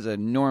has a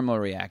normal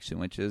reaction,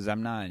 which is,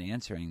 I'm not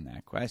answering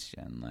that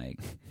question. Like,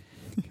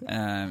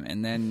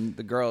 and then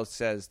the girl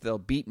says, they'll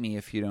beat me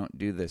if you don't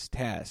do this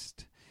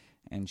test.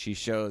 And she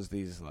shows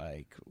these,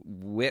 like,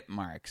 whip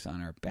marks on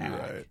her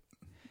back.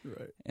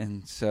 Right.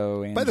 And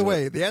so, By the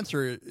way, the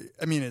answer,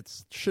 I mean,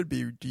 it should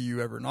be, do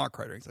you ever not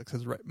cry during sex?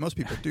 Because most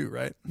people do,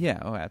 right? Yeah,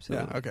 oh,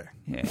 absolutely. Yeah, okay.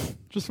 Yeah.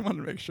 Just wanted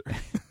to make sure.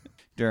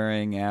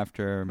 During,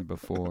 after,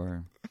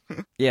 before.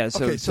 Yeah,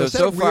 so Okay, so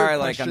set of far, weird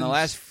like on the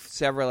questions. last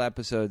several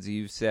episodes,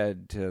 you've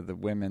said to the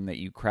women that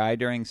you cry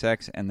during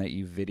sex and that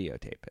you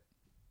videotape it.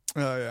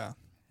 Oh, yeah.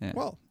 Yeah.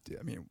 Well,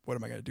 I mean, what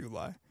am I going to do,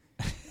 lie?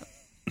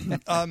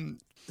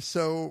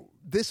 So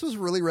this was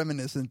really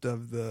reminiscent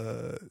of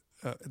the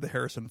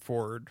Harrison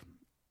Ford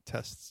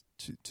tests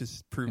to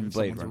prove In if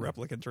Blade someone's Runner. a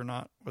replicant or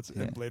not. What's it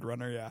Yeah. in Blade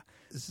Runner? Yeah.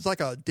 This is like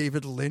a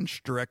David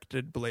Lynch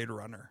directed Blade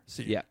Runner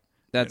scene. Yeah,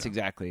 that's You know.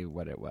 exactly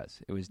what it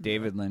was. It was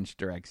David Lynch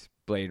directs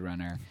Blade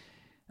Runner.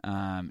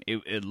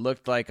 It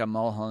looked like a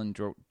Mulholland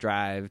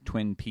Drive,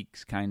 Twin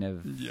Peaks kind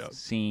of Yep.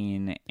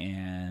 scene,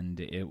 and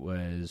it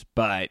was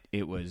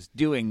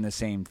doing the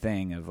same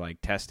thing of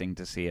like testing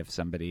to see if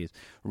somebody's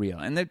real.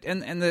 And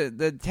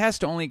the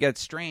test only gets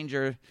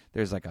stranger.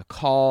 There's like a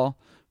call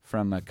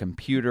from a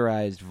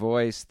computerized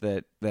voice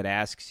that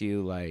asks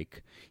you,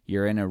 like,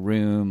 you're in a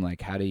room,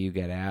 like, how do you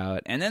get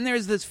out? And then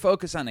there's this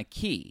focus on a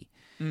key.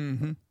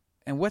 Mm-hmm.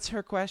 And what's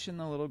her question,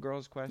 the little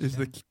girl's question? Is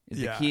the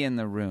key in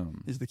the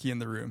room. Is the key in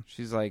the room?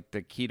 She's like,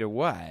 the key to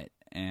what?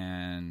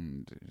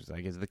 And she's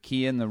like, is the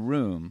key in the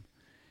room?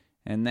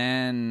 And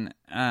then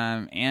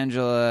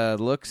Angela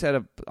looks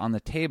at on the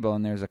table,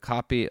 and there's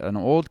an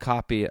old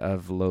copy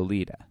of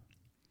Lolita.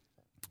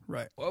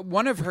 Right. Well,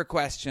 one of her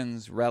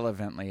questions,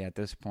 relevantly at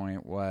this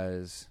point,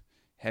 was,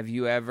 have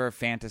you ever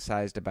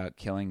fantasized about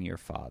killing your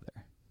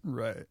father?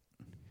 Right.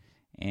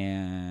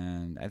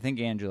 And I think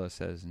Angela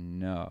says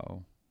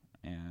no.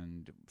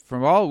 And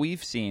from all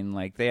we've seen,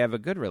 like, they have a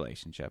good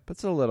relationship.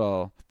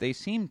 They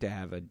seem to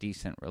have a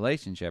decent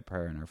relationship,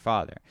 her and her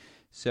father.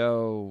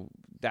 So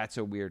that's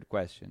a weird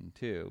question,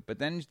 too. But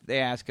then they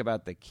ask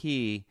about the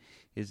key.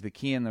 Is the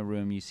key in the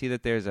room? You see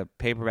that there's a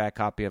paperback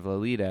copy of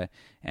Lolita.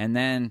 And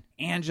then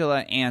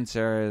Angela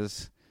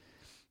answers,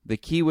 the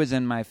key was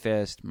in my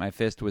fist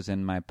was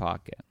in my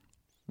pocket.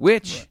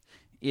 Which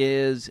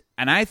is,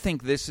 and I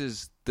think this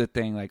is the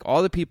thing, like,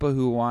 all the people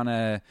who want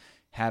to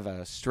have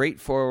a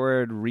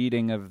straightforward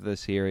reading of the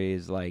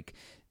series, like,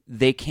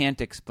 they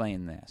can't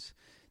explain this.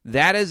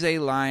 That is a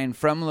line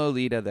from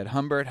Lolita that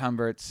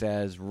Humbert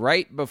says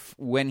right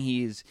when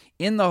he's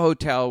in the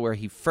hotel where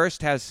he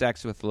first has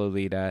sex with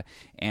Lolita,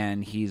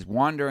 and he's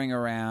wandering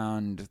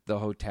around the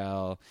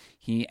hotel.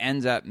 He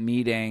ends up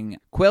meeting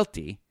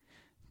Quilty,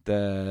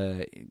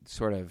 the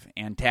sort of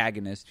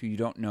antagonist who you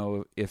don't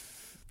know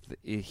if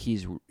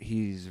he's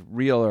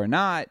real or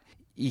not.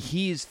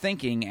 He's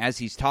thinking as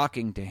he's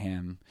talking to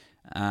him,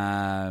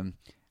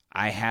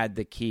 I had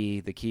the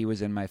key. The key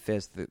was in my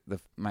fist.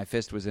 My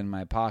fist was in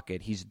my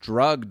pocket. He's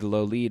drugged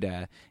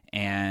Lolita,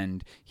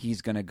 and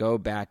he's going to go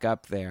back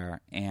up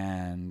there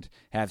and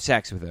have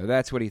sex with her.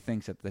 That's what he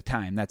thinks at the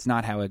time. That's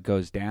not how it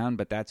goes down,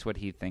 but that's what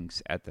he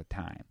thinks at the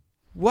time.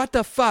 What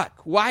the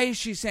fuck? Why is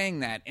she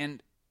saying that?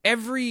 And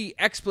every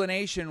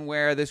explanation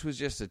where this was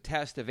just a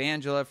test of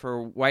Angela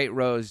for White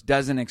Rose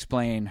doesn't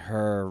explain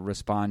her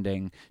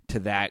responding to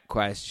that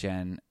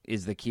question,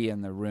 is the key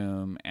in the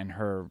room, and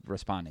her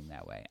responding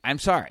that way. I'm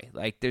sorry.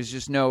 Like, there's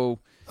just no...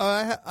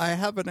 I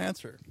have an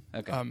answer.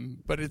 Okay.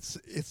 But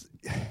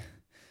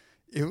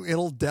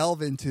it'll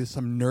delve into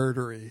some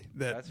nerdery.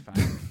 That's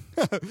fine.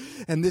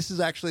 And this is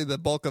actually the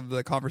bulk of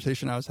the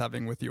conversation I was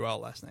having with UL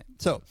last night.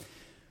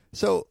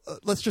 So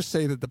let's just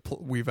say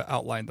that we've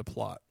outlined the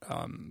plot.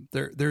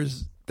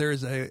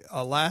 There's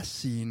a last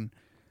scene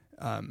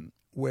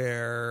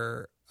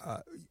where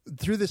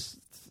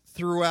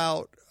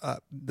throughout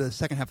the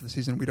second half of the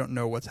season, we don't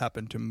know what's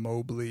happened to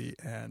Mobley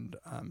and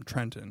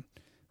Trenton,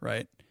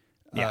 right?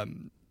 Yeah.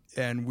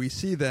 And we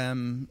see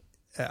them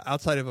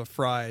outside of a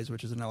Fry's,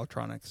 which is an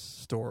electronics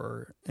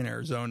store in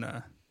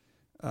Arizona,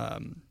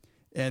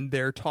 and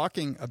they're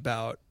talking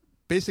about,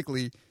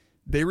 basically,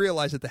 they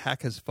realize that the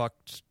hack has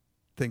fucked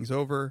things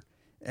over,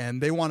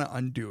 and they want to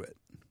undo it.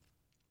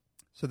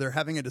 So they're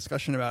having a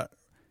discussion about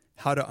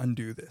how to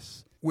undo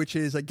this, which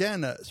is,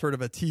 again, sort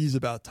of a tease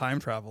about time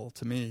travel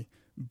to me,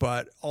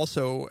 but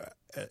also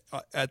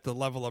at the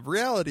level of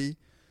reality,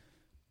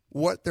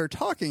 what they're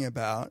talking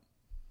about,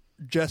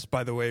 just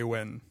by the way,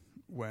 when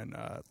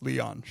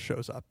Leon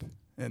shows up,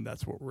 and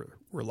that's what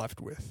we're left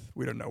with.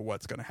 We don't know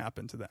what's going to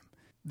happen to them.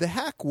 The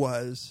hack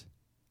was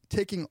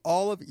taking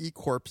all of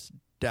E-Corp's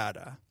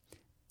data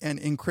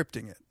and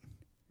encrypting it.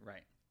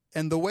 Right.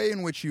 And the way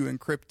in which you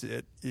encrypt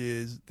it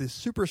is this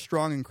super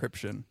strong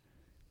encryption,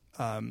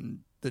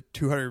 the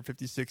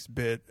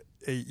 256-bit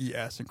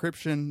AES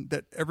encryption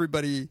that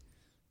everybody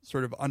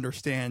sort of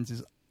understands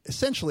is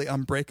essentially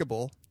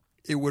unbreakable.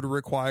 It would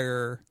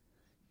require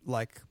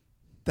like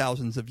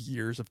thousands of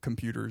years of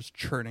computers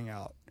churning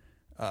out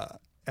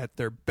at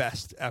their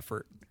best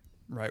effort,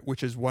 right?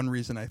 Which is one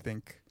reason I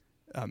think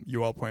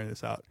you all pointed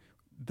this out,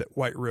 that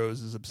White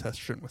Rose's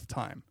obsession with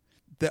time.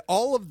 That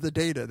all of the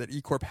data that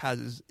eCorp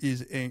has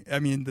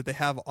that they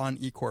have on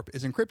eCorp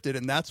is encrypted,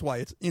 and that's why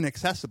it's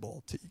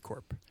inaccessible to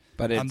eCorp.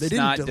 But it's they didn't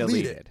not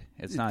delete deleted.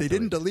 It's not. They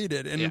didn't delete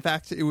it, and Yeah. in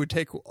fact, it would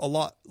take a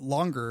lot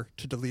longer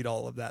to delete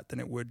all of that than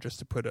it would just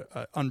to put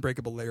an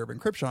unbreakable layer of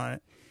encryption on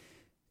it.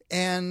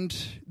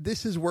 And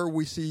this is where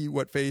we see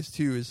what Phase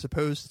 2 is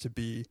supposed to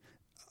be.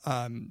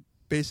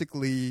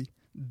 Basically,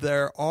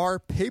 there are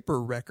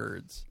paper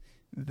records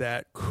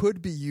that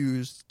could be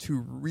used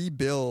to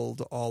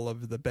rebuild all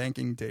of the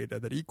banking data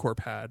that eCorp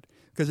had,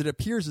 because it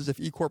appears as if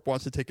eCorp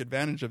wants to take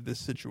advantage of this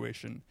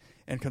situation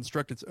and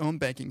construct its own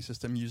banking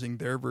system using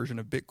their version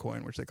of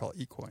Bitcoin, which they call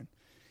eCoin.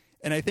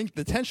 And I think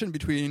the tension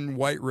between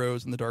White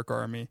Rose and the Dark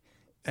Army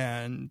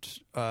and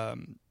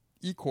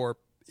eCorp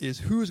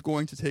is who's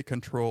going to take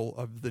control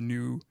of the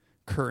new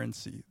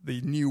currency, the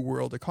new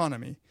world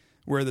economy,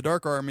 where the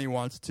Dark Army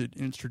wants to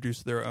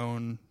introduce their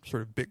own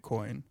sort of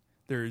Bitcoin.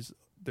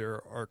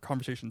 There are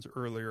conversations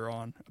earlier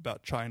on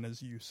about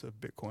China's use of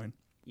Bitcoin.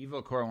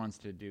 Evil Core wants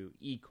to do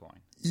eCoin.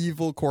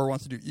 Evil Core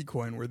wants to do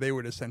eCoin, where they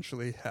would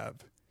essentially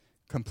have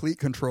complete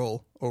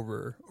control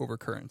over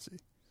currency.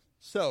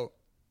 So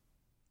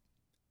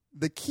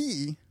the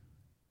keys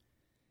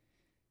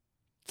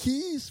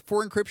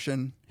for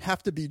encryption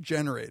have to be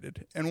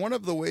generated. And one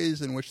of the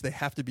ways in which they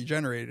have to be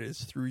generated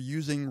is through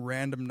using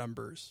random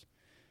numbers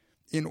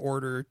in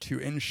order to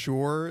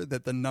ensure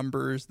that the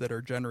numbers that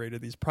are generated,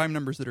 these prime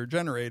numbers that are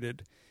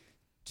generated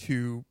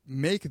to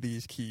make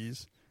these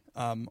keys,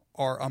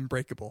 are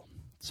unbreakable.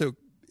 So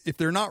if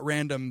they're not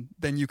random,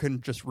 then you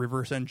can just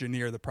reverse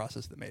engineer the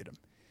process that made them.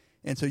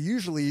 And so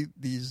usually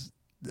the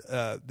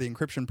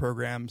encryption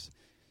programs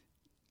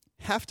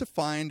have to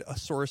find a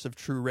source of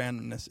true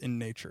randomness in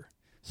nature.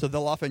 So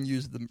they'll often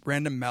use the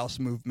random mouse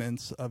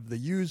movements of the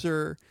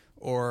user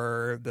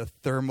or the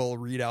thermal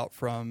readout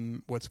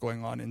from what's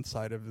going on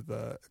inside of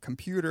the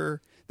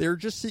computer. They're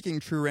just seeking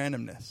true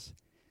randomness.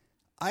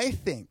 I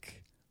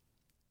think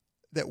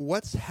that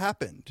what's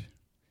happened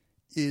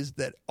is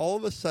that all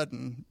of a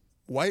sudden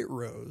White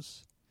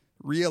Rose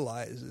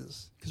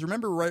realizes, because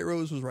remember White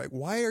Rose was right,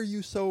 why are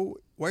you still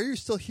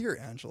here,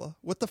 Angela?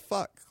 What the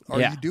fuck are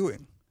you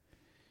doing?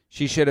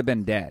 She should have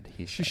been dead.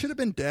 She should have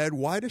been dead.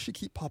 Why does she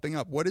keep popping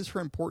up? What is her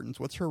importance?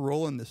 What's her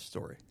role in this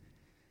story?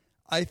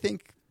 I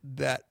think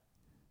that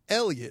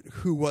Elliot,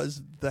 who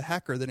was the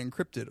hacker that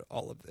encrypted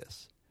all of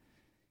this,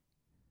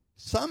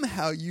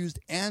 somehow used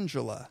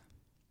Angela,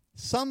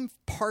 some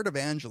part of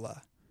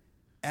Angela,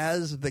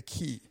 as the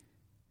key.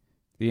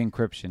 The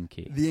encryption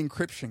key. The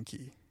encryption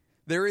key.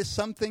 There is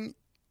something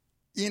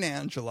in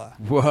Angela.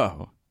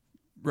 Whoa.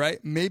 Right?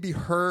 Maybe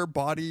her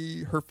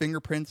body, her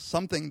fingerprints,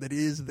 something that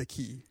is the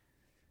key.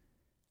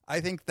 I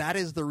think that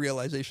is the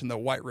realization that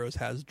White Rose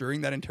has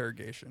during that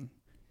interrogation.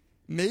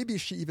 Maybe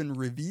she even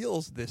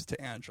reveals this to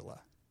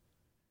Angela,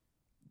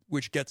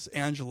 which gets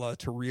Angela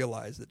to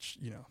realize that,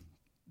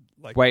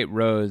 White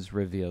Rose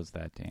reveals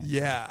that to Angela.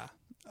 Yeah.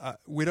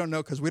 We don't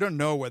know, because we don't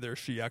know whether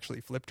she actually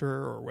flipped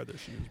her or whether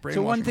she was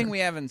brainwashing So one thing her. we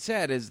haven't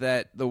said is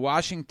that the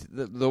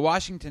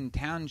Washington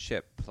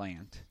Township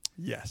plant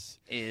Yes.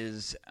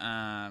 is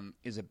a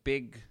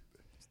big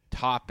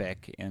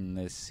topic in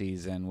this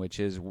season, which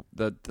is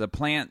the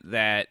plant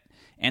that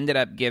ended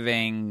up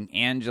giving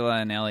Angela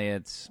and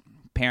Elliot's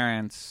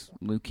parents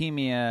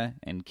leukemia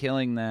and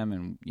killing them,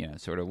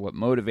 and sort of what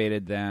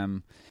motivated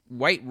them.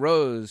 White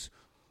Rose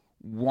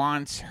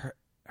wants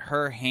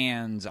her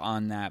hands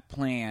on that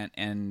plant,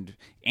 and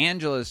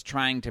Angela's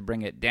trying to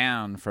bring it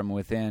down from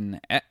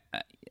within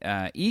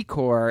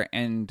eCorp,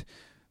 and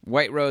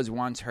White Rose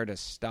wants her to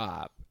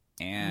stop.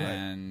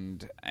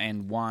 And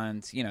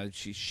wants,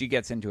 she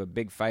gets into a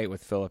big fight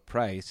with Philip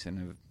Price in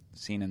a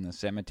scene in the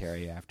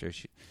cemetery after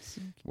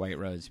White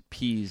Rose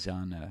pees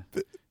on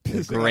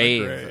the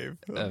grave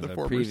of a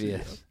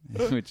previous,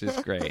 which is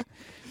great,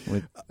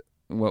 with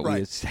what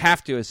we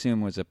have to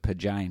assume was a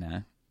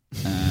pagina.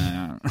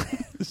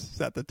 Is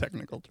that the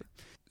technical term?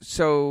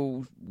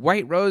 So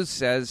White Rose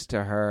says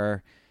to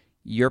her,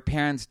 "Your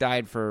parents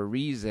died for a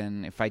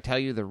reason. If I tell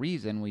you the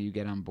reason, will you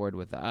get on board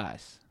with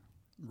us?"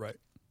 Right.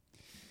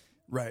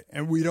 Right.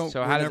 And we don't.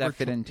 So how does that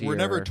fit into We're your...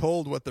 never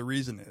told what the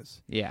reason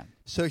is. Yeah.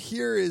 So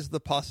here is the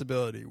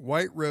possibility.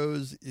 White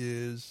Rose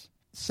is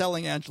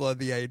selling Angela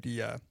the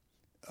idea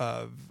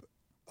of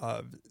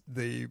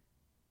the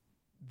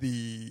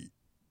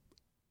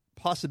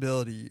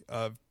possibility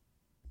of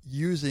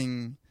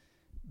using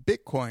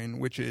Bitcoin,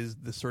 which is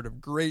the sort of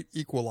great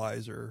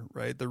equalizer,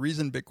 right? The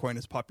reason Bitcoin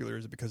is popular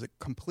is because it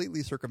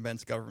completely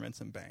circumvents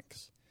governments and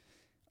banks.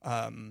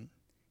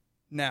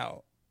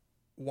 Now,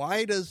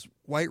 why does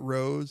White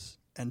Rose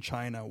and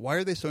China, why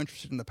are they so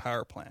interested in the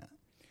power plant?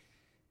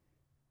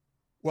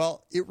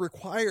 Well, it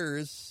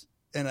requires,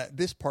 and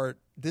this part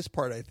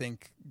I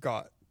think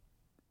got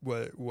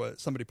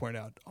what somebody pointed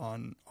out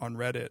on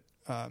Reddit,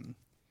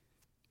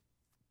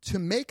 to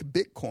make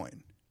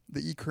Bitcoin,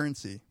 the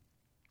e-currency,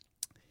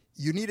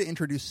 you need to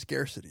introduce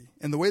scarcity.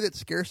 And the way that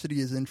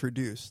scarcity is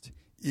introduced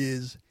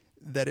is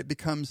that it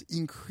becomes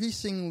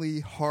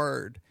increasingly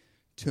hard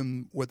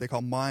to what they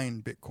call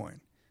mine Bitcoin.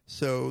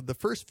 So the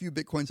first few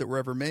Bitcoins that were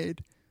ever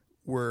made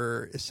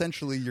were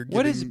essentially you're giving...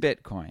 What is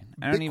Bitcoin?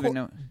 I don't even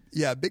know.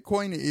 Yeah,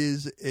 Bitcoin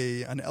is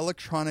an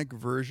electronic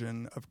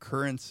version of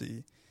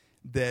currency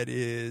that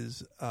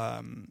is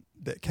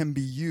that can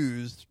be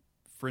used,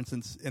 for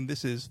instance, and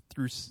this is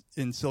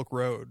in Silk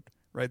Road,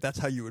 right? That's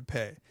how you would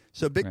pay.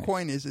 So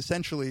Bitcoin is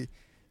essentially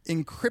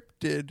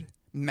encrypted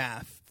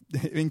math,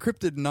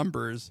 encrypted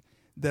numbers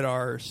that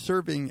are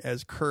serving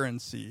as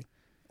currency.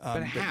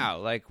 But how?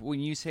 Like when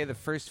you say the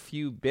first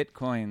few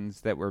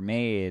Bitcoins that were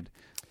made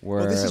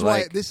were this is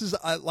like... why this is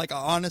like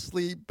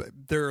honestly,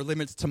 there are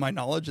limits to my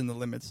knowledge and the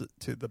limits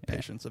to the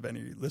patience of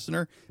any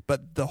listener.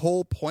 But the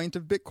whole point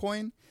of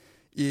Bitcoin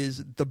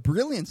is the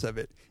brilliance of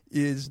it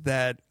is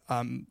that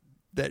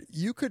that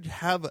you could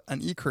have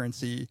an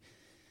e-currency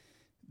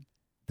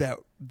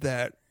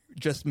that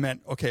just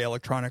meant okay,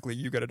 electronically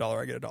you get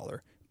 $1, I get $1.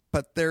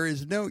 But there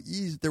was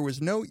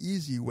no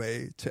easy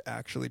way to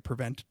actually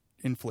prevent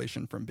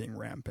inflation from being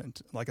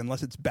rampant, like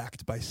unless it's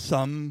backed by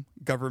some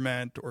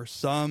government or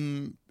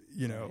some,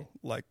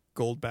 like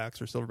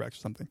goldbacks or silverbacks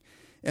or something.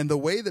 And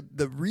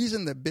the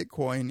reason that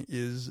Bitcoin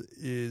is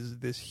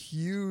this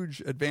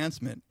huge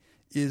advancement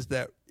is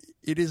that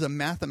it is a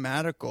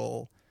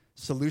mathematical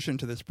solution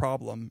to this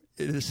problem.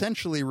 It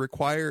essentially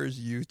requires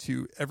you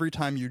to, every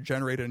time you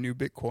generate a new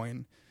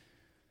Bitcoin,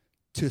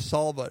 to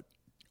solve a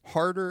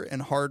harder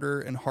and harder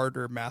and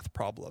harder math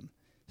problem.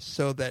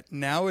 So that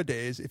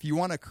nowadays, if you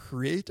want to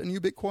create a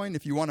new Bitcoin,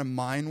 if you want to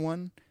mine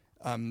one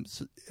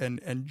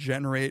and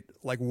generate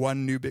like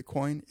one new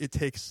Bitcoin, it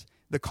takes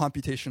the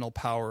computational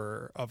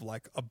power of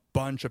like a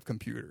bunch of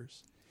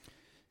computers.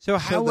 So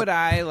how would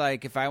I,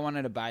 like, if I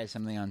wanted to buy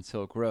something on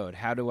Silk Road,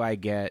 how do I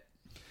get...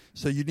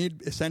 So you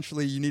need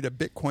a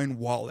Bitcoin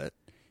wallet,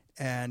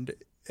 and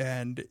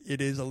it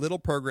is a little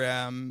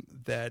program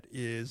that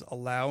is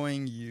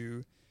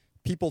allowing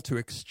people to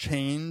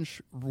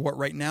exchange what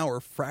right now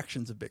are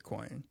fractions of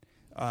Bitcoin.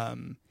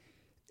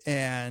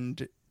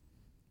 And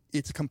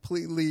it's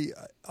completely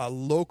a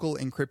local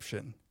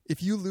encryption.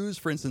 If you lose,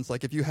 for instance,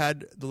 like if you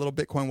had the little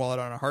Bitcoin wallet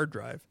on a hard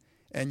drive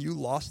and you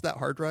lost that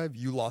hard drive,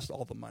 you lost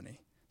all the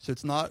money. So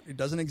it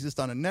doesn't exist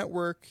on a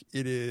network.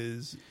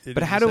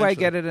 But how do I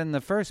get it in the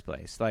first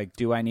place? Like,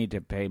 do I need to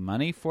pay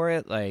money for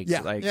it?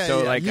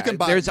 You can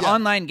buy, there's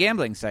online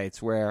gambling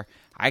sites where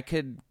I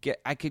could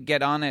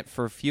get on it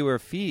for fewer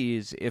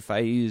fees if I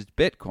used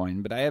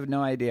Bitcoin, but I have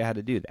no idea how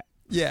to do that.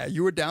 Yeah,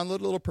 you would download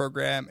a little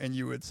program and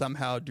you would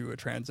somehow do a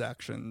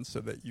transaction so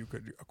that you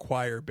could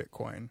acquire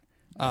Bitcoin.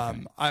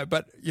 Okay. I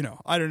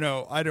don't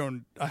know.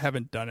 I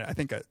haven't done it. I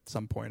think at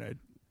some point I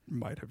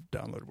might have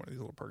downloaded one of these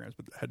little programs,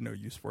 but had no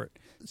use for it.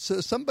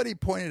 So somebody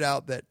pointed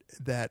out that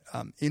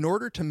in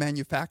order to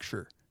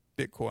manufacture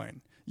Bitcoin,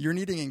 you're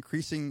needing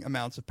increasing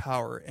amounts of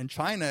power, and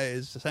China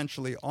is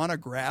essentially on a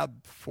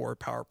grab for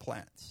power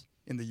plants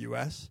in the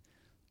U.S.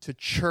 to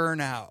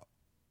churn out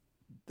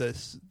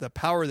the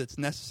power that's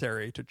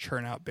necessary to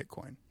churn out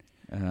Bitcoin.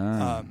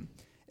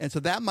 And so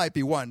that might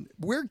be one.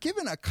 We're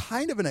given a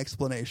kind of an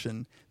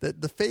explanation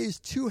that the Phase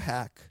 2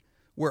 hack,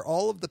 where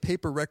all of the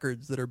paper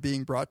records that are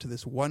being brought to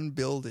this one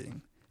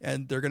building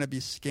and they're going to be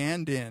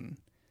scanned in,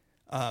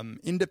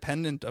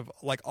 independent of,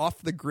 like,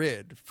 off the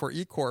grid for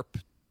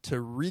eCorp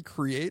to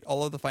recreate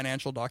all of the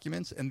financial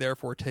documents and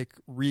therefore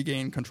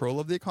regain control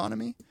of the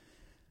economy.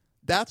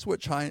 That's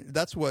what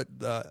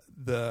the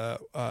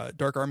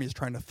Dark Army is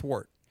trying to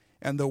thwart.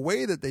 And the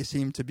way that they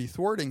seem to be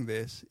thwarting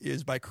this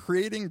is by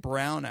creating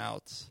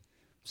brownouts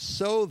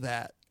so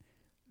that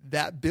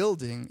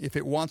building, if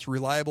it wants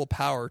reliable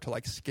power to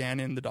like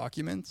scan in the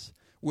documents,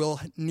 will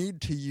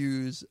need to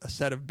use a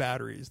set of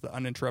batteries, the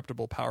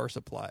uninterruptible power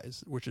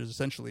supplies, which is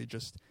essentially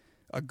just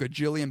a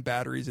gajillion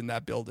batteries in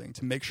that building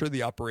to make sure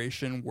the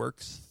operation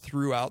works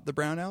throughout the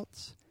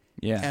brownouts.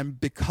 Yeah. And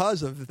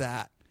because of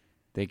that,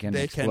 they can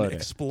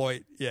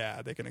exploit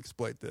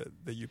the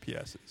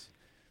UPSs.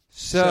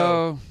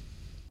 So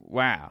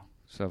wow.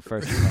 So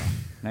first of all,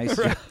 nice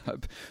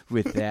job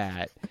with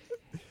that.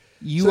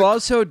 You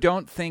also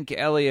don't think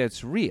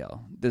Elliot's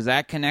real. Does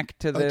that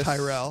connect to this?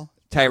 Tyrell,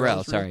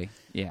 sorry.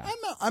 Yeah.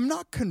 I'm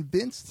not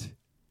convinced.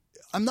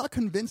 I'm not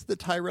convinced that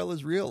Tyrell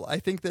is real. I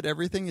think that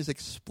everything is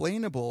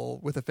explainable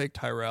with a fake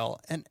Tyrell,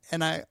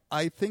 and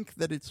I think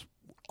that it's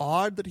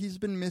odd that he's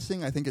been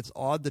missing. I think it's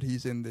odd that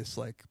he's in this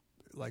like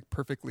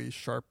perfectly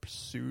sharp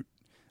suit.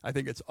 I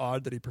think it's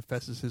odd that he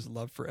professes his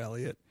love for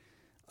Elliot.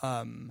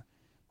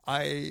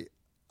 I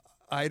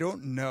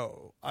don't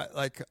know.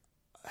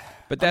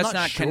 But that's I'm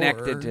not sure.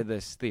 Connected to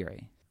this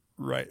theory.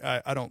 Right.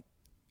 I don't.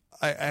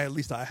 At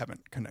least I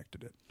haven't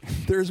connected it.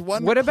 There's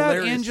one. What about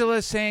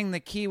Angela saying the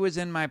key was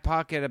in my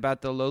pocket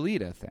about the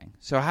Lolita thing?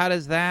 So how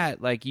does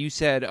that, like you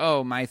said,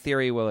 oh, my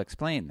theory will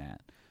explain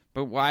that.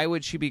 But why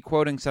would she be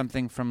quoting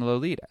something from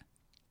Lolita?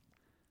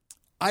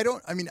 I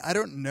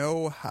don't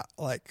know how,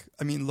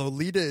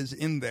 Lolita is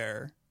in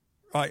there,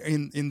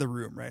 in the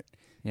room, right?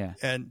 Yeah.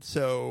 And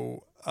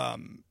so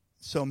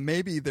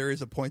maybe there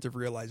is a point of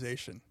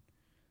realization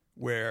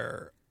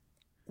where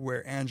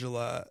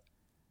Angela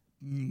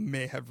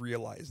may have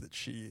realized that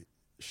she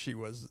she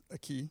was a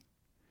key.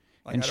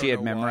 Like, And I she don't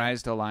had know why.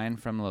 memorized a line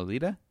from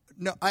Lolita?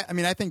 No, I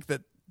mean, I think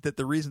that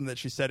the reason that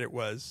she said it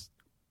was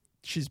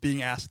she's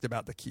being asked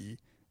about the key,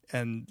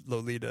 and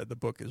Lolita, the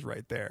book, is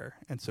right there,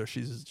 and so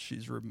she's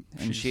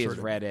And she sort has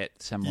of- read it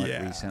somewhat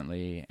Yeah.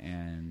 recently,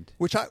 and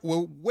which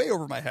way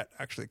over my head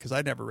actually, because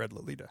I never read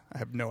Lolita. I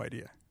have no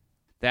idea.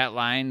 that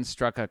line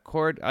struck a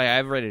chord.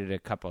 I've read it a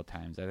couple of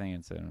times. I think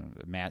it's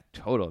a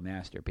total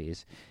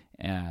masterpiece.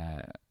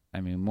 I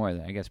mean, more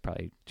than, I guess,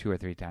 probably 2 or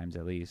 3 times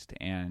at least.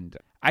 And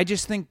I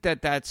just think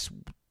that that's,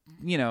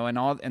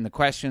 and the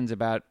questions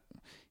about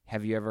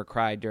have you ever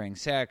cried during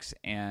sex,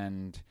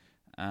 and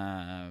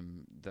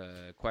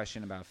the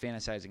question about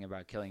fantasizing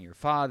about killing your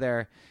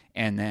father,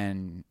 and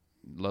then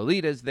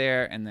Lolita's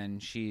there, and then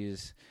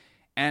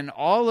and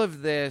all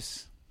of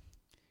this,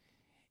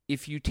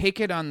 if you take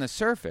it on the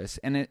surface,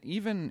 and it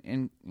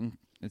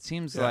it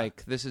seems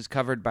like this is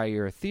covered by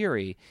your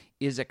theory,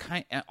 is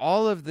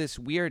all of this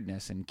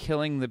weirdness and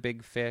killing the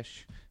big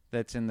fish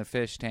that's in the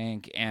fish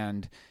tank,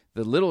 and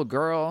the little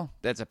girl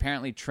that's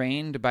apparently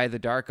trained by the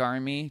Dark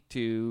Army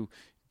to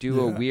do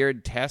a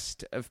weird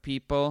test of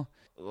people.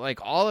 Like,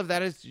 all of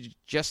that is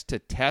just to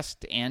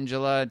test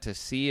Angela to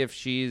see if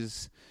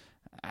she's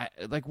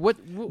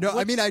what. No,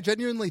 I mean, I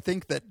genuinely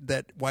think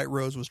that White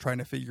Rose was trying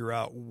to figure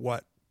out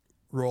what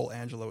role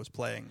Angela was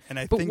playing,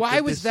 and But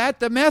why was that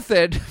the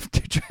method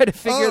to try to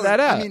figure that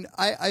out? I mean,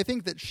 I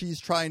think that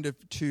she's trying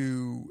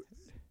to.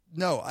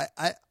 No,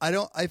 I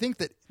don't. I think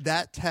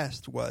that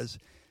test was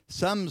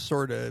some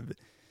sort of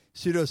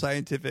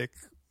pseudoscientific,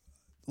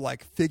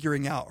 like,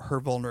 figuring out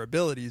her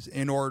vulnerabilities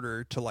in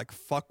order to, like,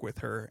 fuck with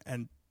her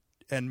and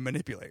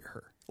manipulate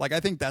her. Like, I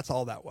think that's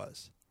all that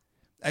was.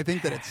 I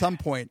think that at some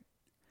point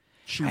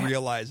she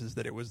realizes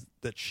that it was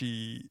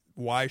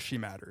why she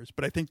matters.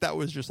 But I think that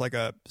was just like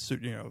a,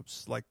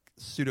 like,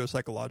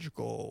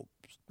 pseudo-psychological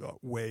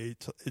way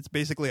to, it's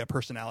basically a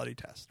personality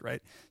test,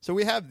 right? So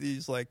we have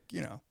these, like,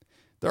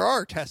 there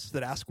are tests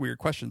that ask weird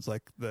questions,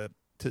 like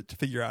to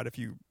figure out if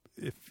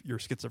you're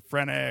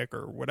schizophrenic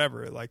or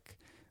whatever, like,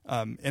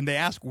 and they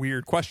ask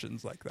weird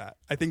questions like that.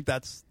 I think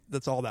that's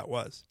all that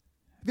was.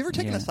 Have you ever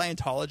taken a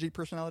Scientology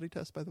personality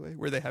test, by the way,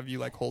 where they have you,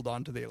 like, hold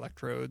on to the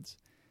electrodes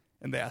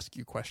and they ask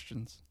you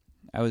questions?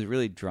 I was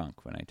really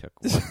drunk when I took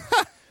one.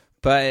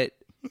 But,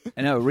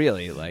 no,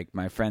 really, like,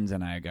 my friends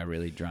and I got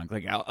really drunk.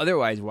 Like,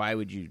 otherwise, why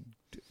would you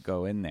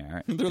go in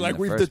there? They're in like,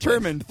 the we've first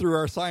determined place? through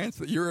our science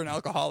that you're an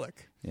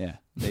alcoholic. Yeah,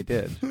 they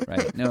did.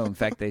 Right. No, in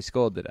fact, they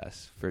scolded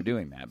us for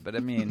doing that. But, I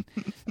mean,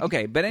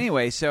 okay. But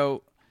anyway,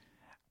 so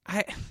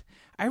I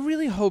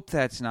really hope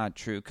that's not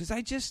true, because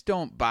I just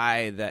don't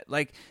buy that.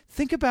 Like,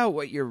 think about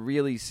what you're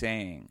really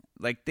saying.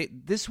 Like,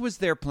 this was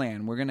their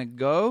plan. We're going to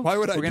go. Why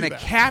would I We're do going to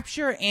that?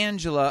 capture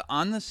Angela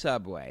on the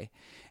subway,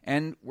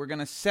 and we're going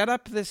to set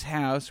up this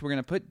house. We're going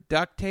to put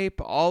duct tape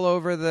all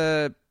over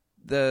the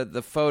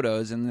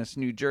photos in this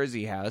New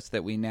Jersey house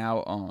that we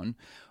now own.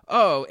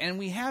 Oh, and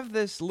we have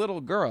this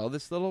little girl,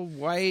 this little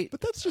white,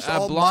 But that's just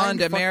all blonde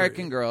mindfuckery.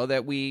 American girl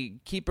that we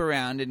keep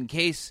around in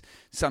case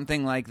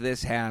something like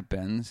this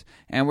happens.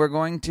 And we're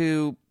going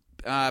to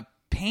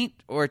paint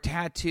or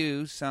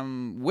tattoo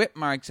some whip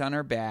marks on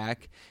her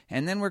back,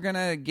 and then we're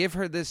gonna give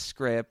her this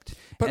script,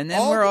 But and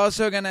then we're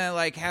also gonna,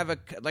 like, have a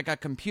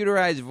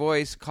computerized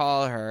voice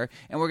call her,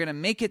 and we're gonna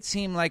make it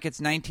seem like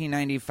it's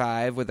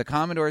 1995 with a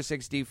Commodore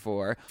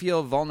 64.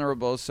 Feel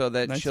vulnerable so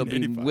that she'll be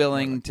 1985,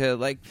 willing to,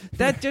 like.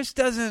 That just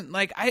doesn't,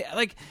 like,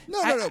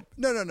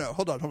 No.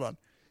 Hold on.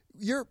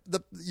 You're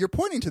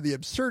pointing to the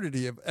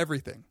absurdity of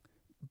everything,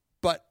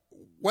 but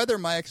whether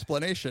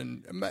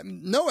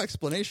no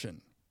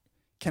explanation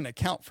can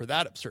account for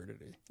that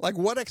absurdity. Like,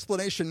 what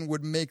explanation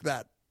would make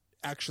that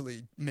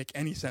actually make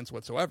any sense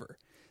whatsoever?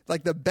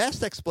 Like, the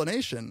best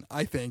explanation,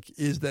 I think,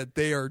 is that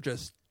they are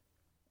just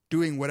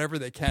doing whatever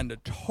they can to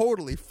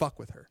totally fuck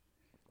with her.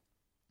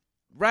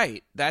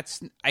 Right.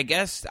 That's, I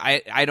guess,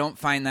 I don't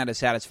find that a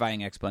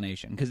satisfying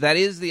explanation, because that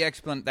is the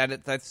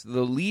that's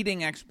the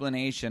leading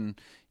explanation,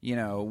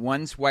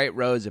 once White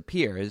Rose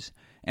appears.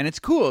 And it's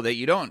cool that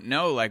you don't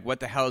know, like, what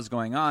the hell is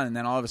going on, and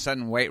then all of a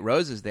sudden White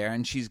Rose is there,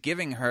 and she's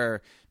giving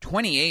her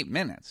 28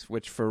 minutes,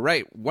 which for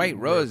White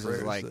Rose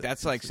is like,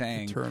 that's like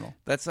saying, eternal.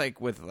 That's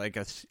like with, like,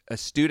 a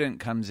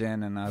student comes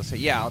in and I'll say,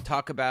 yeah, I'll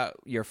talk about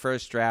your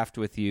first draft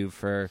with you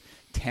for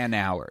 10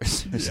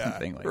 hours or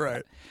something like right.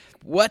 that.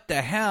 What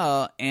the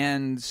hell?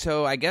 And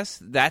so I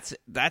guess that's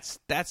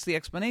the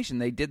explanation.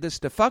 They did this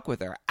to fuck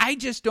with her. I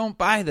just don't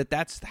buy that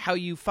that's how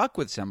you fuck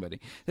with somebody.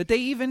 That they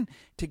even,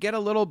 to get a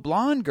little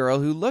blonde girl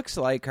who looks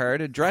like her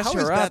to dress How her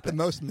is up. that the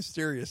most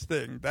mysterious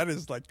thing? That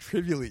is, like,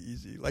 trivially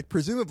easy. Like,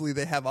 presumably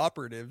they have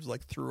operatives,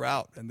 like,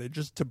 throughout, and they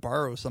just, to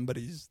borrow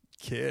somebody's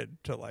kid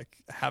to, like,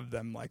 have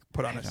them, like,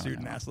 put on a suit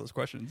and ask those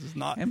questions is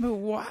not. And but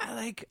why?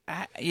 Like,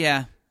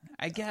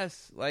 I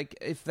guess, like,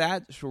 if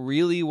that's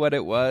really what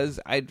it was,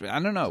 I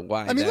don't know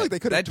why. I mean, look, they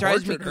could have that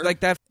drives me tortured her, like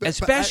that, but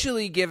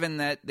especially given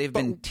that they've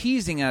been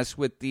teasing us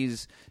with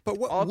these But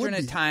what would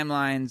alternate be-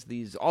 timelines,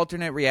 these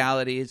alternate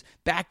realities,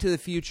 Back to the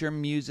Future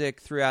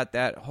music throughout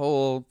that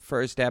whole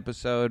first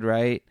episode,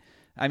 right?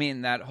 I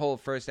mean, that whole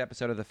first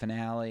episode of the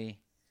finale.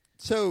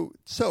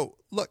 So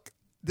look,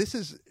 this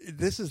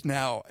is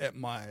now at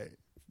my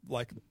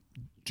like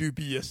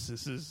dubious.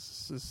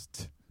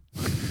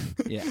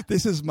 Yeah.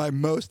 This is my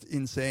most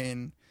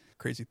insane,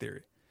 crazy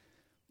theory.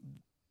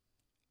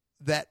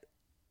 That,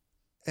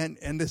 and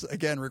this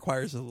again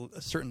requires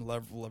a certain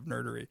level of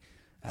nerdery.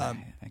 I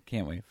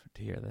can't wait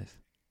to hear this.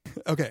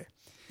 Okay,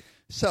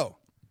 so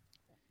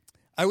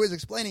I was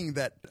explaining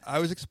that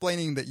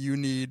you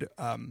need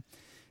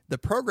the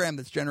program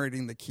that's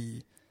generating the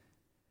key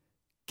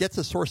gets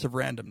a source of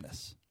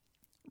randomness,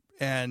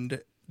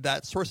 and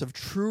that source of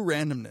true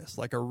randomness,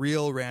 like a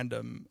real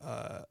random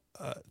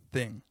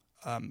thing,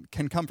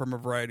 can come from a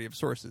variety of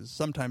sources.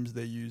 Sometimes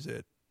they use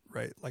it,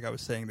 right? Like I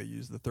was saying, they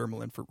use the thermal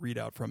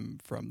readout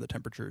from the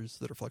temperatures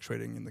that are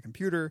fluctuating in the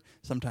computer.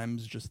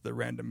 Sometimes just the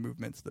random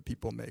movements that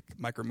people make,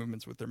 micro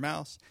movements with their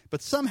mouse.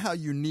 But somehow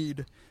you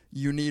need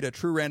a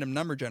true random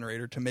number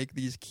generator to make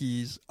these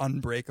keys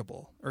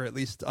unbreakable, or at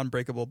least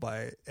unbreakable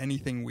by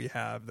anything we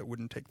have that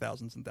wouldn't take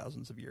thousands and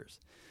thousands of years.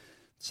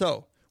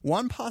 So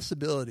one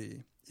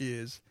possibility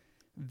is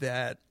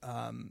that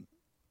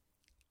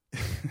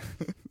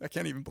I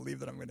can't even believe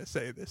that I'm going to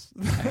say this.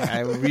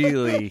 I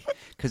really,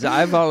 because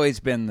I've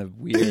always been the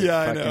weird,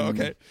 I know.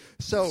 Okay,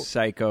 so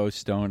psycho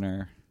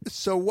stoner.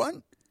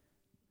 So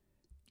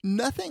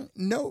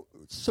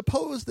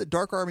suppose that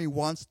Dark Army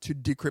wants to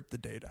decrypt the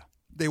data.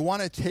 They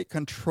want to take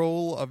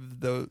control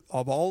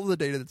of all the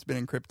data that's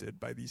been encrypted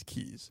by these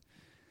keys.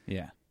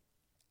 Yeah.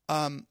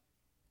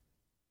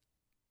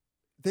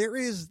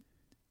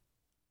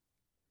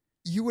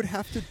 You would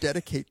have to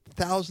dedicate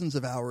thousands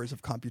of hours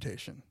of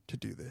computation to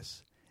do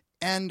this.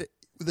 And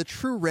the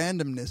true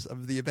randomness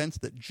of the events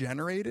that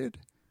generated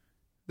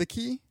the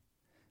key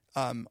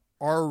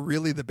are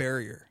really the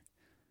barrier.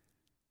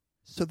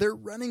 So they're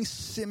running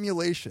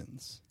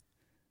simulations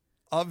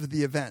of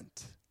the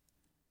event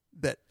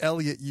that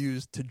Elliot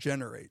used to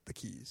generate the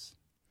keys.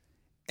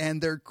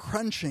 And they're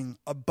crunching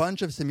a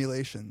bunch of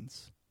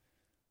simulations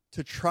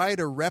to try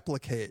to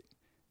replicate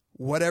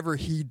whatever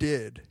he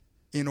did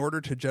in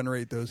order to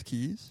generate those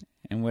keys.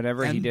 And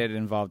whatever he did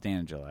involved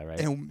Angela, right?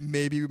 And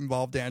maybe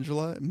involved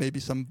Angela,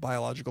 maybe some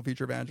biological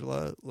feature of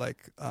Angela,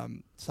 like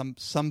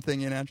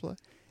something in Angela.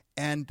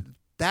 And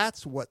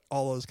that's what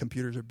all those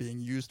computers are being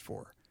used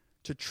for,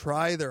 to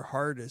try their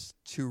hardest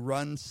to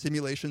run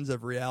simulations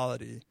of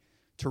reality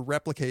to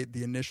replicate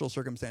the initial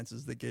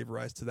circumstances that gave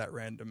rise to that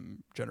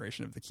random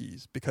generation of the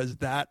keys, because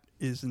that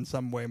is in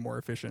some way more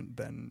efficient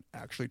than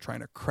actually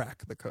trying to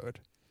crack the code.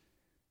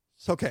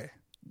 So, okay,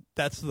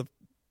 that's the...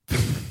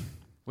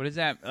 What is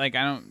that? Like,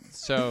 I don't...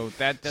 So,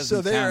 that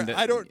doesn't sound...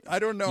 I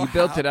don't know You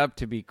built it up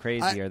to be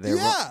crazy.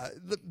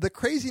 The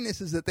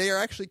craziness is that they are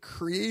actually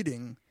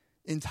creating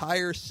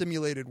entire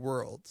simulated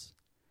worlds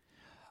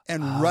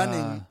and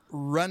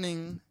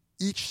running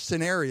each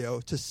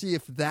scenario to see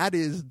if that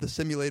is the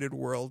simulated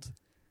world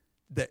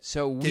that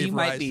So we gave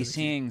might rise be to the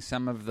seeing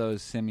some of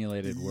those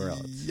simulated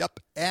worlds.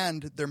 Yep,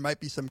 and there might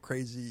be some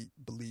crazy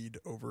bleed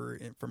over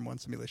from one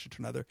simulation to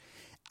another.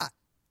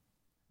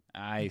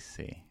 I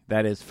see.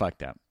 That is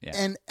fucked up. Yeah.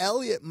 And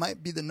Elliot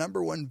might be the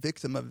number one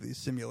victim of these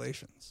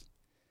simulations.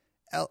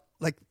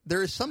 Like,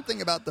 there is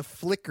something about the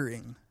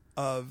flickering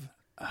of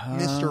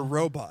Mr.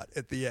 Robot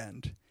at the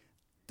end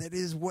that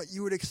is what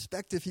you would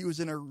expect if he was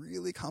in a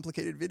really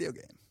complicated video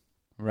game.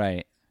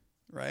 Right.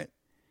 Right?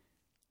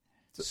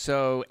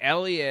 So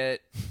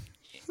Elliot,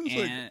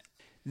 and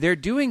they're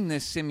doing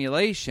this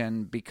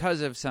simulation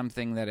because of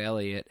something that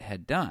Elliot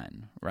had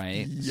done,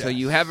 right? Yes. So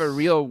you have a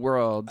real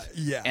world,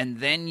 yeah. and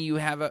then you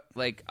have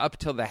up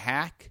till the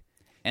hack,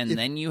 and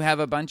then you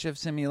have a bunch of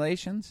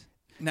simulations.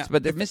 Now,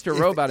 but Mr.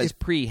 Robot is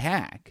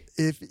pre-hack.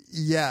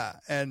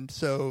 And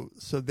so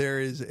there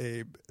is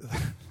a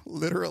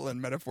literal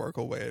and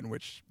metaphorical way in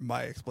which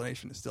my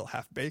explanation is still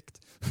half baked.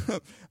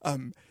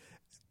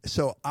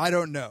 So I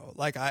don't know.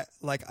 Like I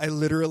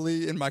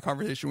literally in my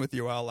conversation with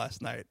Yoel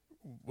last night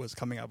was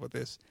coming up with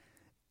this,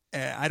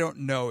 and I don't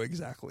know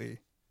exactly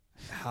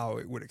how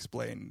it would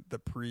explain the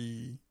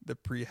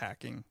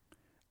pre-hacking.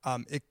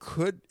 It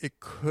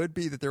could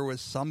be that there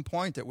was some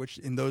point at which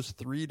in those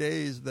 3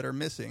 days that are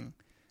missing,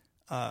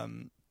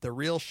 the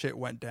real shit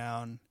went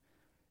down.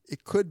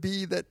 It could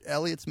be that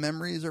Elliot's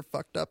memories are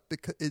fucked up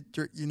because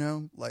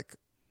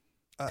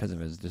because of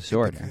his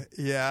disorder.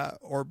 Yeah,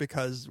 or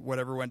because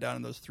whatever went down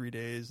in those 3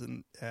 days,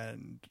 and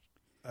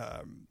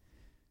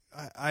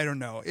I don't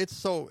know.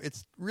 It's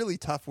really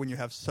tough when you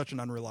have such an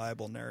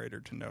unreliable narrator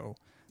to know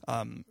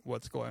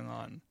what's going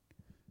on.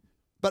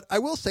 But I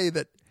will say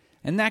that.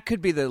 And that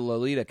could be the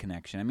Lolita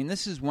connection. I mean,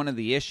 this is one of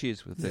the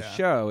issues with this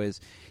show is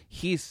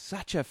he's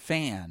such a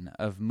fan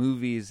of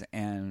movies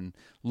and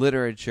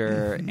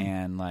literature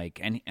and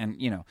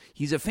you know,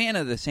 he's a fan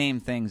of the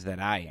same things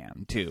that I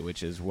am too,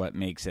 which is what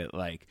makes it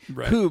like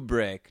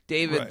Kubrick,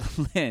 David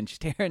Lynch,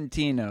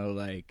 Tarantino,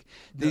 like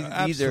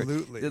these are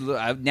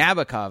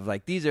Nabokov,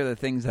 like these are the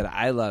things that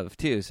I love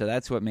too. So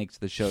that's what makes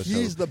the show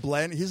he's a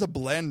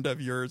blend of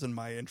yours and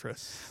my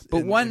interests.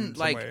 But one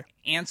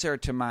answer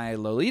to my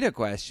Lolita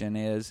question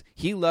is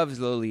He loves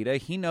Lolita.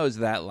 He knows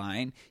that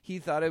line. He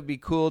thought it'd be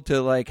cool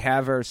to like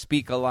have her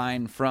speak a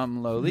line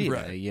from Lolita,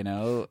 Right. you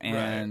know?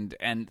 And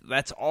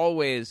that's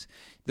always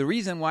the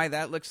reason why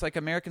that looks like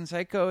American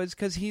Psycho is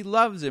because he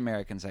loves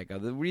American Psycho.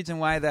 The reason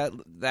why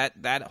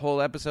that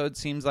whole episode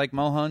seems like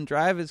Mulholland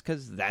Drive is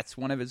because that's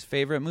one of his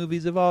favorite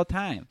movies of all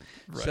time.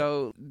 Right.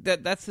 So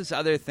that's this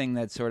other thing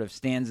that sort of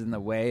stands in the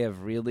way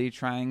of really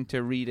trying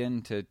to read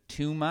into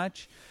too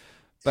much.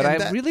 But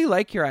And I really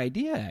like your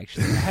idea,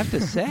 actually. I have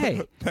to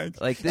say, Thanks.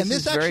 like this, And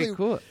is very actually,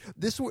 cool.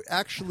 This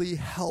actually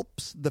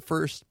helps the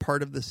first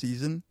part of the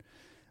season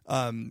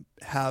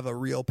have a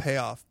real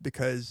payoff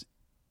because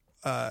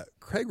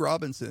Craig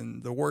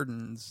Robinson, the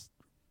warden's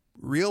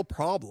real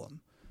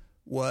problem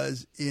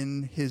was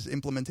in his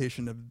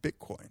implementation of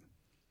Bitcoin.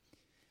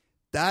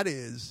 That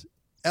is,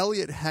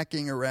 Elliot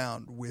hacking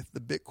around with the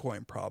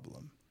Bitcoin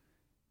problem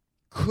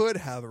could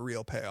have a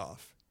real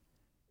payoff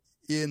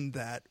in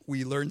that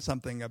we learn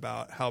something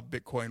about how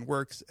Bitcoin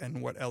works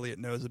and what Elliot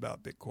knows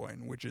about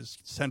Bitcoin, which is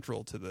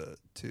central to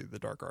the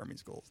Dark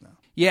Army's goals now.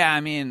 Yeah, I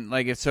mean,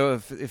 like, if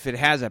it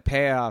has a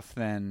payoff,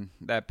 then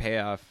that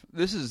payoff.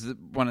 This is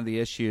one of the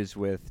issues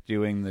with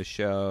doing the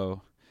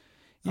show.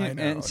 I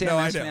know. And Sam No,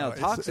 I Esmail know.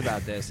 talks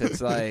about this.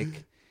 It's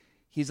like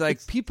he's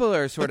like people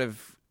are sort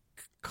of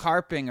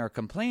carping or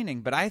complaining,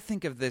 but I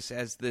think of this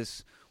as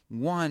this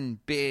one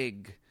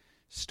big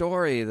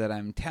story that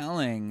I'm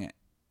telling.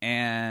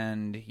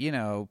 And, you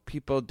know,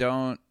 people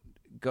don't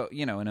go,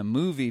 you know, in a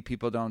movie,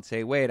 people don't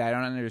say, wait, I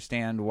don't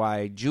understand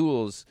why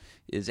Jules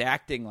is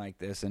acting like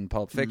this in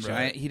Pulp Fiction.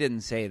 Right. He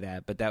didn't say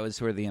that, but that was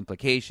sort of the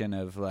implication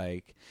of,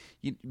 like,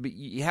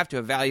 you have to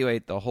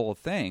evaluate the whole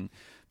thing.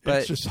 But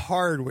It's just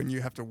hard when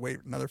you have to wait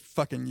another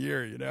fucking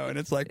year, you know? And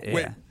it's like,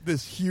 wait, Yeah.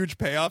 this huge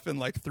payoff in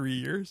like 3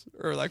 years?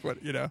 Or like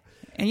what, you know?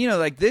 And, you know,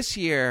 like this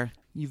year,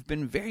 you've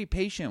been very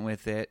patient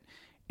with it.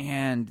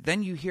 And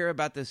then you hear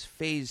about this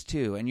phase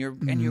 2, and you're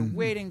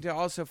waiting to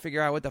also figure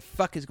out what the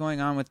fuck is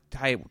going on with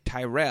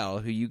Tyrell,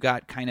 who you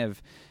got kind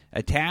of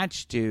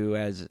attached to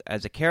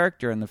as a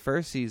character in the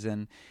first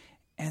season.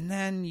 And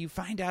then you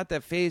find out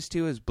that phase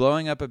 2 is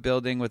blowing up a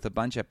building with a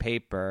bunch of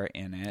paper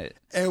in it.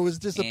 And it was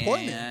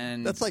disappointing.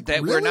 And That's like,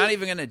 that really? we're not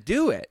even going to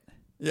do it.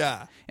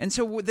 Yeah. And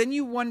so then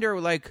you wonder,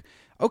 like,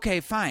 okay,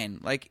 fine.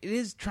 Like, it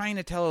is trying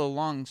to tell a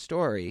long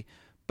story,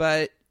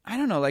 but I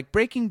don't know, like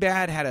Breaking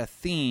Bad had a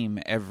theme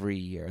every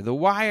year. The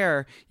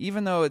Wire,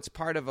 even though it's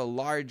part of a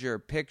larger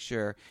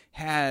picture,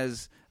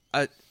 has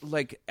a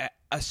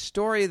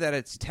story that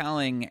it's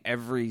telling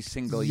every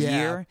single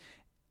year.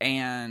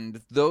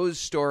 And those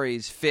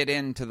stories fit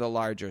into the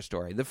larger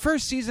story. The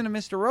first season of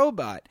Mr.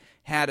 Robot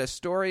had a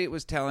story it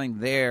was telling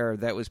there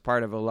that was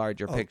part of a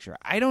larger picture.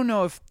 I don't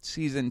know if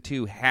season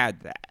 2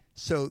 had that.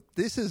 So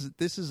this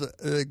is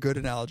a good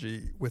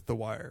analogy with The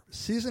Wire.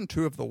 Season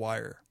 2 of The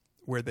Wire,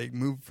 where they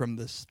move from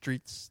the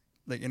streets,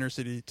 like inner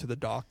city, to the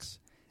docks.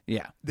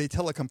 Yeah. They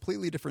tell a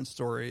completely different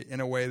story in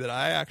a way that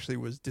I actually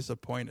was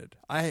disappointed.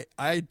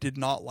 I did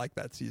not like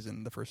that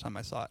season the first time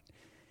I saw it.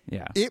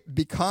 Yeah. It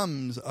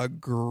becomes a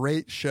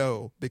great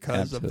show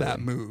because of that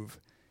Absolutely. move,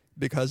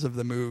 because of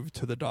the move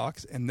to the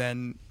docks, and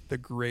then the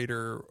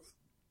greater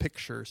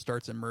picture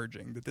starts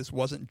emerging that this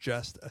wasn't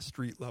just a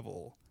street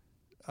level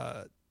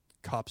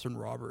cops and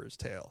robbers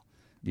tale,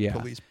 Yeah.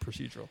 police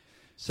procedural.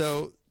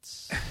 So,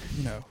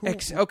 you know,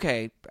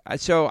 Okay,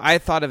 so I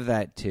thought of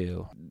that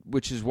too,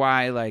 which is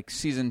why like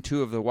season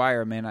 2 of The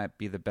Wire may not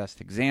be the best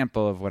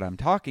example of what I'm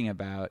talking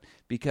about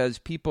because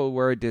people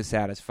were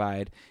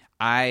dissatisfied.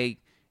 I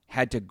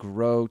had to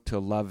grow to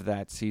love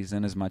that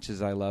season as much as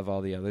I love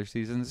all the other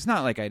seasons. It's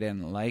not like I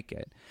didn't like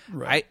it.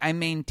 Right. I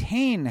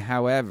maintain,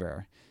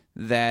 however,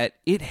 that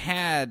it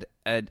had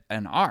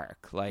an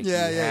arc. Like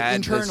Yeah, you yeah, had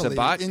internally- the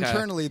Sabatka.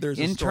 internally there's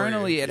a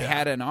internally story, it yeah.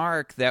 had an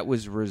arc that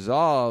was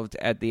resolved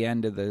at the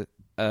end of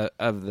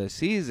the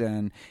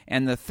season,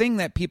 and the thing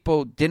that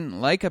people didn't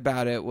like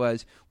about it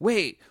was,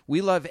 wait, we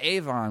love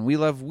Avon, we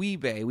love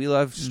Weebay, we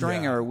love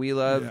Stringer, Yeah, we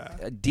love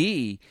yeah.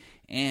 D.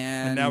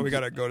 And now we got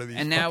to go to these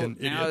and now fucking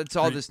idiot it's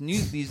all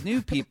streets. these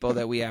new people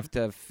that we have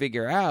to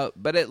figure out.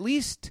 But at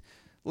least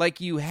like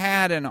you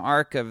had an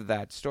arc of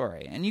that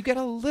story, and you get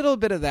a little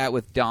bit of that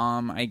with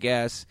Dom, I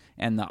guess,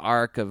 and the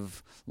arc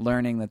of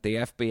learning that the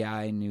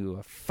FBI knew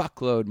a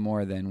fuckload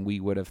more than we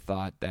would have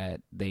thought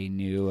that they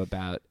knew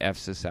about F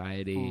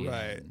Society.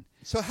 Right. and-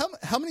 So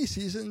how many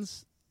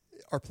seasons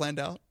are planned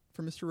out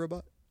for Mr.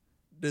 Robot?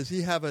 Does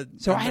he have a?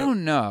 So I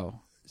don't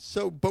know.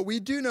 So, but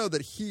we do know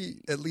that he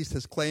at least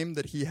has claimed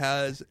that he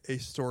has a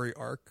story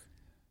arc.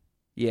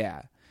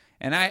 Yeah.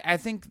 And I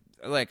think,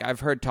 like, I've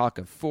heard talk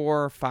of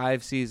 4 or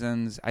 5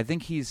 seasons. I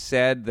think he's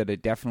said that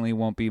it definitely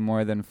won't be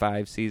more than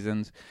 5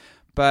 seasons.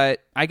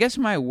 But I guess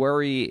my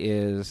worry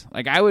is,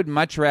 like, I would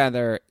much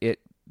rather it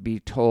be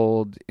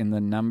told in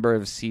the number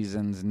of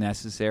seasons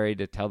necessary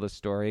to tell the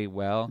story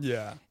well.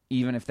 Yeah.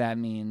 Even if that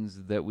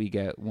means that we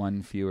get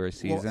one fewer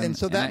season. Well, and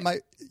so that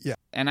might, yeah.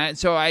 And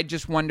I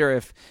just wonder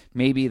if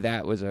maybe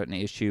that was an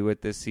issue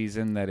with this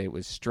season, that it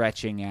was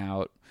stretching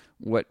out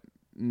what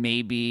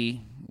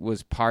maybe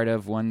was part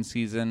of one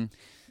season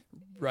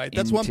Right.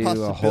 That's one into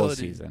possibility. a whole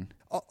season.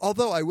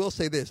 Although I will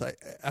say this,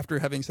 after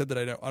having said that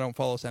I don't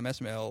follow Sam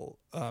Esmail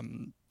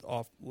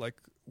off like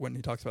when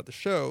he talks about the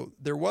show,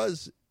 there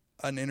was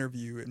an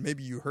interview, and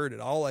maybe you heard it.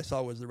 All I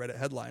saw was the Reddit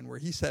headline where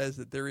he says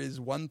that there is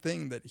one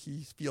thing that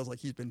he feels like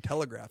he's been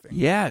telegraphing.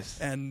 Yes,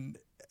 and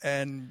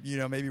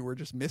maybe we're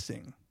just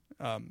missing.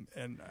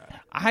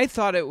 I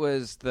thought it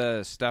was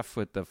the stuff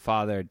with the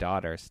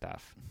father-daughter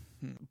stuff.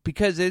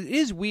 Because it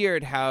is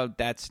weird how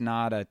that's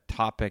not a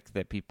topic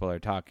that people are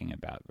talking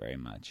about very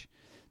much.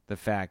 The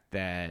fact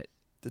that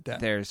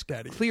there's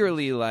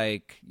clearly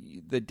like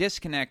the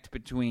disconnect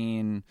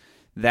between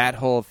that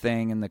whole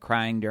thing and the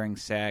crying during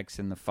sex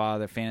and the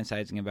father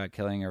fantasizing about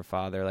killing her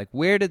father. Like,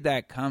 where did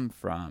that come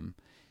from?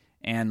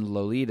 And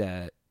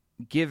Lolita,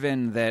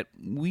 given that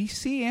we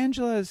see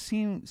Angela as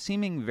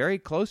seeming very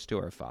close to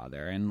her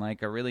father and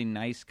like a really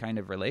nice kind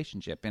of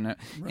relationship in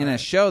a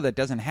show that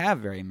doesn't have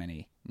very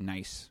many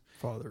nice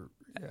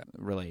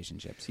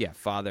relationships. Yeah,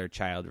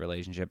 father-child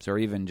relationships, or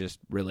even just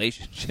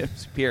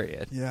relationships,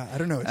 period. Yeah, I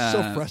don't know. It's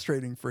so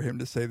frustrating for him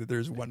to say that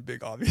there's one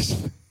big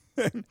obvious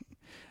thing.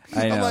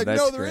 I know, I'm like, that's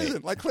no, there great.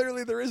 isn't. Like,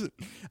 clearly there isn't.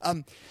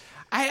 I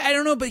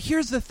don't know, but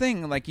here's the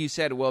thing. Like you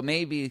said, well,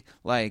 maybe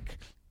like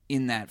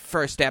in that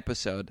first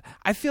episode,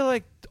 I feel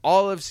like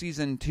all of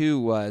season 2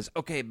 was,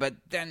 okay, but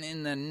then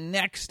in the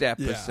next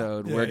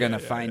episode, we're going to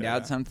find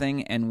out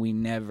something, and we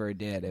never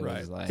did. It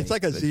was like... It's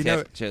like a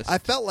Zeno... Just... I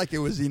felt like it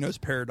was Zeno's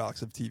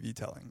paradox of TV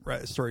telling,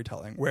 right?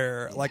 Storytelling,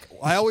 where, like,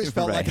 I always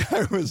felt like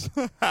I was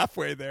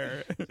halfway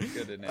there.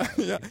 Good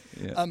analogy.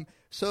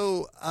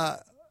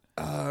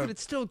 But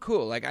it's still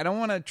cool. Like, I don't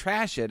want to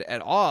trash it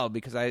at all,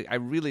 because I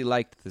really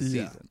liked the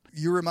season.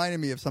 You reminded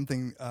me of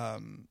something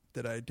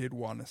that I did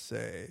want to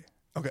say.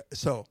 Okay,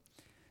 so...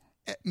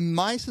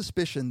 my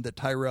suspicion that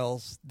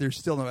there's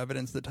still no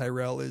evidence that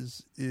Tyrell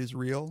is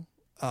real,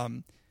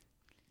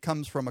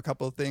 comes from a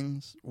couple of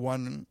things.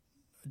 One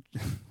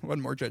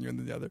more genuine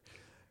than the other.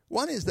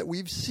 One is that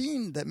we've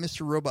seen that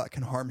Mr. Robot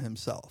can harm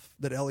himself,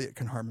 that Elliot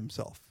can harm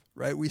himself,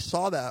 right? We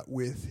saw that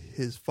with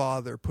his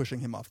father pushing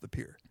him off the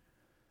pier.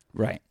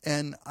 Right.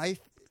 And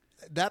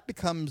that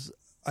becomes,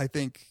 I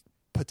think,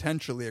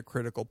 potentially a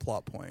critical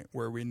plot point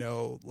where we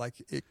know, like,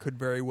 it could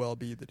very well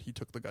be that he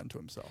took the gun to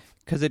himself.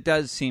 Because it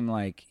does seem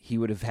like he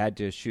would have had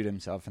to shoot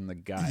himself in the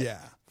gut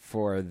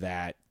for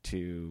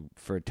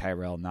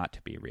Tyrell not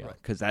to be real.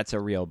 Because that's a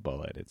real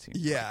bullet, it seems.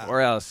 Yeah. Like.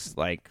 Or else,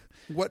 like,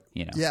 what?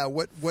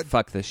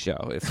 Fuck this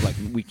show if, like,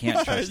 we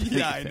can't trust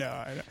anything. I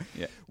know.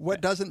 Yeah.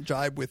 What doesn't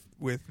jibe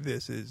with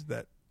this is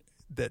that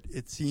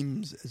it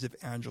seems as if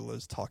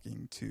Angela's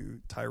talking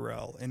to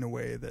Tyrell in a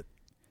way that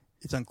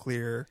it's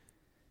unclear.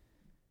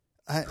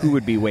 Who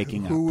would be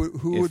waking up?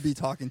 Who would be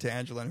talking to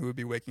Angela and who would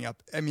be waking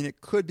up? I mean,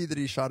 it could be that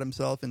he shot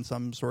himself in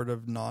some sort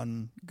of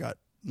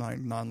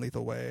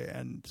non-lethal way,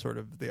 and sort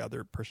of the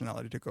other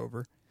personality took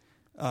over.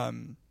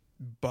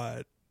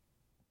 But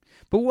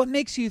what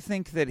makes you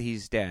think that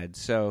he's dead?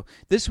 So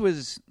this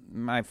was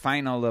my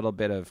final little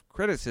bit of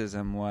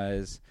criticism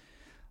was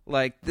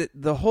like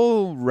the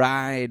whole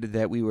ride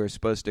that we were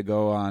supposed to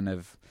go on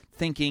of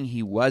thinking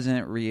he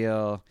wasn't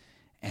real.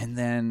 And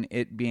then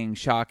it being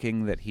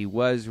shocking that he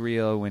was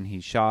real when he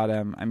shot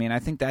him. I mean, I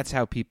think that's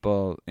how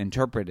people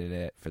interpreted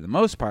it for the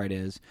most part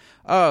is,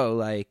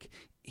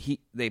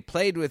 they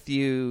played with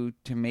you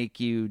to make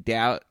you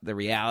doubt the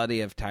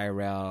reality of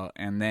Tyrell,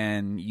 and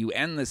then you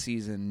end the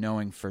season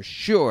knowing for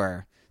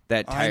sure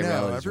that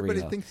Tyrell is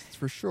everybody real. Thinks it's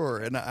for sure,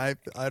 and I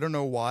don't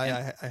know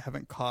why I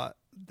haven't caught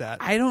that.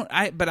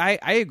 But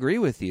I agree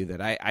with you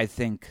that I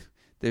think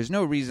there's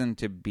no reason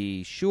to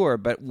be sure,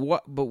 but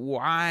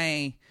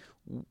why?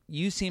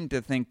 You seem to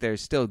think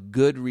there's still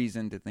good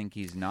reason to think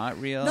he's not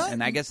real,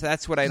 and I guess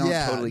that's what I don't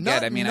totally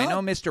get. I mean, I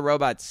know Mr.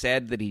 Robot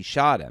said that he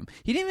shot him.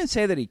 He didn't even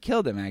say that he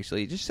killed him,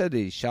 actually. He just said that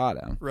he shot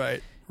him.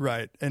 Right.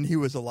 And he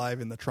was alive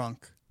in the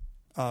trunk.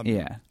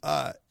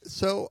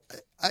 So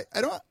I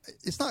don't...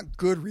 It's not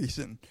good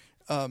reason,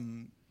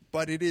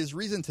 but it is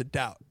reason to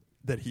doubt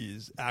that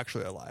he's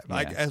actually alive.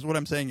 Yeah. As what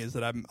I'm saying is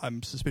that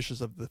I'm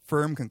suspicious of the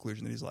firm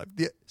conclusion that he's alive.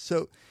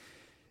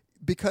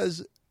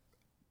 Because...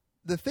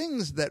 the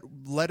things that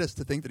led us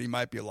to think that he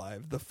might be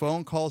alive, the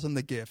phone calls and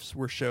the gifts,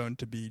 were shown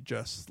to be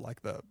just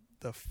like the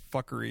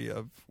fuckery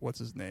of what's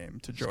his name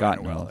to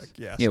Joanna Wellek.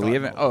 Yeah, Scott we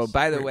haven't. Knowles. Oh,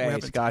 by the way,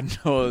 Scott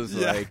Knowles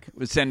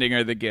was sending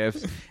her the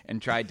gifts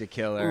and tried to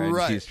kill her,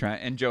 and she's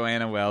trying. And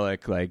Joanna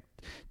Wellek,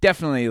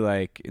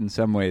 definitely, in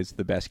some ways,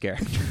 the best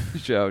character in the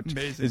show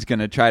is going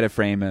to try to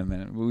frame him,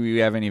 and we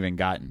haven't even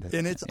gotten to that.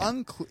 And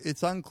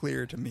it's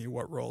unclear to me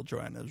what role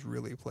Joanna is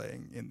really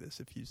playing in this.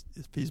 If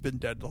he's been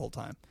dead the whole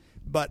time.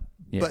 But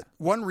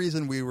one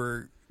reason we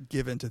were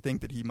given to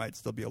think that he might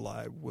still be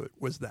alive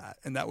was that,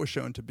 and that was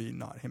shown to be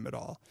not him at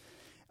all.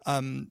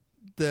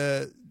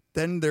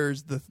 Then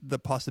there's the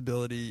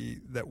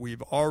possibility that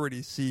we've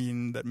already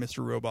seen that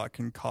Mr. Robot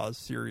can cause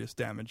serious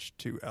damage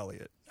to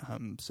Elliot.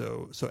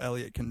 So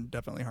Elliot can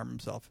definitely harm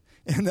himself.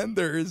 And then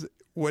there is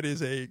what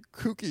is a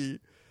kooky,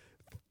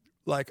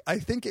 I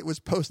think it was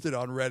posted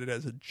on Reddit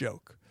as a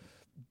joke,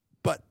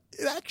 but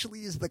it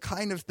actually is the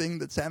kind of thing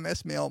that Sam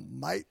Esmail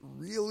might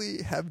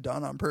really have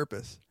done on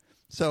purpose.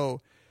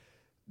 So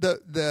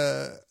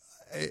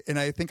and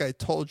I think I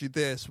told you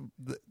this,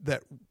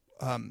 that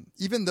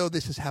even though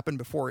this has happened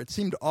before, it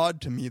seemed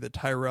odd to me that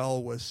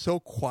Tyrell was so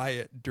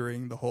quiet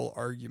during the whole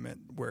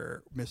argument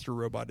where Mr.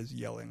 Robot is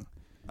yelling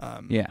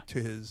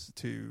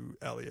to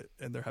Elliot,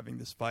 and they're having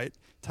this fight.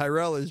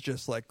 Tyrell is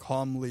just like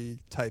calmly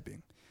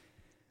typing.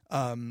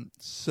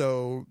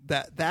 So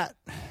that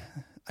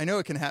I know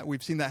it can happen.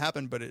 We've seen that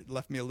happen, but it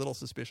left me a little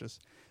suspicious.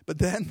 But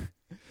then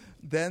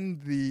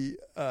the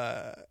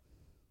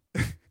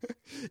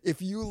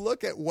if you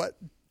look at what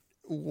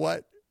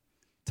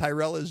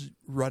Tyrell is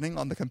running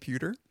on the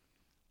computer,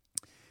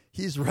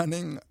 he's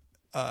running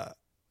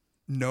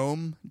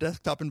GNOME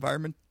desktop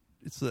environment.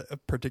 It's a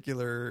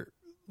particular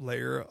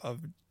layer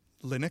of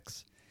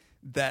Linux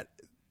that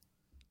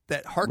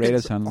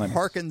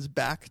harkens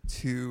back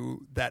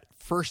to that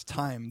first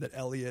time that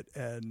Elliot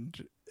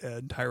and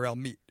Tyrell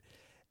meet.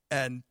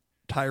 And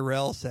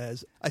Tyrell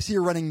says, "I see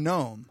you're running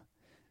GNOME."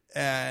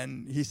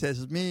 And he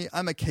says, "Me,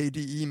 I'm a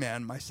KDE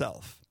man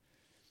myself."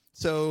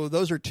 So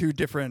those are two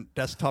different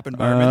desktop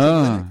environments of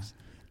Linux.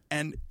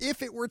 And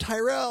if it were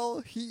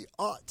Tyrell, he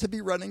ought to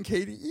be running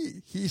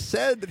KDE. He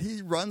said that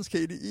he runs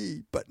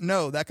KDE, but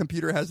no, that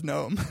computer has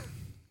GNOME.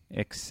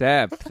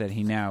 Except that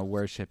he now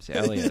worships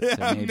Elliot.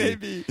 Yeah, so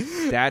maybe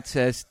that's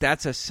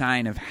a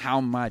sign of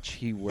how much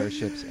he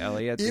worships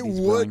Elliot, that he's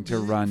willing to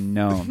run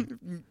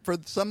GNOME. For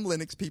some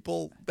Linux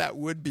people, that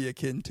would be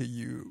akin to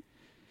you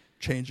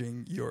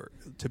changing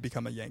to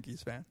become a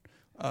Yankees fan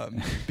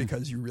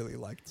because you really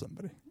liked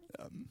somebody.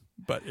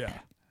 But yeah,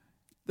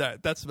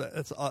 that's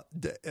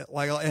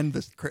like I'll end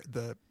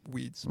the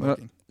weed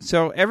smoking. Well,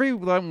 so every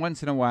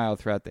once in a while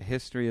throughout the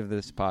history of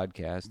this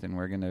podcast, and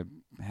we're going to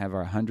have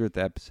our 100th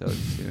episode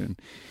soon,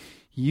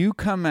 you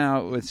come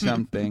out with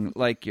something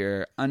like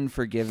your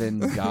Unforgiven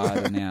God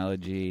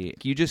analogy.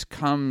 You just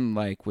come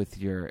like with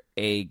your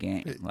A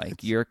game.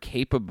 Like you're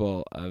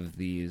capable of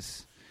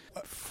these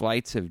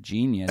flights of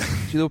genius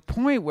to the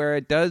point where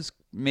it does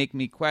make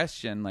me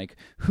question, like,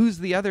 who's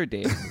the other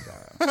Dave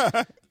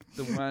Pizarro?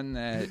 The one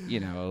that,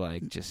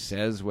 like just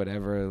says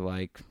whatever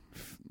like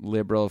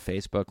liberal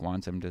Facebook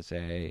wants him to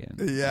say. And,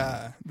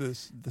 the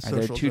social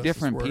are there two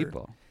different word.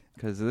 People?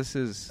 Because this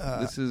is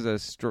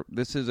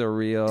a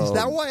real. Is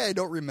that why I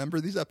don't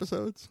remember these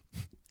episodes?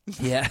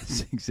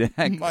 Yes,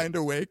 exactly. Mind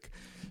awake,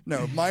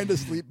 no, mind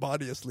asleep,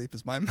 body asleep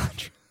is my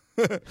mantra.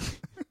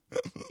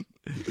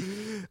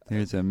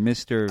 There's a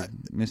Mr.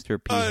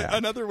 P.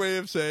 Another way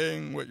of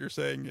saying what you're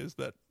saying is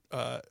that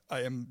I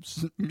am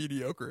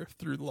mediocre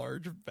through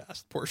large,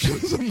 vast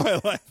portions of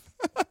my life.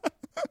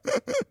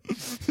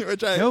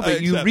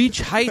 You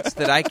reach heights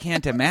that I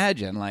can't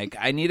imagine. Like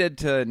I've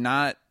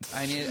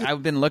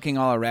been looking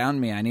all around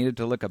me. I needed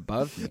to look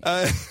above me.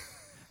 I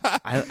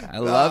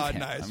love him.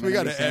 Nice. We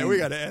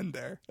gotta end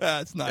there.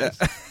 That's nice.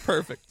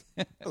 Perfect.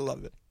 I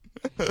love it.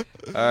 All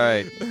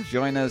right.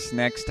 Join us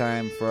next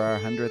time for our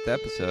 100th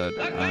episode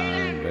on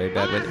Very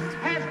Bad Witches.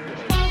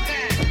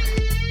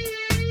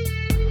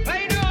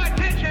 Pay no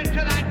attention to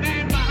that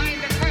man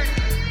behind the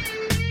curtain.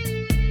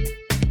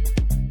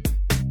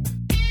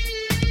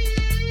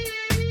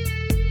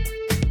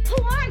 Who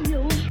are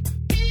you?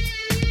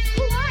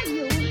 Who are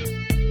you?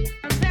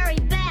 A very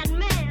bad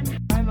man.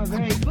 I'm a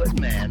very good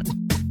man.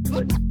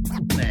 Good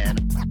man.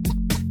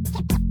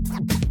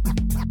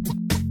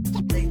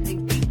 They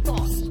think deep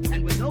thoughts,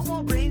 and with no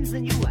more brains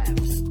than you have.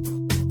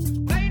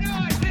 Pay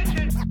no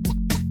attention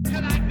to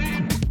that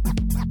man.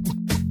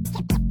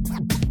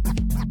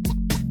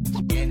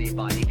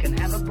 Anybody can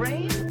have a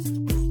brain.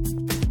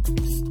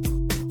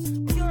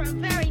 You're a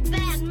very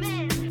bad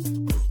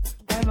man.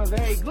 I'm a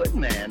very good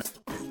man.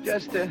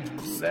 Just a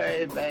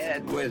very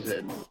bad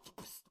wizard.